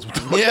just goes with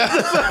the wind.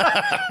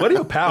 Yeah. What are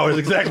your powers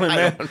exactly, man?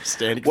 I don't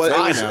understand. Well,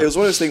 it was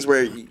one of those things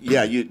where,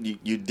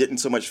 you didn't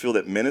so much feel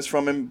that menace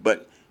from him,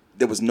 but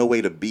there was no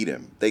way to beat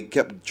him. They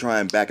kept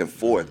trying back and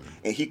forth,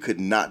 and he could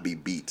not be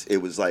beat. It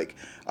was like,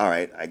 all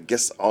right, I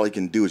guess all he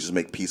can do is just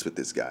make peace with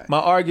this guy. My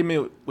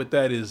argument with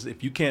that is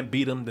if you can't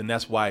beat him, then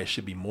that's why it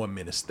should be more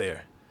menace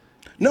there.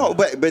 No,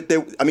 but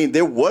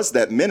there was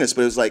that menace,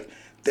 but it was like,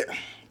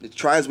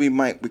 try as we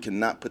might, we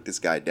cannot put this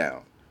guy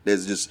down.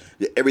 There's just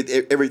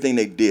everything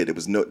they did. There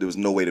was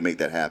no way to make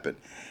that happen,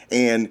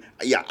 and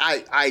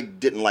I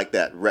didn't like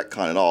that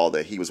retcon at all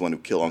that he was one who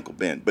killed Uncle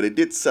Ben. But it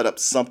did set up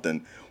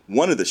something.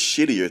 One of the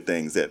shittier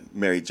things that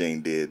Mary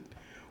Jane did,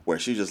 where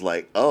she's just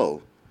like,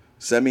 oh,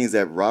 so that means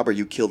that Robert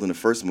you killed in the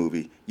first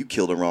movie, you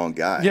killed the wrong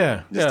guy.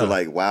 Yeah, just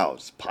to wow,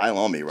 just pile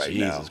on me right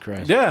now. Jesus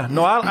Christ. Yeah,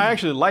 no, I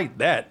actually like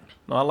that.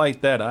 No, I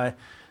like that.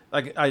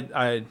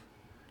 I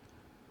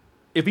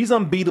if he's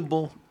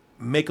unbeatable,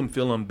 make him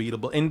feel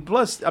unbeatable. And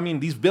plus, I mean,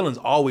 these villains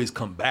always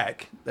come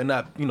back. They're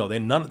not,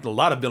 a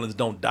lot of villains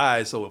don't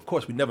die, so of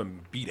course we never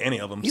beat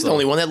any of them. He's the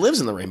only one that lives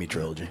in the Raimi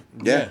trilogy.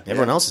 Yeah.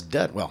 Everyone else is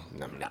dead. Well,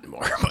 not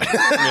anymore.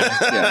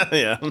 But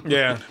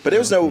yeah. But there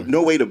was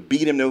no way to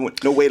beat him,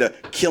 no way to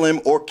kill him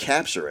or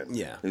capture him.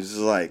 Yeah. It was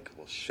just like,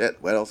 well, shit,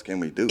 what else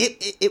can we do?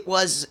 It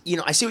was,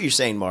 I see what you're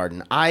saying,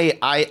 Martin.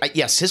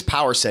 Yes, his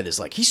power set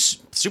is he's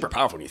super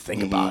powerful when you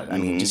think about it. I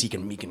mean, just he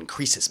can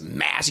increase his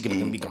mass. He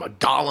can become a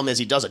golem as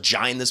he does a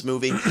giant in this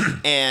movie,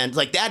 and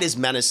that is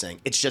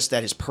menacing. It's just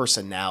that his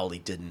personality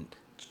didn't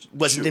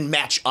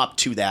match up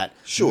to that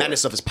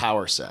menace of his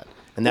power set,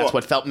 and that's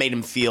what made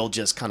him feel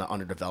just kind of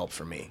underdeveloped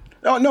for me.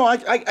 No,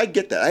 I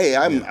get that. Hey,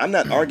 I'm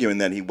not arguing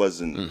that he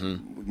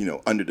wasn't,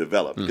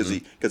 underdeveloped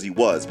because he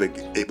was, but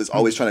it was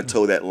always trying to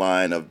toe that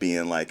line of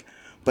being like,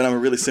 but I'm a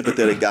really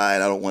sympathetic guy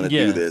and I don't want to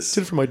do this.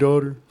 Did it for my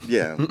daughter.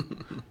 Yeah.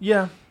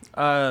 Yeah.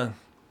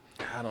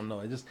 I don't know.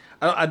 I just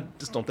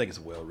don't think it's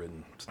a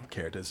well-written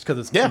character. It's because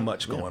it's too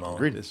much going on.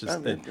 Agreed. It's just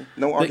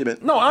no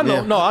argument. No, I know.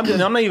 Yeah. No, I'm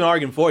not even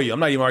arguing for you. I'm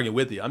not even arguing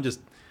with you. I'm just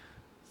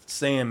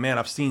saying, man,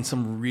 I've seen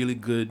some really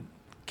good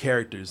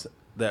characters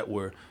that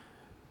were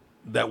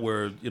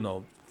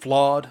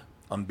flawed,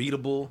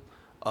 unbeatable,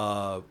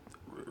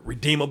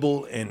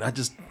 redeemable, and I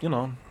just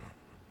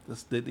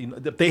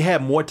if they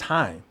had more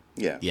time.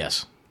 Yeah.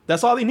 Yes.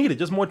 That's all they needed,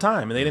 just more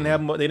time, and they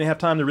didn't have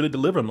time to really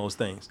deliver on those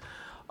things.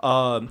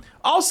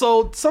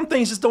 Also, some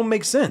things just don't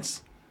make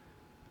sense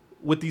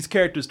with these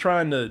characters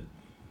trying to,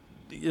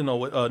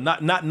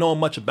 not knowing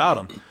much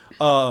about them.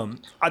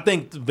 I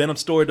think the Venom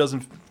story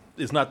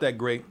is not that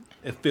great.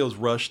 It feels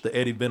rushed. The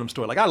Eddie Venom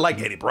story, like I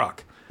like Eddie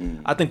Brock.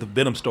 I think the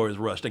Venom story is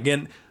rushed.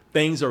 Again,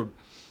 things are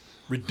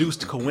reduced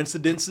to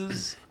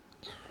coincidences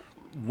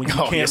when you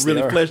can't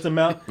really flesh them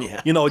out.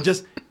 Yeah.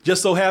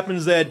 Just so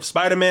happens that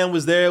Spider-Man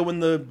was there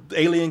when the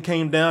alien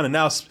came down, and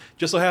now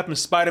just so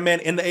happens Spider-Man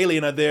and the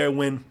alien are there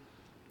when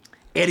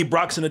Eddie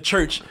Brock's in the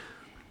church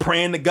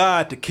praying to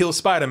God to kill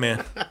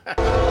Spider-Man.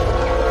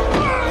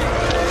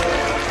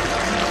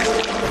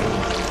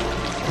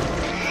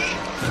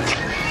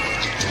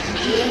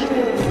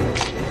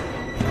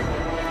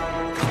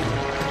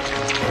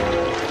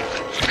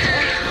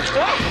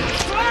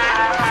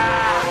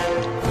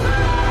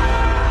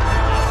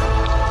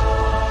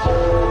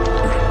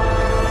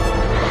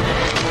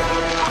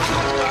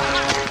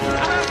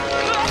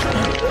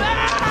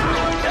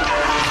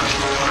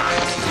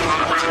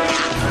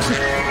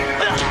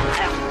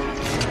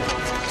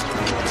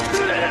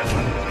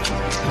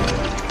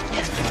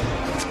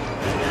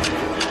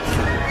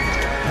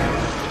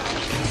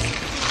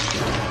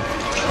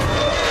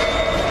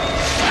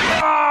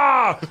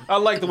 I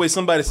like the way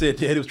somebody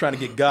said Eddie was trying to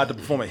get God to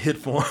perform a hit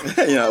for him.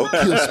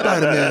 Kill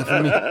Spider-Man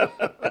for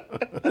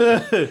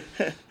me.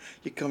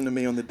 You come to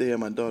me on the day of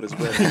my daughter's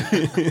wedding.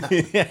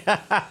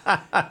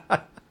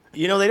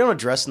 They don't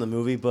address in the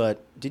movie,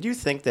 but did you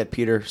think that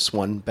Peter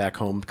swung back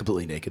home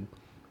completely naked?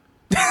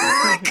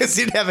 Because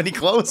he didn't have any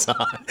clothes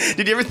on.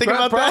 Did you ever think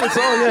about that? So,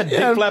 yeah,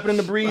 dick flapping in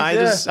the breeze.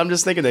 I'm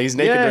just thinking that he's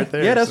naked right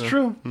there. Yeah, that's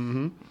true.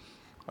 Mm-hmm.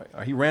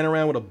 He ran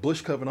around with a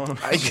bush covering on him.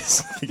 I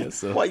guess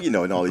so. Well,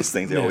 in all these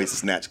things, they always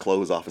snatch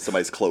clothes off of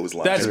somebody's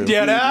clothesline. That's I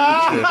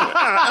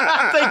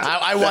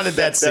wanted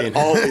that scene. That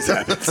always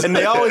happens. And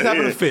they always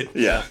happen to fit.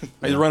 Yeah.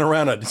 He's running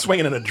around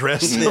swinging in a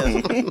dress.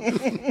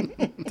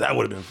 That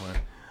would have been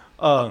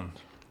fun.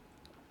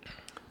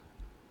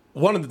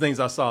 One of the things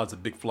I saw is a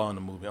big flaw in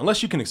the movie,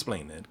 unless you can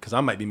explain that, because I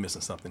might be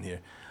missing something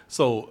here.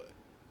 So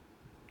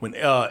when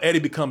Eddie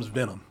becomes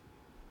Venom,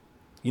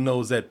 he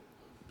knows that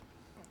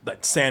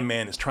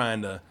Sandman is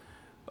trying to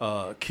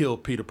kill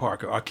Peter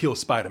Parker or kill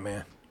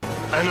Spider-Man.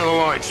 End of the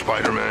line,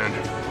 Spider-Man.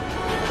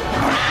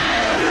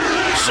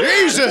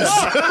 Jesus!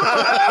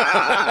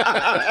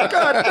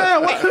 God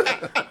damn!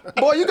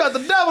 Boy, you got the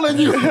devil in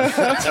you.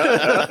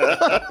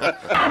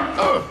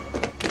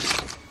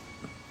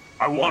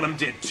 I want him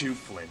dead too,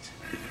 Flint.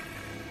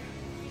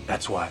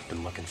 That's why I've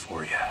been looking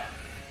for you.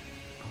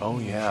 Oh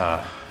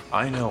yeah,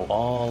 I know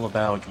all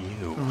about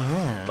you.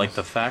 Yeah. Like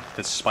the fact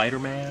that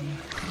Spider-Man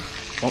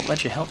won't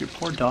let you help your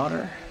poor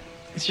daughter.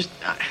 It's just,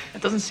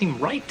 it doesn't seem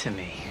right to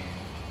me.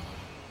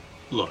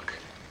 Look,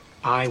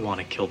 I want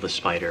to kill the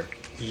spider.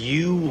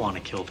 You want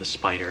to kill the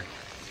spider.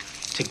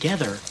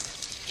 Together,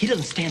 he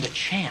doesn't stand a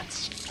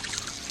chance.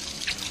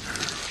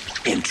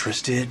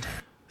 Interested?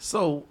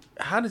 So,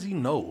 how does he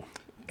know?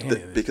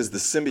 Because the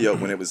symbiote,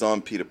 when it was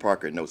on Peter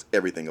Parker, knows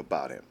everything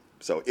about him.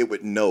 So it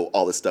would know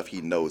all the stuff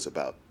he knows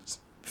about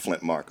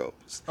Flint Marko,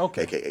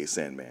 a.k.a.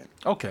 Sandman.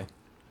 Okay.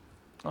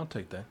 I'll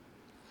take that.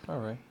 All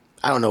right.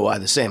 I don't know why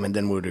the Sandman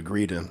then would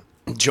agree to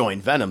join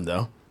Venom,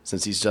 though,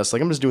 since he's just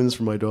like, I'm just doing this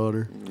for my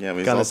daughter. Yeah, but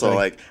he's also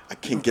like, I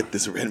can't get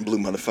this red and blue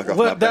motherfucker off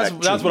my that's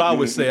back. That's what I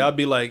would say. I'd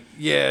be like,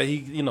 yeah,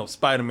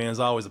 Spider-Man's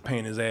always a pain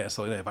in his ass.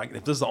 So if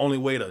this is the only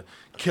way to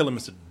kill him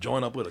is to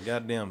join up with a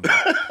goddamn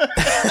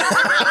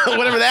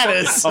whatever that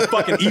is, a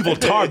fucking evil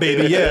tar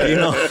baby. Yeah,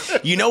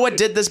 You know what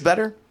did this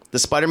better? The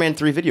Spider-Man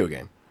 3 video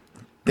game.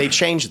 They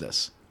changed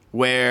this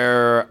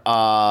where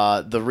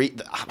how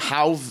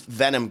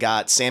Venom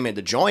got Sandman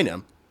to join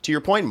him. To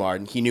your point,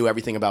 Martin, he knew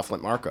everything about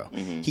Flint Marko.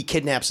 Mm-hmm. He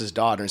kidnaps his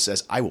daughter and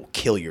says, I will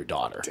kill your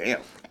daughter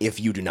if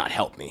you do not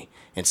help me.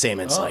 And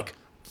Sandman's like,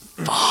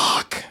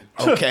 fuck.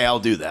 Okay, I'll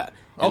do that.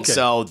 And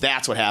so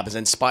that's what happens.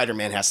 And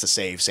Spider-Man has to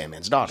save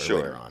Sandman's daughter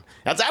later on.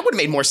 That would have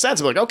made more sense.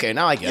 I'm like, okay,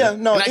 now I get it.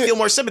 No, and I feel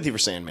more sympathy for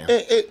Sandman.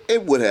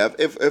 It would have,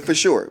 for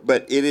sure.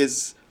 But it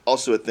is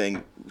also a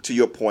thing, to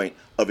your point,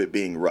 of it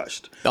being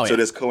rushed. So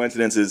there's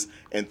coincidences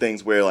and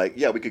things where, like,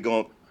 we could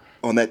go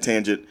on that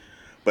tangent,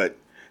 but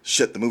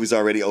shit, the movie's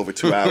already over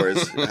 2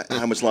 hours.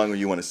 How much longer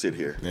you want to sit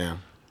here? Yeah.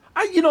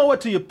 You know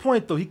what? To your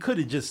point, though, he could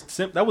have just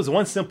that was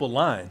one simple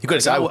line. He could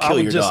have said, "I will kill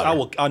your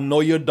daughter." I know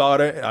your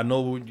daughter. I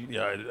know,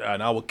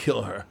 and I will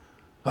kill her.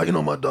 Oh, you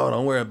know my daughter.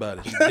 Don't worry about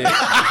it. She's dead.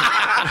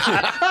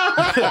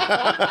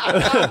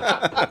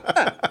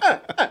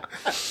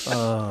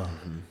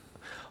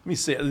 Let me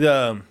see.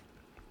 I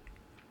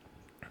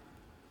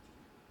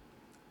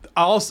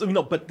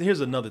also, but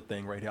here's another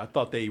thing right here. I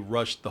thought they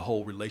rushed the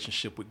whole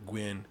relationship with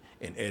Gwen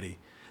and Eddie.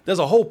 There's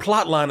a whole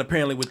plot line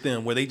apparently with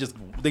them where they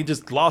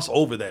just gloss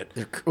over that.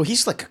 Well,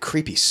 he's like a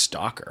creepy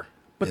stalker.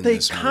 But they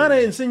kind of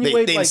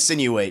insinuate they like,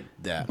 insinuate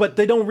that, but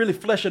they don't really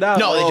flesh it out.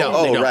 No, they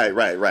don't. They don't.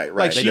 Right.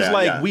 Like she's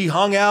like, we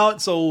hung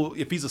out, so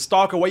if he's a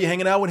stalker, why are you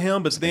hanging out with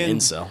him? But then,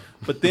 incel.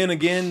 But then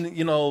again,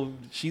 you know,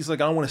 she's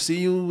like, I don't want to see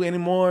you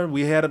anymore.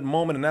 We had a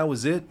moment, and that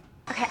was it.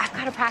 Okay, I've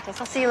got to practice.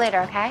 I'll see you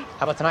later, okay?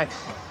 How about tonight?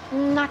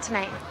 Not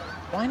tonight.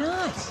 Why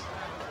not?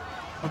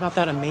 What about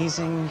that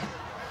amazing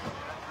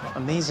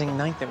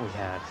night that we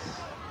had?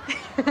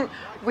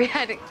 We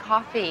had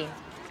coffee,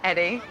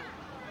 Eddie.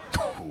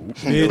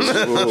 Bitch. it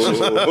was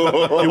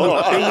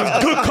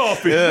good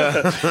coffee. Yeah.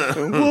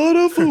 What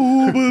a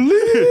fool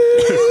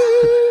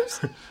believes.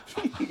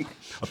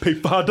 I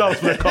paid $5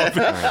 for that coffee.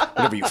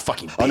 Whatever you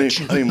fucking bitch. I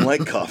didn't even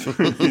like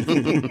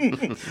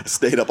coffee.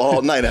 Stayed up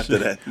all night after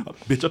that.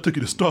 Bitch, I took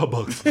you to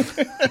Starbucks.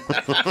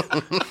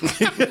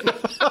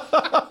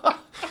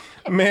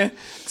 Man,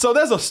 so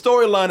there's a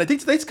storyline that they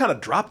just kind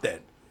of drop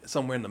that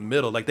somewhere in the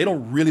middle. Like, they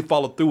don't really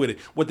follow through with it.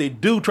 What they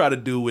do try to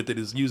do with it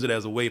is use it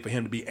as a way for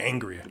him to be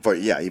angrier.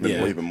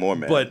 Even more,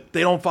 man. But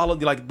they don't follow,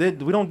 like,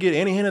 we don't get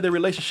any hint of their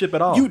relationship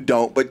at all. You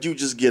don't, but you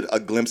just get a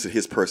glimpse of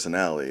his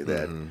personality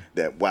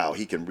that wow,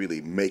 he can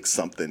really make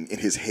something in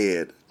his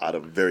head out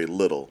of very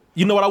little.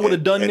 You know what I would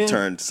have done then? And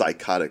turned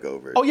psychotic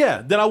over it. Oh,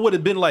 yeah. Then I would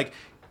have been like,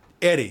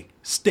 Eddie,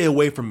 stay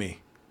away from me.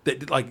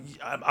 That, like,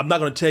 I'm not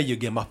going to tell you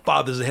again. My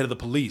father's the head of the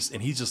police.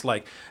 And he's just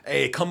like,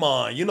 hey, come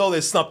on. You know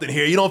there's something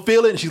here. You don't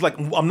feel it? And she's like,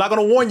 I'm not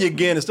going to warn you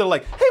again. Instead of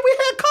like, hey, we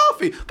had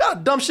coffee. What kind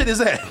of dumb shit is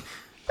that?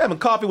 Having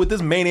coffee with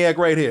this maniac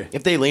right here.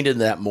 If they leaned into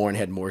that more and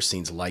had more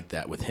scenes like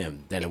that with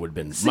him, then it would have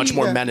been much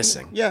more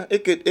menacing. Yeah,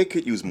 it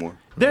could use more.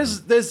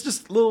 There's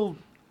just little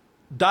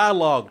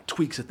dialogue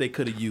tweaks that they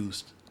could have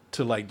used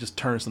to, like, just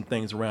turn some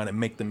things around and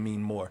make them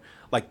mean more.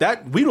 Like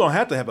that, we don't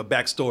have to have a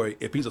backstory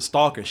if he's a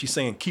stalker and she's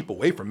saying, keep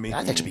away from me.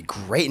 That'd actually be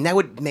great. And that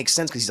would make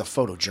sense because he's a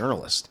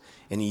photojournalist.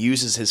 And he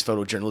uses his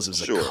photojournalism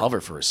as a cover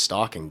for his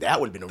stalking.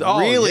 That would have been a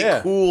really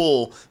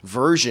cool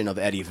version of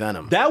Eddie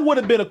Venom. That would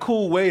have been a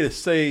cool way to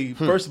say,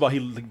 first of all, he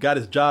got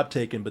his job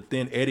taken, but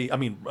then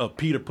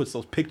Peter puts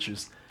those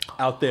pictures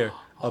out there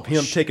of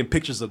him taking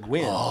pictures of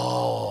Gwen.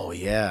 Oh,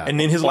 yeah. And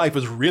then his life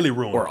is really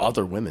ruined. Or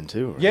other women,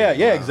 too. Yeah,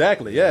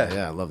 exactly, yeah.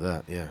 Yeah, I love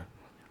that, yeah.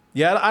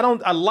 Yeah,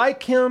 I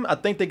like him. I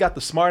think they got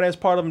the smart ass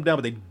part of him down,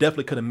 but they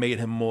definitely could have made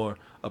him more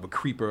of a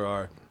creeper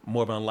or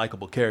more of an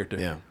unlikable character.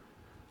 Yeah.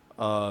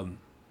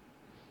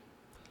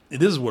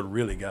 This is what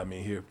really got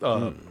me here.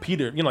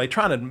 Peter, you know, they're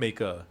trying to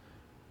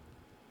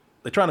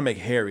make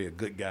Harry a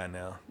good guy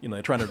now. You know,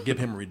 they're trying to give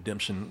him a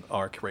redemption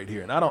arc right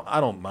here. And I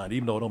don't mind,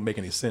 even though it don't make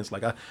any sense.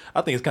 Like I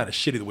think it's kind of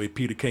shitty the way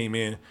Peter came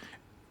in.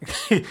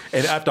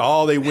 And after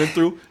all they went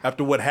through,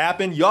 after what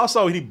happened, y'all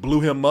saw he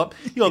blew him up.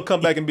 He gonna come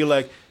back and be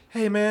like,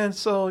 hey, man,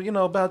 so, you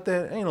know, about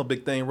that, ain't no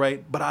big thing,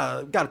 right? But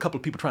I got a couple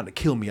of people trying to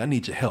kill me. I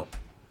need your help.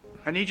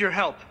 I need your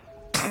help.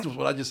 That's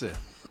what I just said.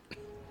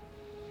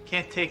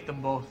 Can't take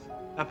them both.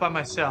 Not by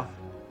myself.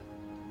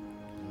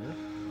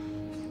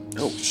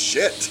 Oh,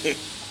 shit.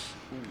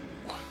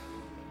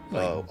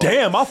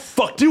 Damn, I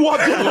fucked you up.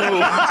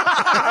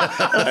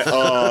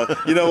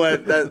 You know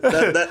what?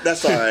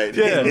 That's all right.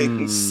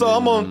 Yeah. So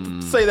I'm going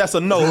to say that's a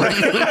no.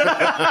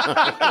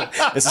 Right?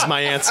 This is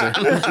my answer.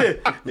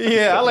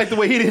 Yeah, I like the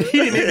way he didn't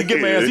even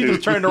get my answer. He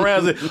just turned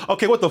around and said,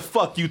 okay, what the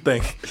fuck you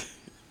think?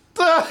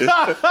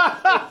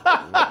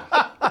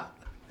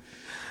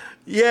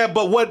 Yeah,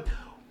 but what...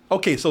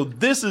 Okay, so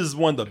this is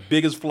one of the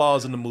biggest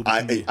flaws in the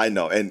movie. I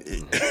know, and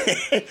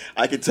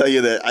I can tell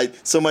you that I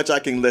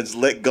can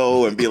let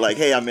go and be like,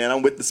 hey, man,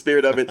 I'm with the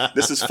spirit of it.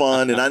 This is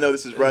fun, and I know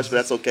this is rushed, but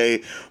that's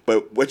okay.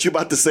 But what you're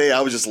about to say,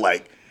 I was just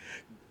like,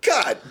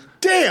 God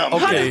damn!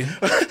 Okay,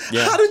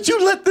 how did you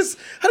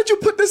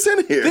put this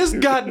in here? This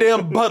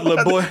goddamn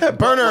butler boy,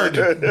 Bernard.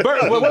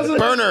 What was it?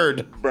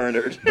 Bernard.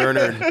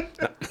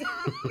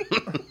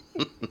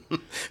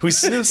 Who's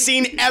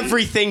seen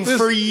everything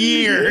for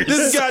years.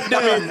 This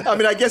goddamn... I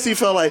mean, I guess he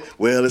felt like,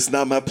 well, it's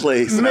not my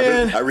place.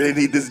 Man, I really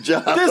need this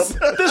job. This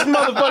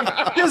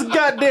motherfucker, this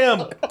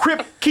goddamn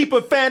Crypt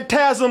Keeper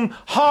Phantasm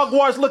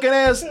Hogwarts looking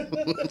ass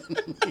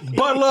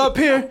butler up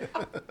here.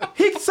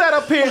 He sat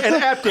up here and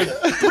after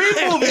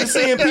 3 movies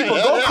seeing people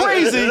go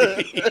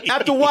crazy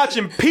after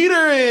watching Peter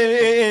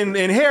and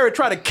Harry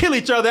try to kill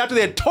each other after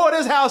they had tore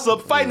his house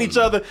up fighting each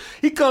other,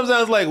 he comes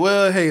out and is like,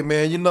 well, hey,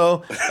 man, you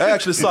know, I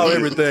actually saw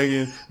everything.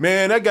 And,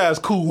 man, that guy's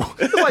cool.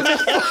 It's like,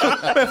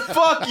 man,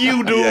 fuck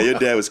you, dude. Yeah, your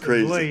dad was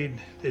crazy. The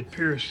blade that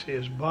pierced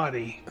his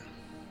body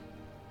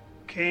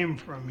came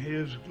from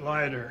his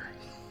glider.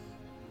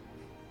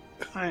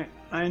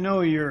 I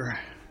know you're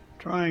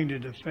trying to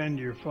defend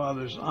your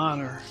father's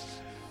honor,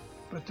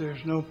 but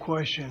there's no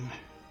question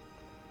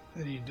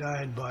that he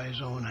died by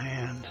his own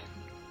hand.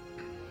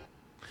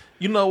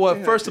 You know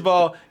what? First of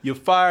all, you're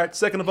fired.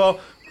 Second of all,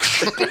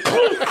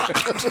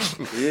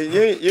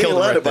 you ain't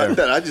lied about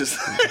that.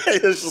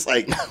 It's just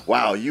like,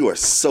 wow, you are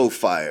so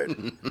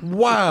fired.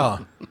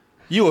 Wow.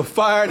 You were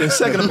fired, and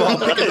second of all,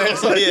 picking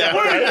that up. Yeah.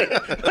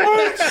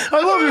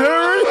 I love you,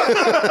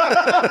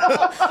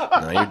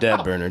 Harry. No, you're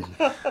dead, Bernard.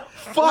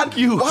 Fuck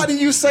you. Why do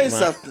you say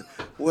something?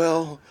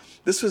 Well,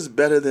 this was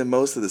better than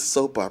most of the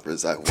soap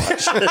operas I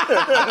watched.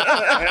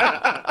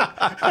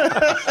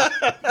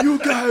 You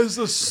guys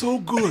are so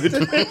good.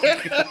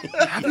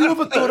 Have you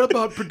ever thought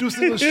about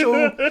producing a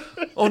show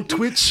on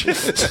Twitch?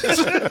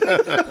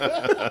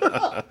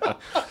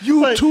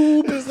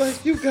 YouTube. It's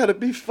like, you gotta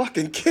be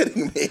fucking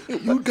kidding me.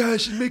 You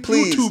guys should make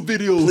YouTube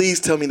videos. Please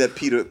tell me that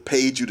Peter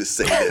paid you to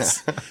say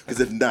this. Because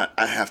if not,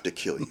 I have to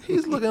kill you.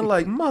 He's looking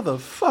like,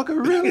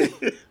 motherfucker, really?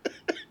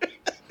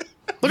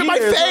 Look at my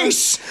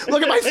face!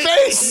 Look at my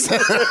face!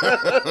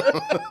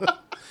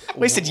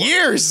 Wasted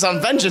years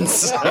on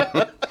vengeance.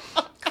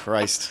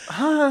 Christ.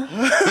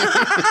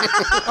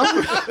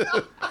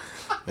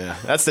 Yeah,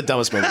 that's the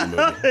dumbest moment in the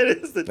movie. It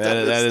is the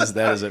dumbest.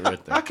 That is it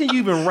right there. How can you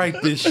even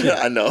write this shit?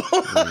 I know.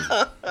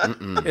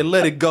 And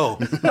let it go.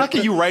 How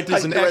can you write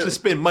this and actually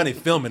spend money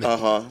filming it?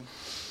 Uh-huh.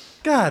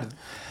 God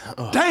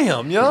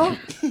damn, yo.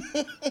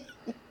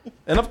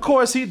 And of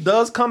course, he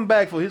does come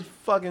back for his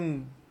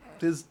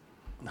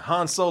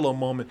Han Solo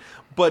moment.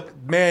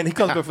 But man, he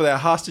comes back for that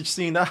hostage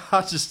scene. That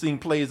hostage scene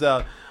plays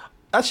out.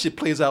 That shit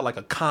plays out like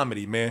a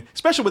comedy, man.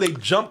 Especially when they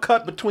jump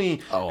cut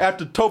between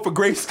after Topher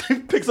Grace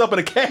picks up in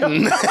a cab.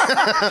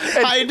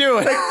 How you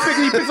doing?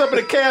 He picks up in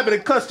a cab and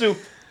it cuts to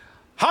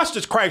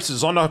hostage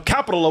crisis on the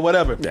Capitol or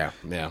whatever. Yeah.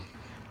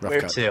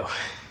 Where to?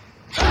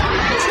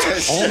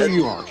 All New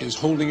York is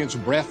holding its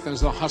breath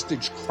as the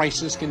hostage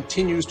crisis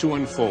continues to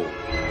unfold.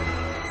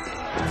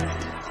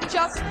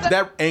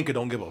 That anchor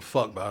don't give a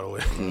fuck, by the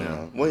way.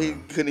 No. Well, he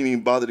couldn't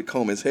even bother to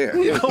comb his hair.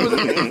 He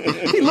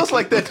looks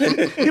like that.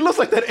 He looks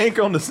like that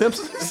anchor on The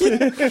Simpsons.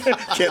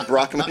 Kent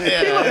Brockman.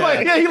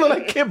 He look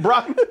like Kent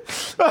Brockman.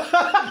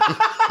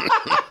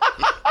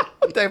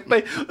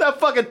 that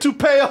fucking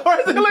toupee. Look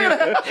at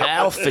that.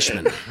 Hal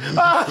Fishman.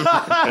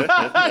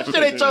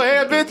 Shit ain't your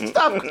hair, bitch.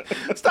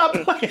 Stop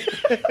playing.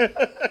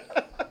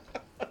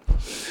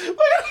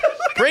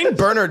 Bring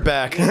Bernard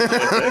back.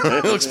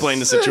 He'll explain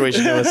the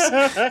situation to us.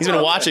 He's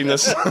been watching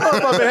this.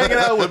 I've been hanging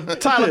out with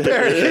Tyler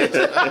Perry. Look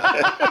at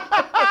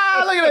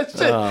that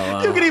shit.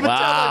 Oh,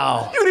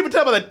 wow. You can even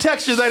tell by the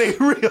texture that ain't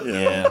real.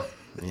 Yeah.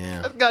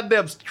 That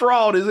goddamn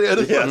straw in his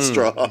head. Yeah,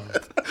 straw.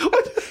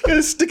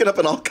 It's sticking up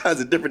in all kinds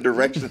of different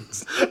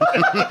directions.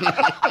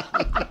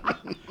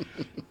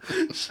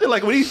 Shit,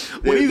 like when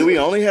do we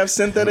only have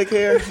synthetic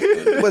hair?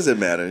 What does it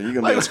matter? You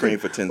can be on screen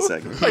for 10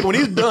 seconds. Like when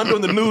he's done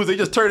doing the news, they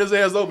just turn his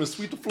ass over and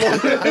sweep the floor.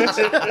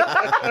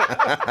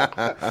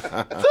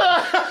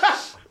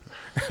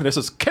 This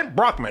is Kent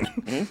Brockman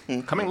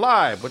coming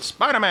live with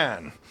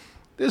Spider-Man.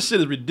 This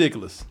shit is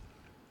ridiculous.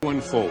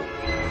 Unfold.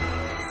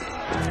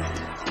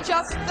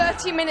 Just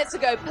 30 minutes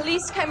ago,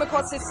 police came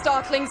across this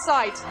startling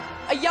sight.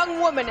 A young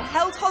woman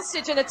held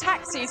hostage in a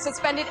taxi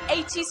suspended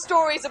 80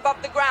 stories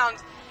above the ground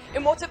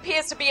in what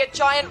appears to be a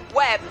giant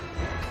web.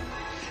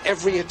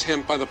 Every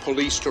attempt by the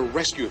police to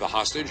rescue the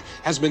hostage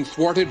has been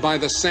thwarted by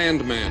the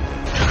Sandman.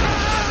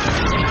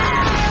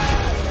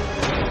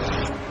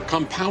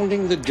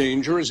 Compounding the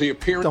danger as he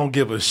appeared. Don't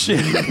give a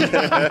shit.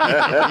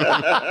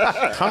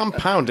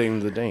 Compounding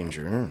the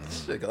danger.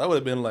 Shit, 'cause I would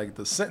have been like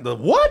the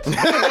what?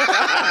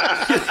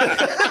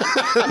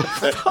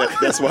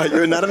 That's why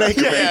you're not an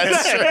anchor. Yeah,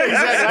 that's true.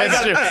 Exactly.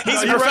 That's true.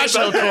 He's a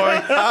professional,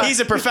 Corey. He's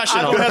a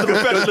professional. I don't have the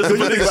professionalism.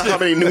 You think about how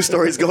many news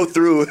stories go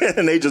through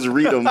and they just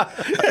read them.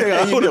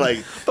 And you'd be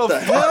like, the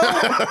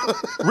hell?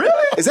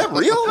 Really? Is that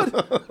real?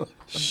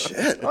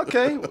 Shit.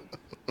 Okay.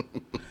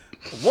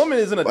 A woman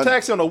is in a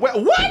taxi on a web.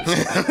 What?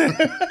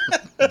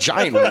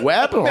 Giant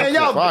web? Oh, man,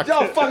 y'all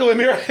fucking with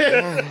me right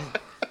here.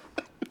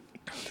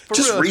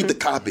 Just read the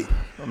copy.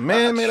 A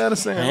man made out of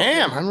sand.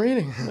 Damn, I'm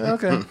reading.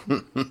 Okay.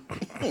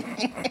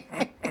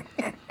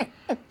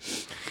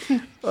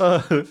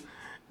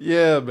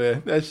 Yeah,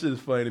 man, that shit is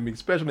funny to me,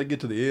 especially when they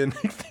get to the end.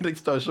 They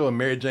start showing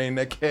Mary Jane in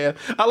that cab.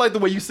 I like the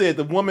way you said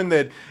the woman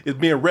that is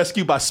being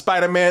rescued by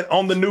Spider-Man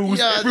on the news.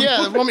 Yeah,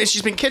 the woman,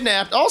 she's been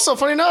kidnapped. Also,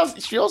 funny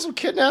enough, she also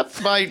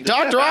kidnapped by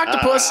Dr.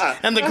 Octopus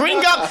and the Green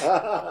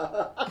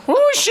Goblin. Who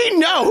does she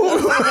know?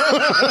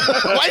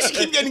 Why does she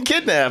keep getting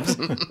kidnapped?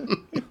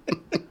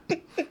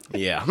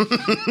 Yeah.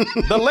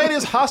 The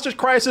latest hostage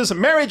crisis,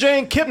 Mary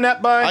Jane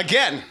kidnapped by...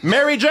 Again.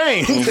 Mary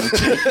Jane.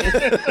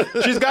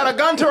 She's got a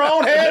gun to her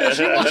own head and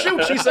she will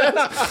shoot, she says.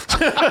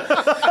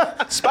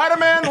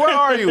 Spider-Man, where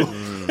are you?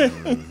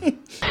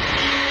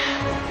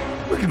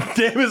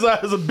 Damn, his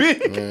eyes are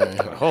big.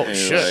 Oh,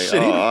 shit.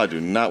 I do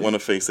not want to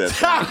face that.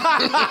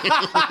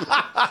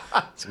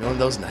 It's one of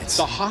those nights.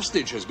 The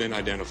hostage has been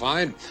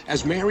identified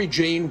as Mary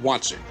Jane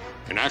Watson,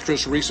 an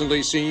actress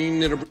recently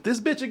seen in a...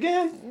 This bitch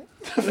again?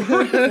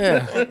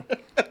 Yeah.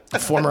 A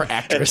former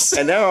actress.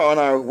 And now on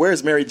our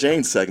Where's Mary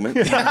Jane segment.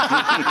 Oh,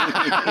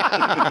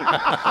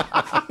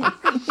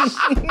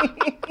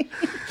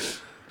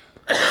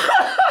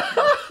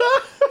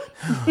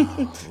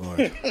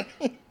 Lord.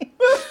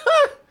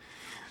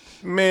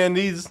 Man,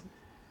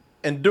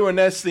 during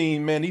that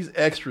scene, man, these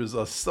extras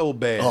are so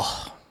bad.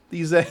 Oh.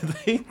 They're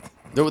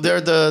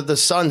the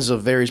sons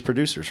of various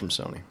producers from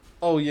Sony.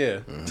 Oh yeah,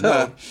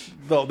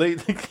 no, they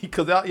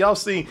because y'all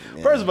seen.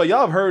 First of all, y'all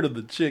have heard of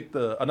the chick,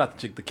 not the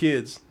chick, the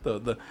kids,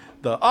 the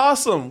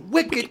awesome,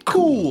 wicked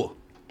cool.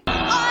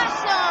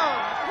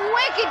 Awesome,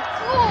 wicked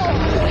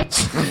cool.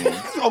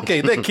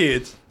 Okay, they're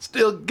kids.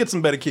 Still get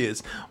some better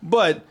kids.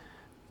 But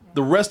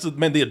the rest of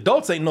the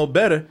adults ain't no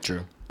better.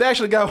 True. They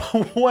actually got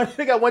one.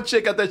 They got one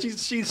chick out there.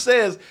 She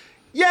says,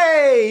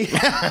 "Yay!" He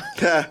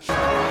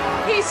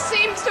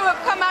seems to have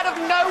come out of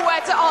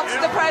nowhere to answer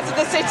the prayers of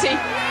the city.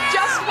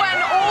 Just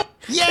when all...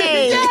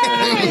 Yay!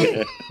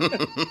 Yay!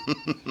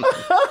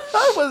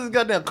 What's this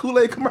goddamn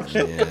Kool-Aid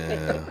commercial?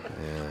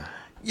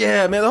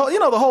 Yeah, man.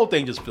 The whole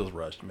thing just feels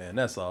rushed, man.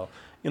 That's all.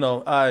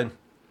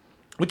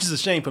 Which is a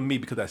shame for me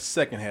because that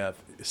second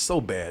half is so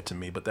bad to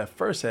me, but that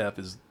first half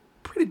is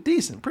pretty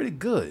decent, pretty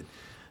good.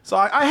 So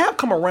I have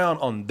come around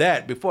on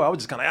that before. I was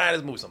just kind of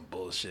this movie's some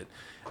bullshit.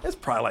 It's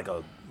probably like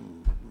a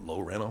low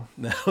rental,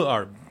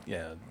 or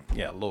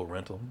low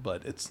rental.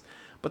 But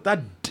I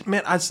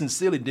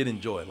sincerely did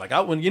enjoy it. Like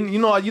when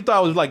you thought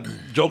I was like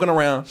joking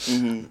around.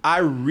 Mm-hmm. I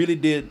really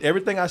did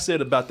everything I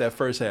said about that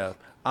first half.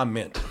 I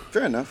meant.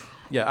 Fair enough.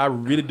 Yeah, I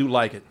really do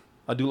like it.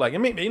 I do like it. I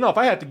mean, if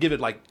I had to give it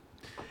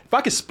if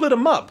I could split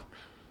them up,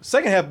 the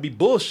second half would be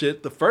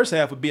bullshit. The first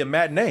half would be a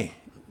matinee.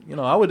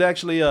 I would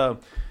actually. And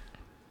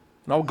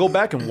I would go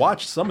back and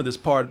watch some of these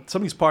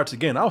parts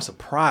again. I was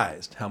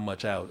surprised how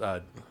much I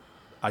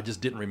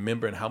just didn't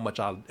remember and how much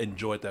I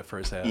enjoyed that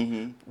first half.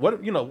 Mm-hmm.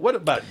 What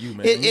about you,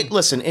 man?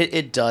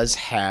 It does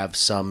have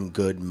some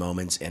good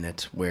moments in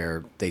it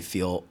where they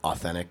feel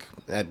authentic.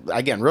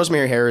 Again,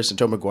 Rosemary Harris and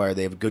Tobey Maguire,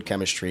 they have good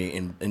chemistry,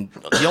 and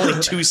the only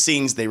two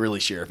scenes they really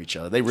share of each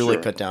other. They really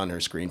cut down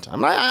her screen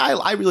time.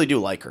 I really do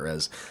like her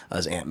as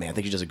Ant-Man. I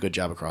think she does a good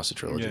job across the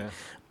trilogy. Yeah.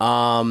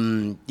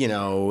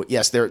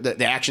 Yes,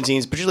 the action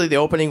scenes, particularly the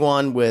opening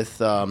one with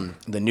the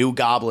New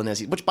Goblin,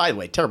 which, by the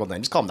way, terrible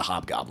name. Just call him the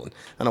Hobgoblin. I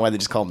don't know why they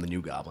just call him the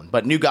New Goblin.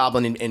 But New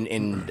Goblin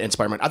in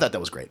Spider-Man, I thought that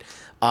was great.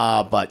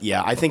 But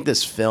yeah, I think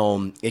this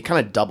film, it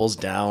kind of doubles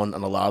down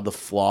on a lot of the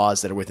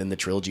flaws that are within the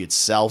trilogy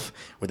itself,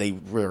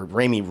 where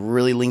Raimi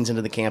really leans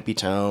into the campy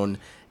tone,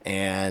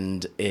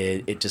 and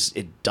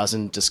it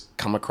doesn't just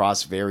come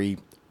across very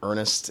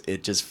earnest.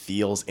 It just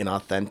feels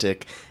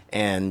inauthentic.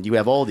 And you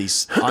have all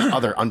these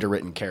other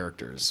underwritten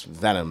characters,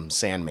 Venom,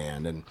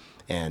 Sandman,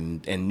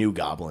 and New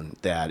Goblin,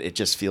 that it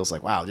just feels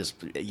like, wow,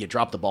 you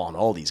dropped the ball on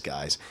all these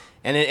guys.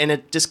 And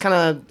it just kind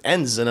of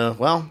ends in a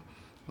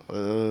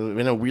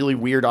really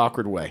weird,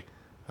 awkward way.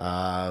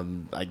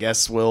 I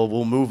guess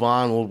we'll move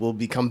on. We'll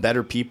become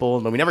better people.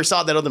 But we never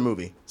saw that other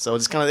movie, so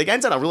it's kind of, it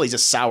ends on a really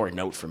just sour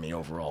note for me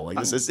overall. Like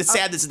it's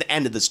sad. This is the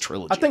end of this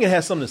trilogy. I think it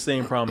has some of the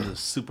same problems as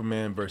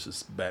Superman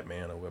versus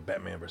Batman, or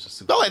Batman versus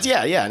Superman. Oh,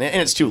 and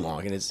it's too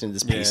long, and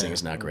this pacing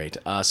is not great.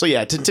 So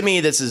yeah, to me,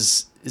 this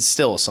is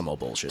still some old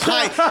bullshit.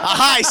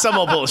 Some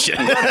old bullshit.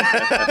 Hey,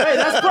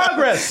 that's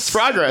progress. It's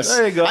progress.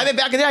 There you go. I mean,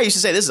 back in the day, I used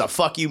to say this is a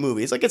fuck you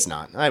movie. It's like, it's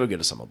not. I would go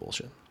to some old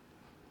bullshit.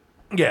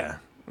 Yeah.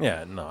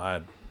 No,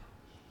 I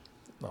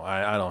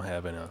don't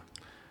have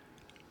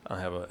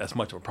as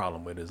much of a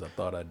problem with it as I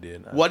thought I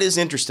did. What is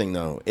interesting,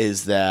 though,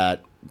 is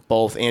that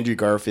both Andrew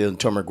Garfield and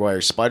Tobey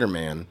Maguire's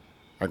Spider-Man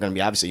are going to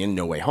be obviously in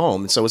No Way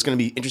Home, and so it's going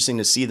to be interesting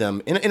to see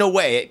them in a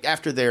way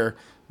after their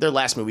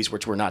last movies,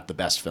 which were not the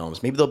best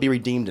films. Maybe they'll be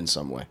redeemed in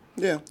some way.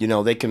 Yeah,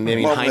 they can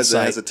maybe Marvel in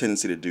hindsight has a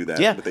tendency to do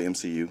that with the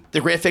MCU.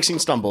 They're great at fixing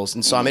stumbles,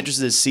 and so I'm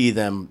interested to see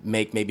them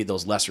make maybe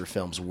those lesser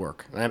films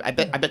work. And I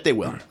bet they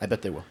will. I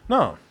bet they will.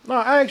 No,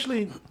 I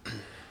actually,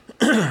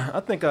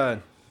 I think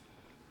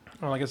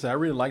like I said, I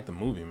really like the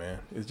movie, man.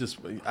 It's just,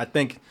 I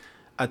think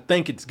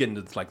it's getting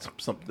to like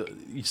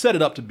you set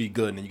it up to be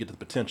good, and then you get the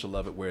potential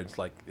of it where it's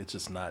like it's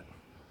just not.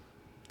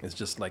 It's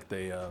just like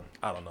they,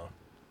 I don't know.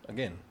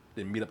 Again,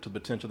 didn't meet up to the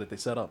potential that they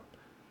set up,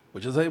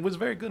 which is it was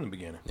very good in the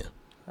beginning. Yeah,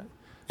 right?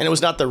 And it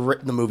was not the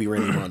movie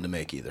Raimi wanted to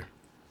make either.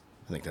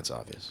 I think that's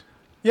obvious.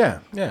 Yeah.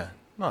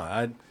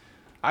 No,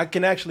 I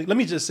can actually, let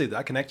me just say that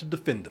I can actually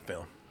defend the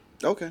film.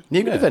 Okay,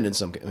 you can defend in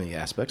some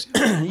aspects.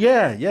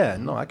 Yeah.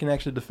 No, I can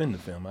actually defend the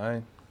film.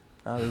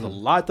 There's a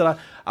lot that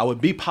I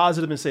would be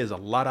positive and say there's a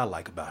lot I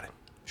like about it.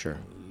 Sure.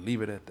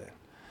 Leave it at that.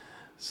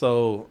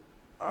 So,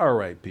 all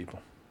right, people.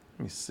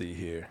 Let me see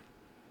here.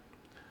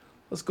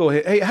 Let's go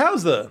ahead. Hey,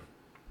 how's the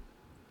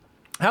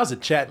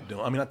chat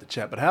doing? I mean, not the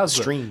chat, but how's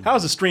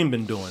the stream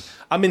been doing?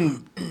 I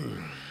mean,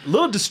 a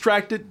little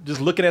distracted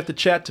just looking at the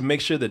chat to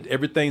make sure that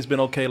everything's been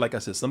okay. Like I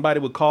said, somebody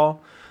would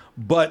call.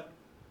 But,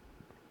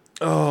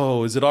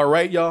 is it all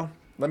right, y'all?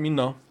 Let me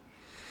know.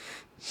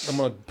 I'm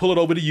going to pull it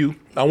over to you.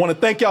 I want to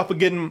thank y'all for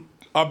getting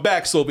our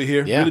backs over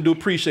here. Yeah. Really do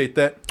appreciate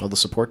that. All the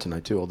support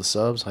tonight, too. All the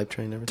subs, Hype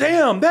Train, everything.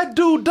 Damn, that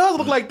dude does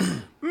look like,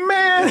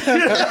 man.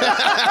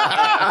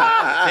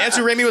 That's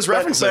who Raimi was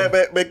referencing.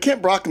 But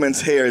Kent Brockman's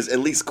hair is at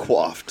least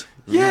coiffed.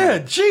 Yeah,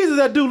 Jesus,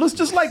 that dude looks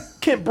just like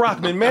Kent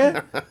Brockman,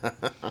 man.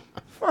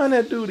 Find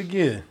that dude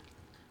again.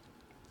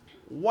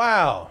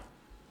 Wow.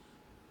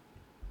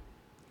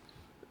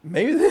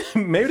 Maybe they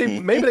fashioned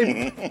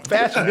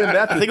him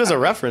after. I think it was a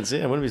reference.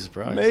 Yeah, I wouldn't be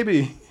surprised.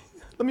 Maybe.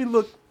 Let me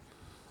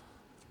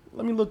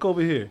look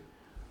over here.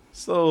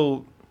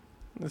 So,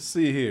 let's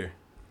see here.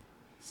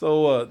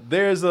 So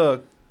there's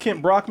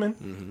Kent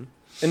Brockman,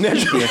 and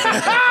there's that's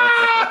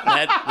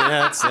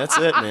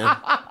it, man.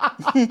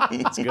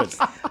 That's good.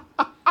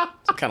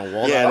 kind of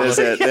wall-eyed. Yeah, there's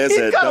that.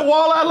 He's got a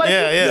wall-eyed like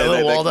Yeah,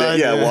 little wall-eyed.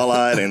 Yeah,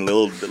 wall-eyed and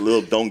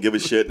little don't give a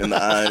shit in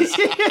the eyes.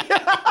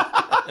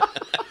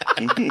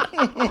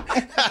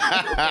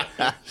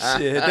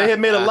 Shit, if they had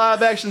made a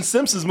live-action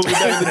Simpsons movie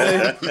back in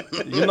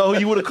the day, you know who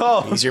you would have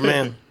called. He's your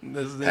man.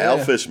 Al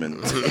Fishman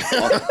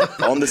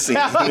on the scene.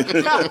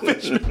 Al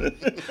Fishman.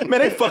 Man,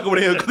 they fucking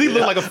with him because he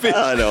looked like a fish.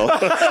 I know.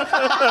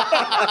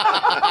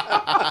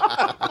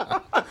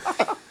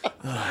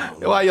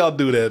 Why y'all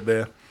do that,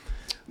 man?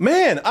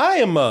 Man, I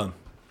am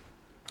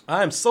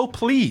so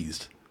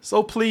pleased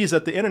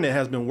that the internet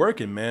has been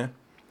working, man.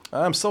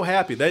 I'm so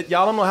happy that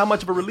y'all don't know how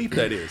much of a relief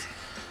that is.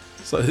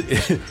 So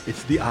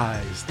it's the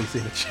eyes, they say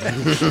in the chat.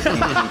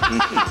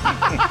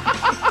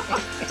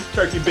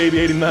 Turkey Baby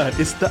 89,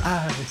 it's the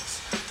eyes.